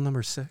 Rule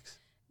number 6.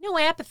 No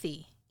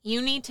apathy.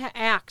 You need to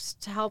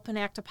act to help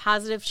enact a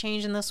positive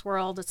change in this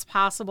world. It's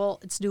possible.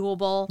 It's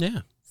doable. Yeah.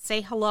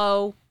 Say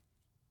hello.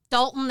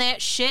 Dalton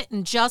that shit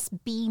and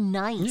just be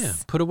nice. Yeah.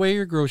 Put away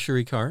your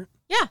grocery cart.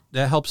 Yeah.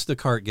 That helps the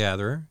cart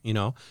gatherer,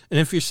 And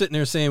if you're sitting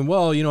there saying,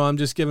 well, I'm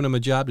just giving them a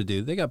job to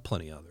do, they got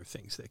plenty of other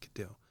things they could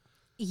do.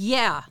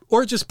 Yeah.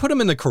 Or just put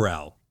them in the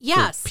corral.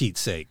 Yes. For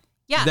Pete's sake.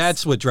 Yes.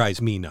 That's what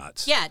drives me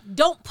nuts. Yeah.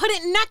 Don't put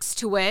it next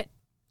to it.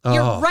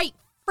 You're right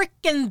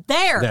freaking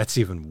there. That's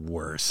even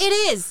worse. It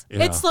is.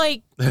 Yeah. It's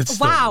like, that's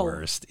wow. The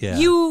worst. Yeah.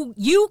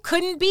 You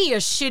couldn't be a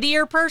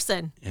shittier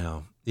person.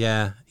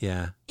 Yeah.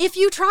 If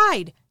you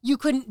tried, you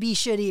couldn't be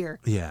shittier.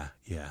 Yeah.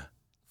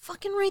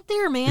 Fucking right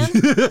there, man.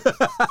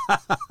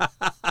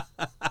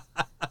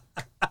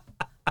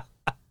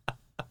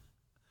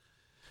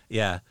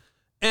 Yeah.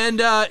 And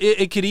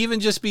it could even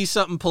just be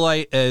something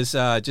polite as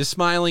just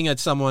smiling at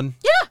someone.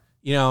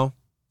 Yeah.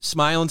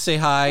 Smile and say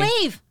hi.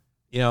 Wave.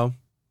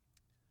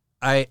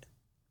 I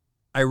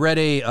read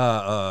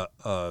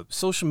a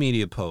social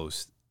media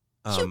post.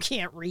 You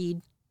can't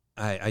read.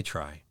 I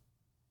try.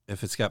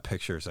 If it's got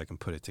pictures, I can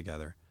put it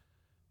together.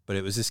 But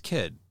it was this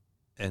kid,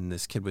 and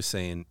this kid was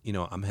saying,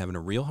 I'm having a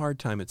real hard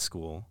time at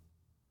school,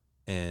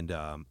 and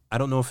I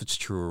don't know if it's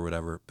true or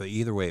whatever, but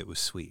either way, it was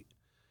sweet.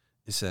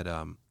 He said,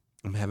 I'm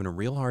having a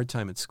real hard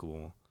time at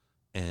school,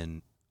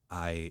 and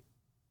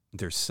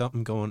there's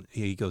something going.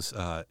 He goes,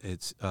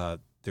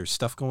 there's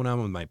stuff going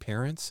on with my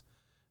parents,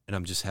 and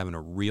I'm just having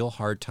a real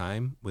hard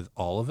time with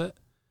all of it.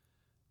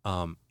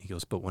 He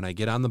goes, but when I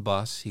get on the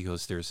bus, he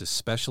goes, there's a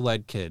special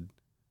ed kid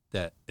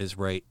that is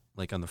right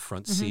like on the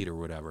front seat or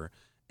whatever,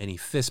 and he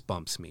fist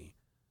bumps me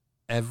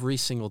every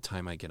single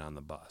time I get on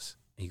the bus.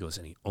 He goes,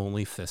 and he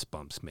only fist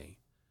bumps me.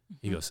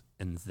 He goes,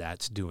 and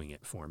that's doing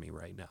it for me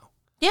right now.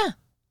 Yeah.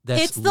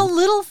 It's the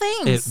little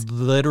things. It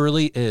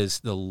literally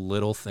is the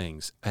little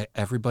things.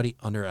 Everybody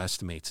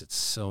underestimates it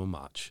so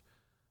much.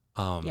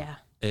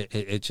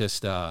 It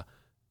just,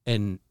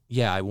 and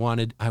yeah, I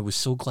was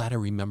so glad I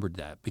remembered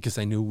that because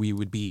I knew we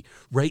would be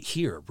right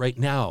here, right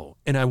now.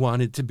 And I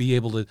wanted to be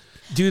able to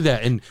do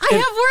that. And I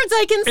have words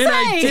I can say. And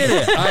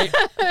I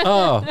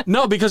did it.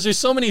 No, because there's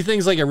so many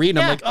things like I read and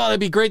I'm like, oh,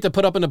 that'd be great to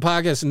put up in the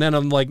podcast. And then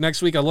I'm like,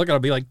 next week I look at it, I'll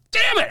be like,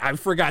 damn it, I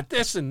forgot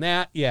this and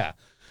that. Yeah.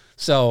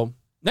 So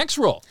next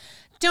rule.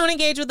 Don't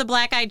engage with the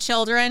black-eyed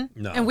children.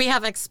 No. And we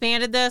have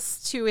expanded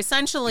this to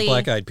essentially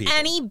black-eyed people.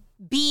 Any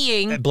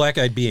being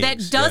black-eyed beings that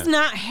does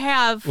not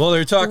have well,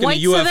 they're talking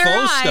whites UFO of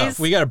their stuff. eyes.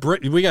 We got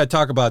to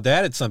talk about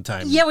that at some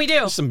time. Yeah, we do.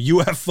 There's some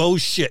UFO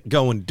shit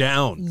going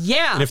down.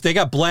 Yeah. And if they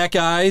got black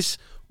eyes,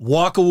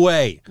 walk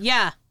away.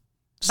 Yeah.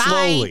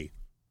 Slowly. Bye.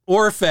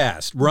 Or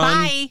fast.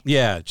 Run. Bye.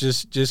 Yeah,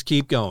 just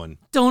keep going.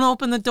 Don't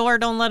open the door.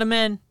 Don't let them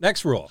in.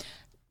 Next rule.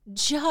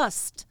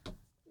 Just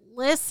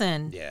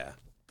listen. Yeah.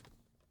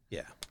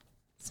 Yeah.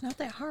 It's not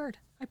that hard.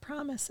 I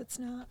promise it's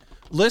not.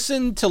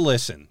 Listen to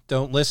listen.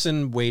 Don't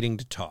listen waiting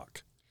to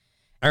talk.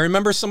 I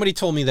remember somebody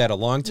told me that a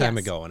long time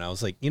ago, and I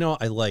was like,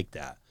 I like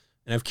that.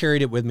 And I've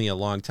carried it with me a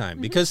long time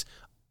because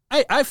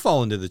I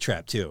fall into the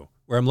trap too,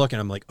 where I'm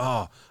like,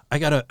 oh, I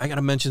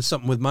gotta mention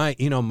something with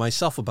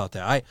myself about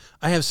that.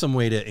 I have some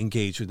way to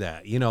engage with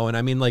that, and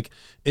I mean, like,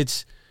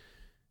 it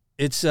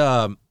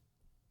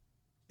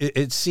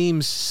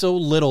seems so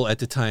little at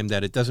the time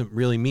that it doesn't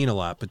really mean a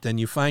lot, but then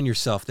you find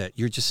yourself that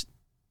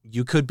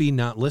you could be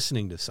not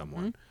listening to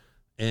someone.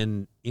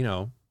 And,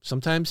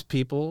 sometimes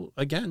people,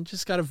 again,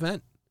 just got to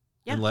vent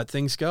and let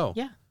things go.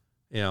 Yeah.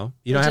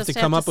 You don't have to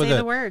come up with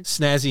a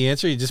snazzy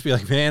answer. You just be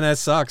like, man, that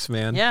sucks,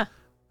 man. Yeah.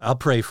 I'll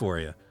pray for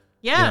you.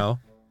 Yeah.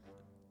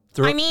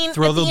 Throw a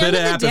little bit of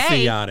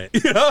apathy on it.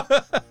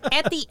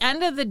 At the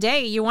end of the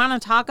day, you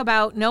want to talk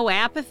about no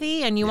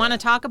apathy and you want to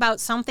talk about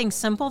something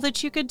simple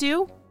that you could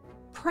do?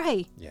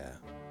 Pray. Yeah.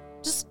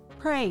 Just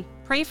pray.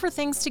 Pray for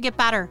things to get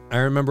better. I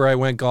remember I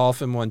went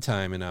golfing one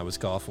time, and I was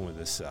golfing with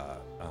this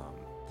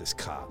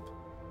cop,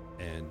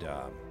 and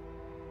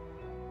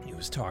he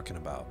was talking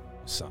about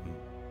something,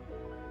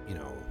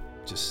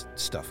 just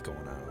stuff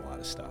going on, a lot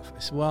of stuff.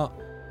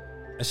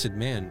 I said,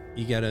 man,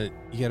 you got a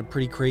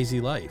pretty crazy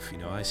life, you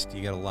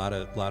got a lot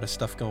of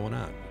stuff going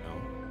on,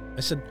 I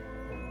said,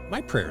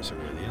 my prayers are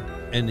with you.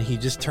 And he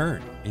just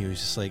turned, and he was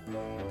just like,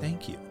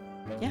 thank you.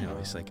 Yeah.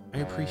 He's like, I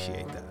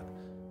appreciate that.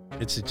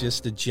 It's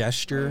just a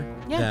gesture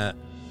that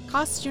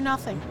costs you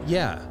nothing.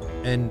 Yeah.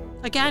 And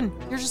again,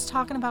 you're just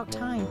talking about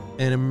time.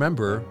 And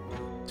remember,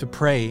 to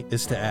pray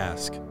is to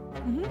ask.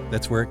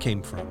 That's where it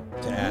came from,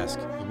 to ask.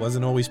 It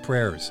wasn't always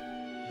prayers.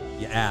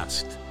 You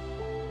asked.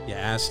 You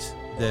asked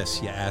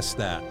this, you asked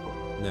that.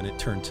 And then it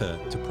turned to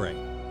pray.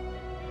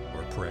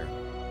 Or prayer.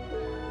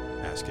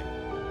 Asking.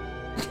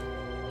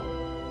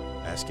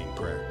 Asking,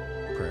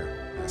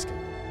 prayer, asking.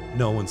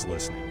 No one's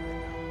listening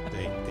right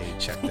now. They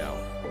checked out.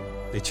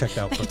 They checked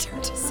out.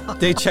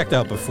 They checked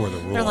out before the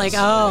rules. They're like,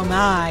 oh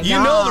my God. You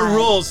know the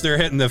rules. They're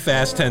hitting the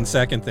fast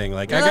 10-second thing.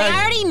 Like, I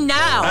already know.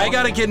 I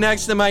got to get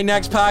next to my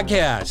next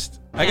podcast.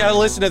 I got to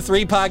listen to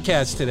 3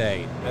 podcasts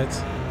today.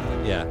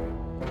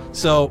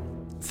 So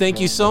thank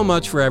you so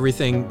much for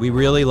everything. We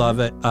really love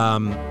it.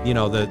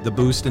 The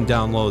boost and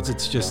downloads,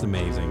 it's just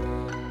amazing.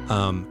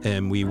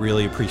 And we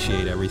really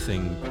appreciate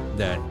everything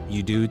that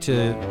you do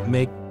to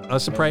make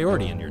us a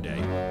priority in your day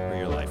or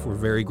your life. We're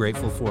very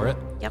grateful for it.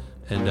 Yep.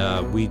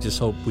 And we just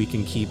hope we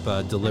can keep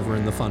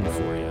delivering the fun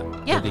for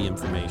you. Yeah. Or the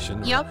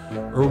information. Yep.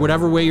 Or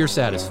whatever way you're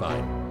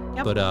satisfied.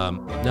 Yep. But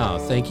no,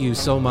 thank you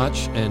so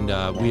much. And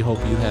we hope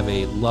you have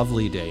a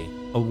lovely day,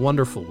 a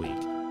wonderful week.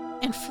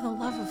 And for the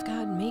love of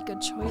God, make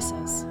good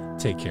choices.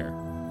 Take care.